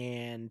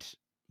 And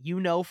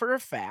for a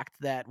fact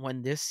that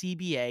when this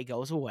CBA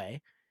goes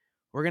away,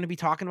 we're going to be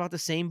talking about the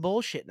same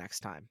bullshit next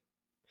time.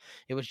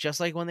 It was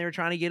just like when they were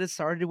trying to get it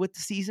started with the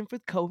season for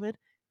COVID.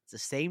 It's the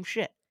same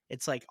shit.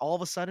 It's like all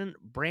of a sudden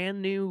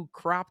brand new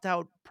cropped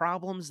out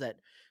problems that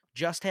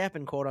just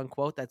happened, quote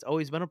unquote. That's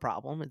always been a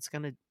problem.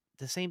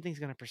 The same thing's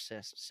going to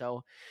persist.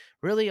 So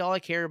really all I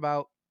care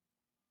about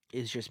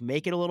is just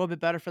make it a little bit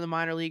better for the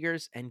minor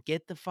leaguers and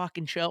get the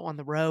fucking show on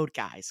the road,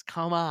 guys.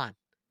 Come on.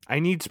 I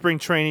need spring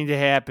training to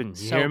happen. You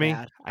So hear me?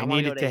 bad. I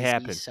want need to it go to AZ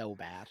happen. so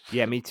bad.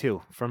 Yeah, me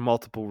too. For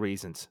multiple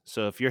reasons.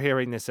 So if you're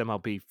hearing this,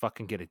 MLB,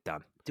 fucking get it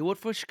done. Do it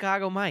for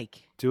Chicago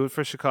Mike. Do it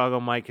for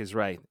Chicago Mike is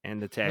right.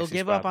 And the Taxi He'll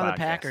give Squad up on the podcast.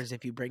 Packers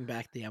if you bring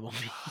back the MLB.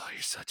 Oh,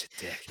 you're such a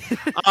dick.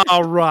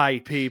 All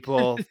right,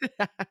 people.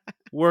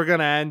 We're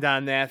gonna end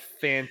on that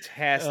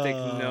fantastic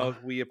note.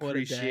 We what a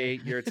day.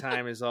 appreciate your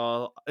time as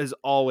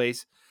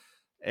always.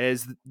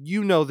 As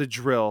you know the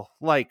drill.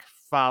 Like,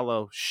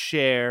 follow,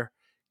 share,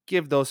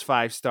 give those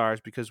 5 stars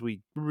because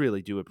we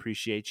really do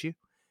appreciate you.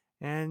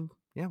 And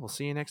yeah, we'll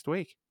see you next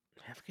week.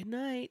 Have a good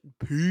night.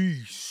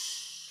 Peace.